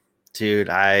 Dude,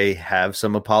 I have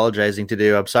some apologizing to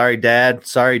do. I'm sorry, Dad.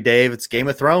 Sorry, Dave. It's Game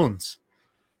of Thrones.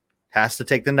 Has to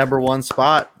take the number 1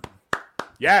 spot.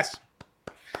 Yes.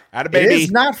 Atta It baby.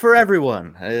 is not for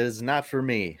everyone. It is not for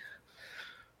me.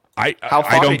 How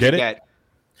far I don't did get you it.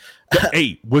 get?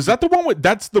 Hey, was that the one with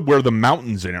that's the where the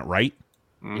mountains in it, right?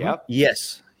 Yep.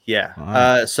 Yes. Yeah. All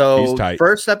right. So He's tight.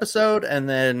 first episode, and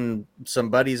then some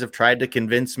buddies have tried to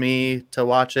convince me to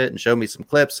watch it and show me some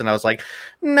clips, and I was like,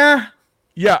 nah.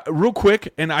 Yeah, real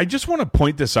quick, and I just want to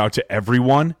point this out to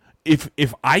everyone.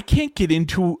 If I can't get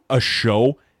into a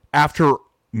show after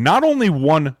not only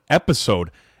one episode,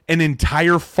 an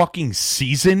entire fucking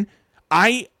season,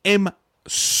 I am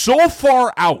so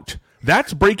far out.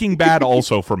 That's Breaking Bad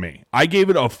also for me. I gave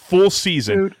it a full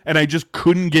season, and I just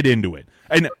couldn't get into it.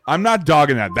 And I'm not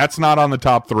dogging that. That's not on the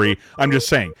top 3. I'm just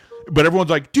saying. But everyone's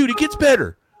like, dude, it gets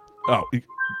better. Oh,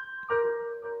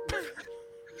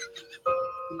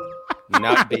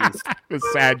 Nut beast. the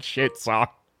sad shit song.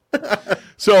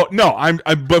 So no, I'm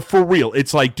but for real,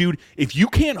 it's like, dude, if you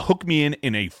can't hook me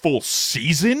in a full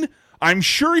season, I'm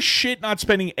sure as shit not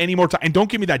spending any more time. And don't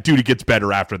give me that, dude, it gets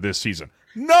better after this season.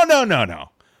 No.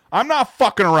 I'm not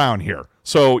fucking around here.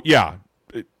 So yeah,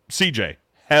 CJ,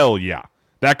 hell yeah,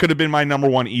 that could have been my number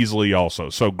 1 easily also.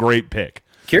 So great pick.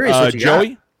 Curious what you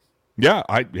Joey. Yeah,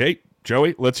 hey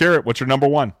Joey, let's hear it. What's your number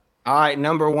 1? All right,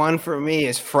 number 1 for me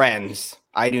is Friends.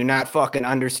 I do not fucking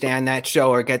understand that show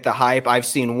or get the hype. I've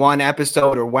seen one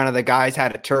episode where one of the guys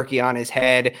had a turkey on his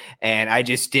head, and I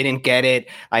just didn't get it.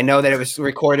 I know that it was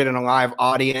recorded in a live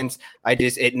audience.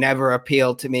 It never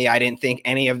appealed to me. I didn't think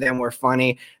any of them were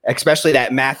funny, especially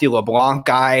that Matthew LeBlanc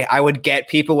guy. I would get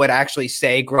people would actually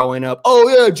say growing up, "Oh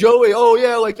yeah, Joey. Oh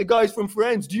yeah, like the guys from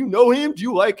Friends. Do you know him? Do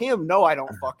you like him?" No, I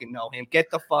don't fucking know him.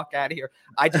 Get the fuck out of here.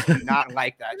 I just do not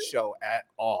like that show at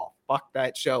all. Fuck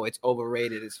that show. It's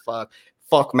overrated as fuck.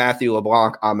 Fuck Matthew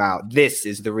LeBlanc. I'm out. This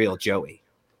is the real Joey.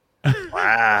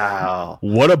 Wow.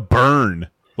 What a burn.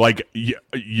 Like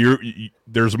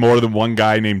there's more than one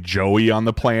guy named Joey on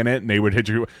the planet, and they would hit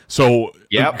you. So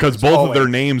because both of their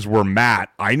names were Matt,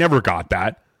 I never got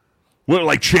that. What,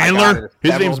 like Chandler?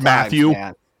 His name's Matthew.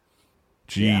 Man.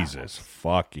 Jesus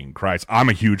fucking Christ. I'm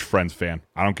a huge Friends fan.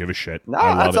 I don't give a shit. No,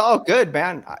 that's all good,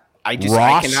 man. I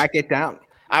cannot get down.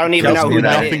 I don't even know who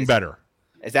that is. Nothing better.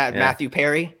 Is that Matthew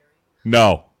Perry?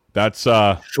 No, that's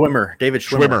Schwimmer, David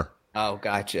Schwimmer. Oh,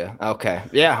 gotcha. Okay.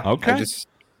 Yeah. Okay. Just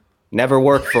never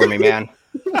worked for me, man.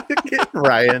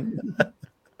 Ryan.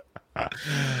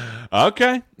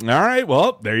 Okay. All right.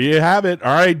 Well, there you have it.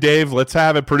 All right, Dave, let's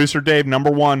have it. Producer Dave, number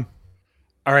 1.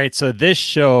 All right. So this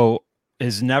show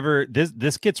is never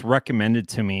this gets recommended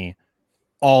to me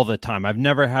all the time. I've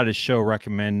never had a show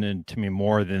recommended to me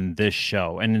more than this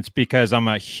show. And it's because I'm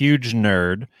a huge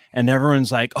nerd and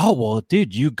everyone's like, "Oh, well,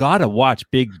 dude, you got to watch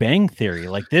Big Bang Theory.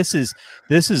 Like this is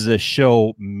a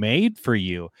show made for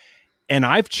you." And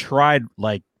I've tried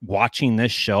like watching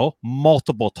this show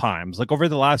multiple times. Like over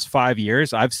the last 5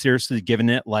 years, I've seriously given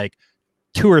it like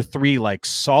 2 or 3 like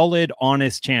solid,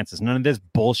 honest chances. None of this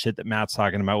bullshit that Matt's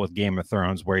talking about with Game of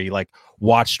Thrones where he like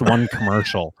watched one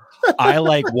commercial. I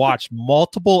like watched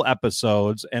multiple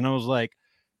episodes and I was like,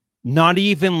 not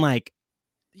even like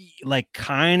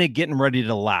kind of getting ready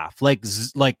to laugh. Like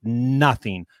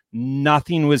nothing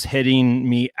was hitting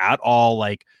me at all.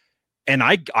 Like, and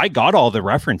I got all the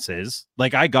references.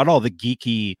 Like I got all the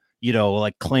geeky,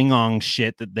 like Klingon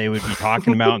shit that they would be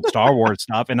talking about in Star Wars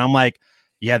stuff. And I'm like,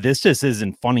 yeah, this just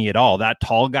isn't funny at all. That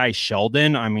tall guy,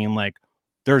 Sheldon, I mean, like,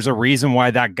 there's a reason why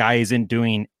that guy isn't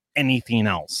doing anything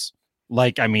else.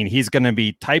 Like, I mean, he's going to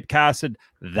be typecasted.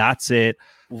 That's it.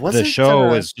 The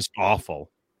show is just awful.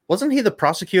 Wasn't he the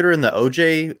prosecutor in the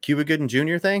OJ Cuba Gooding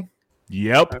Jr. thing?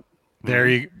 Yep. There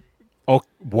you. Oh,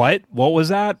 what? What was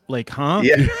that? Like, huh?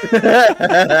 Yeah.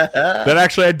 That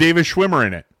actually had David Schwimmer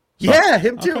in it. So. Yeah,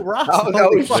 him too. Ross. Oh,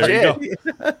 no shit.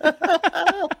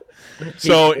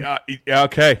 So,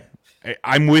 okay.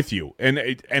 I'm with you. And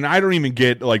I don't even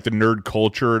get like the nerd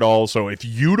culture at all. So if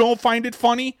you don't find it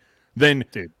funny, then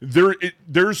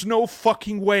there's no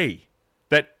fucking way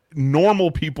that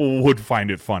normal people would find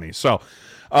it funny. So,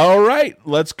 all right,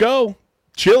 let's go.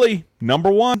 Chili,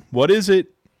 number 1. What is it?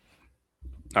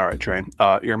 All right, Train.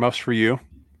 Earmuffs for you.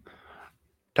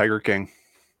 Tiger King.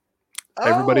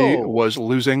 Everybody was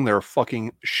losing their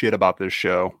fucking shit about this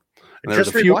show. And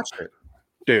just rewatched it.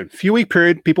 Dude, few week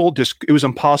period, it was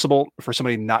impossible for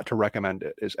somebody not to recommend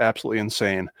it. It's absolutely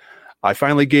insane. I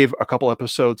finally gave a couple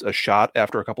episodes a shot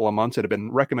after a couple of months. It had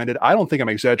been recommended, I don't think I'm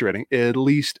exaggerating, at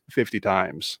least 50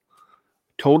 times.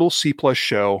 Total C+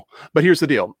 show. But here's the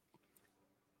deal.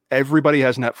 Everybody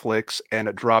has Netflix, and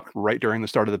it dropped right during the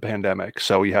start of the pandemic.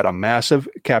 So you had a massive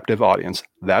captive audience.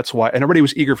 That's why, and everybody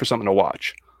was eager for something to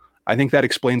watch. I think that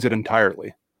explains it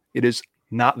entirely. It is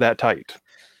not that tight.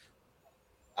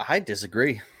 I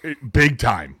disagree. Big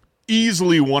time.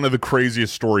 Easily one of the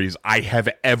craziest stories I have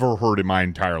ever heard in my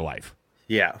entire life.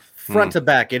 Yeah. Front to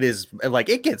back, it is like,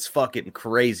 it gets fucking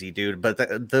crazy, dude. But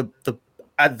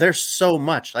there's so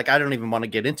much. Like, I don't even want to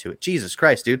get into it. Jesus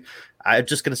Christ, dude. I'm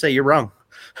just going to say you're wrong.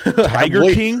 Tiger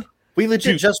King? We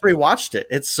legit just rewatched it.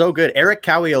 It's so good. Eric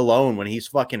Cowie alone, when he's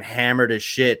fucking hammered as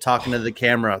shit, talking to the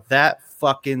camera, that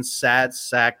fucking sad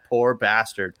sack, poor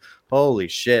bastard. Holy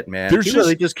shit, man. He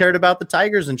really just cared about the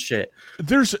tigers and shit.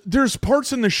 There's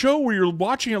parts in the show where you're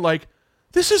watching it like,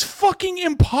 this is fucking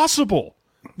impossible.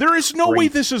 There is no way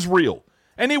this is real.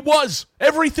 And it was.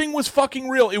 Everything was fucking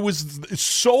real. It was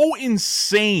so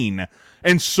insane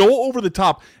and so over the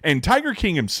top. And Tiger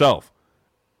King himself,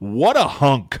 what a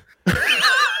hunk.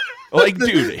 Like,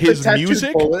 dude, his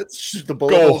music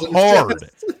go hard.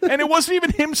 And it wasn't even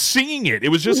him singing it. It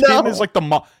was just him as like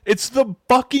it's the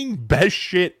fucking best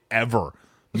shit ever.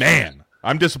 Man,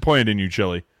 I'm disappointed in you,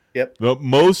 Chili. Yep. The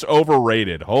most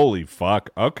overrated. Holy fuck.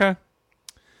 Okay.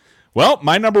 Well,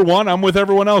 my number 1, I'm with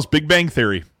everyone else. Big Bang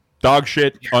Theory. Dog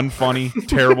shit, unfunny,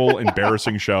 terrible,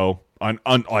 embarrassing show.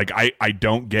 Like, I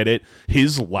don't get it.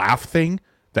 His laugh thing,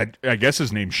 that I guess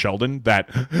his name's Sheldon, that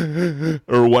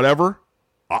or whatever.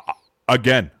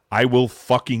 Again, I will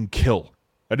fucking kill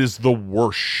That is the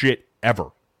worst shit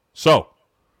ever. So,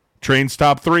 Train's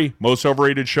top 3 most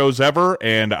overrated shows ever,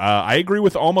 and I agree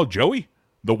with Almo Joey,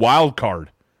 the wild card.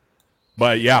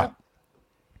 But yeah.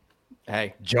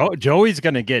 Hey, Joey's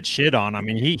gonna get shit on. I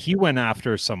mean, he went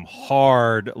after some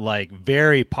hard, like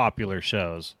very popular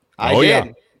shows. I did.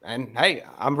 Yeah. And hey,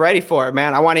 I'm ready for it,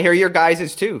 man. I want to hear your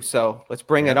guys's too. So let's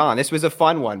bring it on. This was a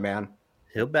fun one, man.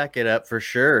 He'll back it up for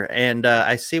sure. And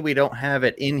I see we don't have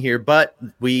it in here, but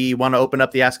we want to open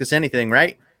up the Ask Us Anything,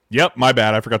 right? Yep, my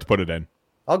bad. I forgot to put it in.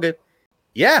 All good.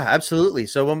 Yeah, absolutely.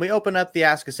 So when we open up the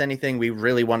Ask Us Anything, we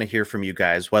really want to hear from you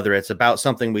guys, whether it's about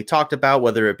something we talked about,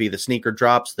 whether it be the sneaker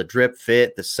drops, the drip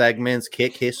fit, the segments,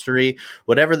 kick history,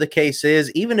 whatever the case is,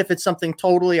 even if it's something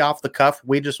totally off the cuff,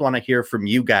 we just want to hear from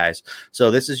you guys.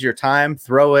 So this is your time.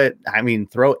 Throw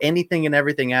anything and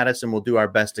everything at us, and we'll do our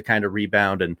best to kind of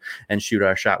rebound and shoot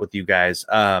our shot with you guys.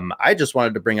 I just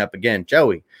wanted to bring up again,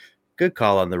 Joey, good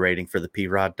call on the rating for the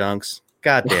P-Rod dunks.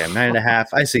 Goddamn, 9.5.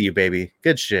 I see you, baby.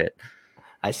 Good shit.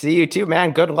 I see you too,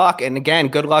 man. Good luck. And again,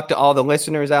 good luck to all the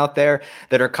listeners out there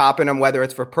that are copping them, whether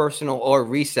it's for personal or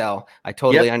resale. I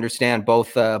totally understand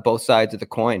both sides of the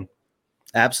coin.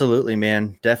 Absolutely,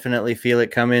 man. Definitely feel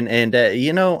it coming. And,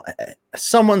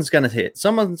 someone's going to hit.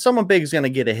 Someone big is going to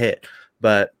get a hit.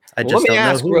 But I just let me don't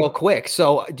ask know who. real quick.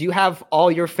 So do you have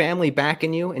all your family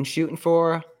backing you and shooting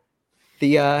for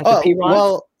the P-Rod?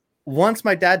 Well, once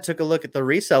my dad took a look at the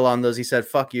resale on those, he said,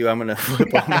 "Fuck you, I'm gonna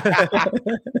flip them."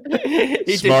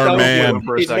 Smart man.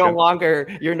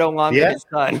 You're no longer his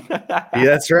son.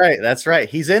 Yeah, that's right.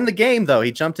 He's in the game though.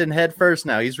 He jumped in head first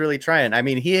now. He's really trying. I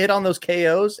mean, he hit on those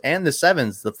KOs and the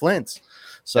 7s, the flints.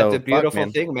 So that's a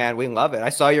beautiful thing, man. We love it. I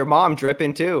saw your mom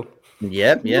dripping too.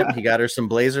 Yep. He got her some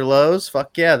Blazer lows.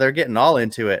 Fuck yeah, they're getting all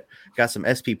into it. Got some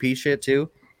SPP shit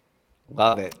too.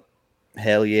 Love it.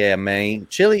 Hell yeah, man.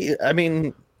 Chili, I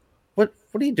mean,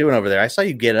 what are you doing over there? I saw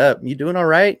you get up. You doing all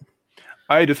right?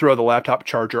 I had to throw the laptop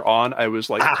charger on. I was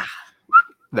like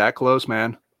that close,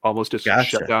 man. Almost just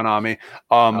shut down on me.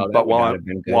 But while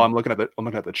I'm looking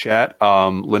at the chat,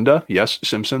 Linda, yes,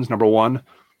 Simpsons #1.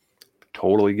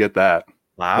 Totally get that.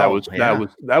 Wow.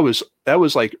 That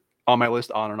was like on my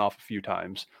list on and off a few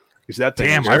times. Because that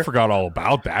thing, I forgot all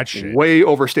about that shit. Way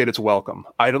overstayed its welcome.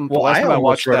 The last time I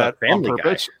watched that on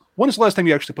purpose. Guy. When is the last time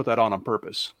you actually put that on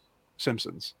purpose?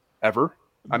 Simpsons ever?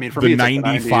 I mean, for the me,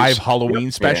 95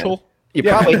 Halloween special. You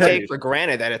probably take for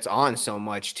granted that it's on so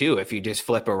much too. If you just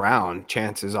flip around,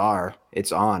 chances are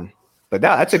it's on. But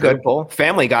that's a good pull.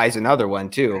 Family Guy's another one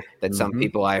too that some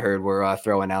people I heard were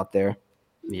throwing out there.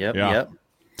 Yep.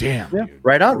 Damn. Yeah.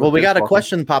 Right on. Well, we got a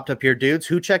question popped up here, dudes.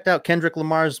 Who checked out Kendrick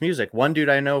Lamar's music? One dude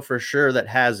I know for sure that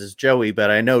has is Joey,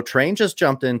 but I know Train just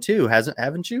jumped in too.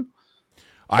 Haven't you?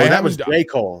 That was J.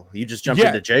 Cole. You just jumped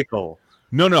into J. Cole.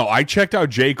 No. I checked out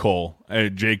J. Cole.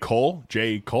 J. Cole?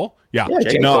 Yeah.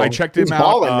 J. Cole. I checked him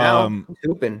out.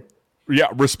 Hooping. Yeah,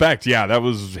 respect. Yeah, that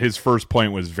was his first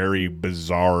point. Was very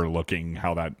bizarre looking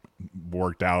how that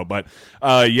worked out. But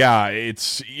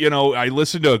it's I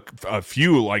listened to a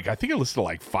few. Like I think I listened to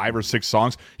like 5 or 6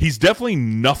 songs. He's definitely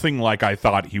nothing like I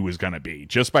thought he was gonna be.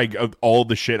 Just by all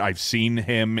the shit I've seen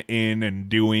him in and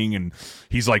doing, and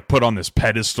he's like put on this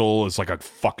pedestal as like a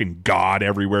fucking god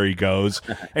everywhere he goes,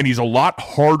 and he's a lot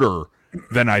harder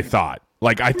than I thought.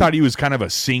 Like, I thought he was kind of a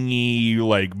singy,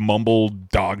 like, mumbled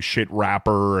dog shit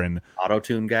rapper and...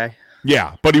 Auto-tune guy?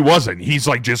 Yeah, but he wasn't. He's,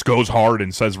 like, just goes hard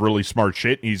and says really smart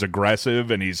shit. He's aggressive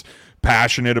and he's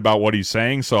passionate about what he's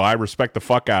saying, so I respect the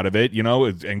fuck out of it,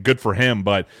 and good for him.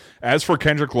 But as for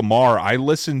Kendrick Lamar, I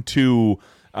listened to...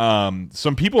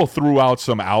 some people threw out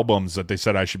some albums that they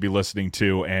said I should be listening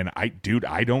to, and I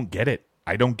don't get it.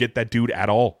 I don't get that dude at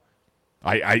all.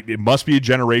 It must be a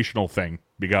generational thing,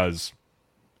 because...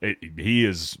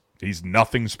 he's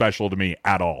nothing special to me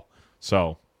at all.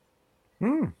 So, all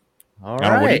right. I don't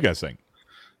know, what do you guys think?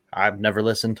 I've never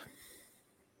listened.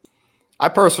 I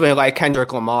personally like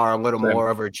Kendrick Lamar a little more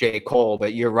over J. Cole,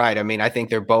 but you're right. I mean, I think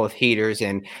they're both heaters,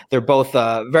 and they're both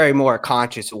very more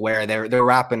conscious aware. They're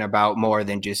rapping about more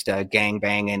than just gang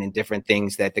banging and different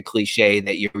things that the cliche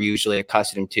that you're usually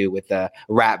accustomed to with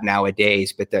rap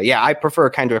nowadays. But I prefer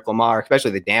Kendrick Lamar,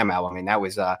 especially the Damn album. I mean, that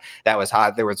was hot.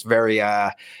 There was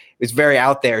it was very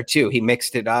out there too. He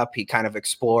mixed it up. He kind of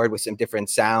explored with some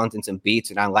different sounds and some beats,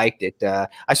 and I liked it.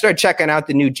 I started checking out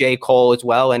the new J. Cole as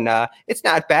well, and it's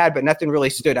not bad, but nothing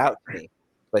really stood out to me.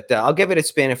 But I'll give it a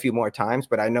spin a few more times.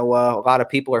 But I know a lot of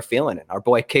people are feeling it. Our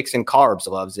boy Kicks and Carbs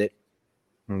loves it.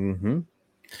 Mm-hmm.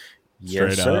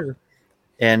 Yes, sir.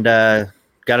 And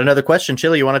got another question.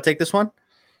 Chili, you want to take this one?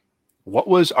 What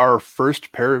was our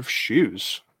first pair of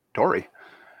shoes, Tori?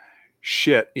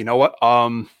 Shit, you know what?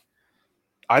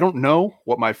 I don't know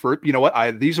what my first, you know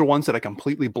what, these are ones that I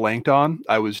completely blanked on.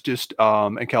 I was just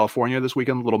in California this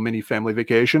weekend, little mini family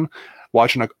vacation,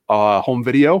 watching a home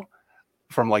video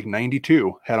from like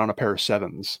 92, had on a pair of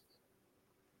sevens.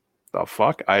 The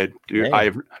fuck? I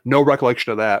have no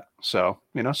recollection of that. So,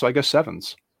 so I guess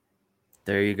sevens.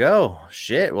 There you go.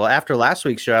 Shit. Well, after last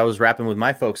week's show, I was rapping with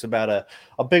my folks about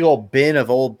a big old bin of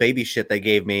old baby shit they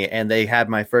gave me, and they had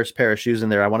my first pair of shoes in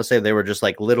there. I want to say they were just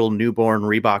like little newborn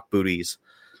Reebok booties.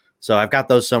 So I've got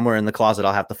those somewhere in the closet.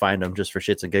 I'll have to find them just for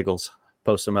shits and giggles.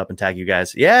 Post them up and tag you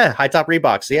guys. Yeah, high top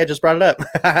Reeboks. See, I just brought it up.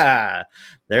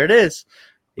 There it is.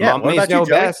 Yeah, Mommy's what about you,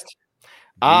 Joey? best.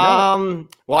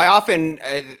 Well, I often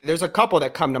there's a couple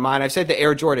that come to mind. I've said the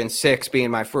Air Jordan 6 being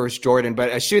my first Jordan,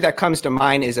 but a shoe that comes to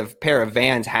mind is a pair of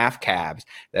Vans half cabs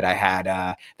that I had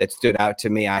that stood out to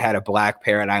me. I had a black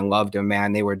pair and I loved them,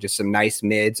 man. They were just some nice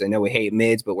mids. I know we hate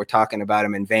mids, but we're talking about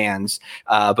them in Vans.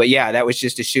 But yeah, that was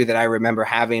just a shoe that I remember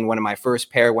having, one of my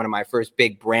first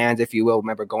big brands, if you will.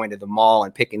 Remember going to the mall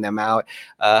and picking them out.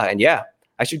 And yeah,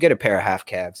 I should get a pair of half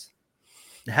cabs.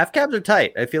 Half cabs are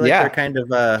tight. I feel like they're kind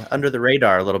of under the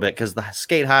radar a little bit because the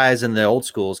skate highs and the old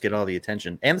schools get all the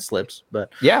attention and the slips.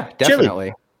 But yeah, definitely.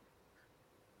 Chili.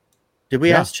 Did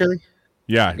we ask Chili?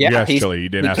 Yeah, you asked Chili. You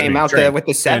didn't ask me. He came out there with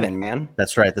the 7, man.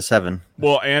 That's right, the 7.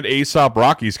 Well, and Aesop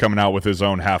Rocky's coming out with his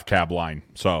own half cab line.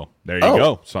 So there you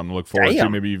go. Something to look forward to.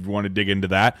 Maybe you want to dig into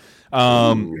that.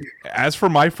 As for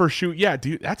my first shoe, yeah,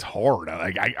 dude, that's hard.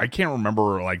 Like I can't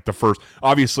remember like the first.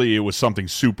 Obviously, it was something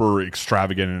super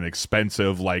extravagant and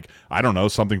expensive, like I don't know,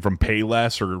 something from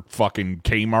Payless or fucking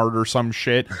Kmart or some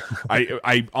shit.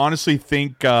 I honestly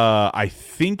think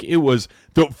it was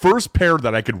the first pair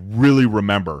that I could really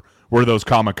remember were those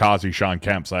Kamikaze Sean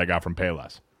Kemps that I got from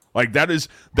Payless. Like that was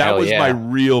my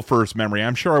real first memory.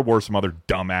 I'm sure I wore some other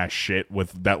dumbass shit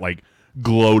with that like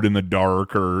glowed in the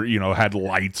dark or had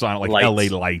lights on it, like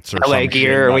LA lights or LA some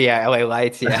gear. shit. Well, yeah, LA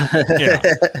lights. Yeah.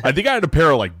 I think I had a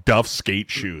pair of like Duff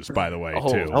skate shoes, by the way,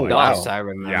 too. Oh, like, wow. I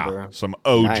remember. Yeah, some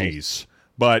OGs. Nice.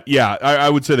 But yeah, I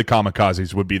would say the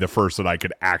Kamikazes would be the first that I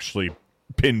could actually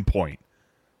pinpoint.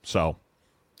 So,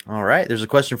 all right, there's a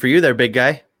question for you there, big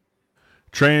guy.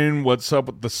 Train, what's up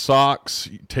with the socks?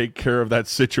 You take care of that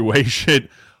situation.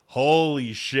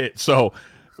 Holy shit. So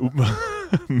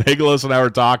Megalos and I were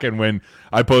talking when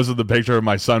I posted the picture of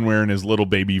my son wearing his little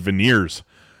baby Veneers.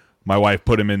 My wife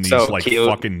put him in these cute.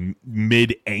 Fucking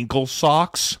mid-ankle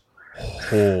socks.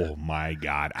 Oh my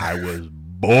God. I was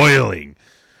boiling.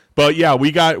 But yeah,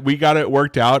 we got it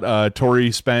worked out.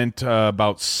 Tori spent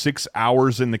about 6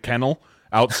 hours in the kennel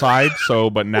outside.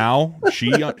 But now she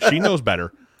knows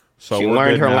better. So she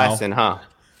learned her lesson, huh?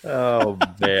 Oh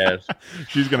man,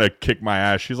 she's gonna kick my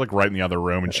ass. She's like right in the other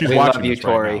room, and she's we watching love you, this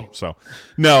Tori. right now. So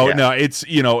no,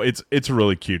 it's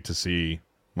really cute to see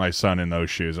my son in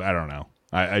those shoes. I don't know.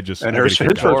 I just and his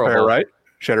first pair, right?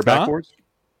 Shattered backboards.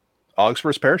 Aug's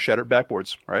first pair, shattered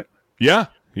backboards, right? Yeah.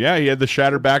 He had the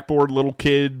shattered backboard, little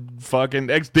kid, fucking.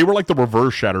 They were like the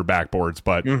reverse shattered backboards,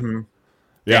 but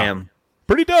Damn,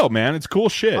 pretty dope, man. It's cool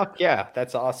shit. Fuck yeah,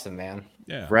 that's awesome, man.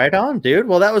 Yeah. Right on, dude.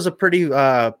 Well, that was a pretty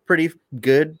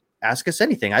good Ask Us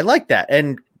Anything. I like that.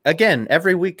 And again,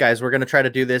 every week, guys, we're going to try to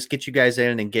do this, get you guys in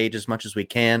and engage as much as we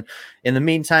can. In the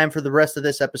meantime, for the rest of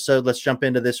this episode, let's jump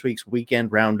into this week's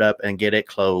Weekend Roundup and get it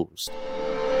closed.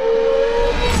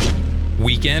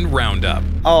 Weekend Roundup.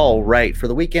 All right, for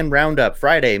the Weekend Roundup,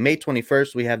 Friday, May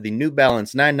 21st, we have the New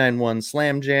Balance 991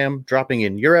 Slam Jam dropping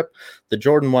in Europe, the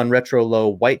Jordan 1 Retro Low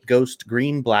White Ghost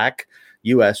Green Black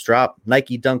U.S. drop,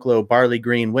 Nike Dunk Low Barley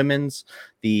Green Women's,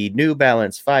 the New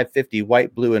Balance 550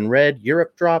 White, Blue, and Red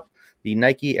Europe drop, the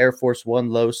Nike Air Force 1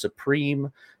 Low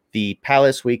Supreme, the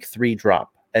Palace Week 3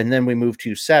 drop. And then we move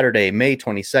to Saturday, May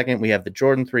 22nd. We have the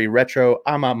Jordan 3 Retro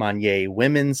Ama Manier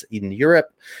Women's in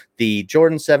Europe, the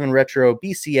Jordan 7 Retro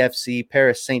BCFC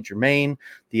Paris Saint-Germain,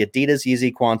 the Adidas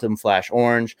Yeezy Quantum Flash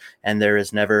Orange, and there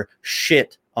is never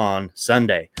shit on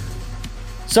Sunday.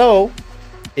 So,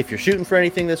 if you're shooting for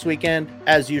anything this weekend,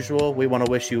 as usual, we want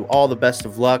to wish you all the best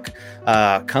of luck.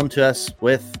 Come to us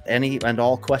with any and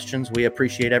all questions. We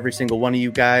appreciate every single one of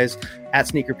you guys at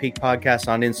Sneaker Peek Podcast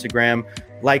on Instagram.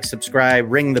 Like,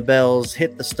 subscribe, ring the bells,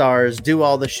 hit the stars, do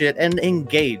all the shit, and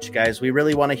engage, guys. We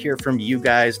really want to hear from you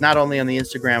guys, not only on the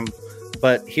Instagram,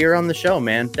 but here on the show,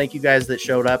 man. Thank you guys that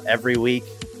showed up every week.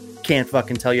 Can't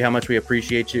fucking tell you how much we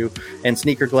appreciate you. And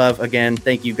Sneaker Glove, again,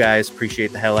 thank you guys.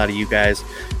 Appreciate the hell out of you guys.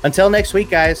 Until next week,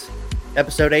 guys,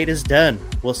 episode 8 is done.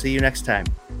 We'll see you next time.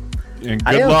 And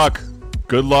good luck.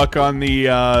 Good luck on the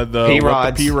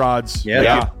P-Rods.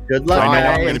 Yeah. Good luck. I know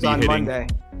I'm It's going to be on hitting. Monday.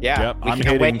 Yeah, Yep, we I'm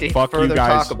can't wait hitting. to Fuck you further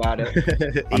guys. talk about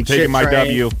it. I'm taking my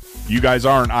W. You guys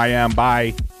aren't. I am.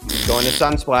 Bye. Going to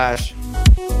Sunsplash.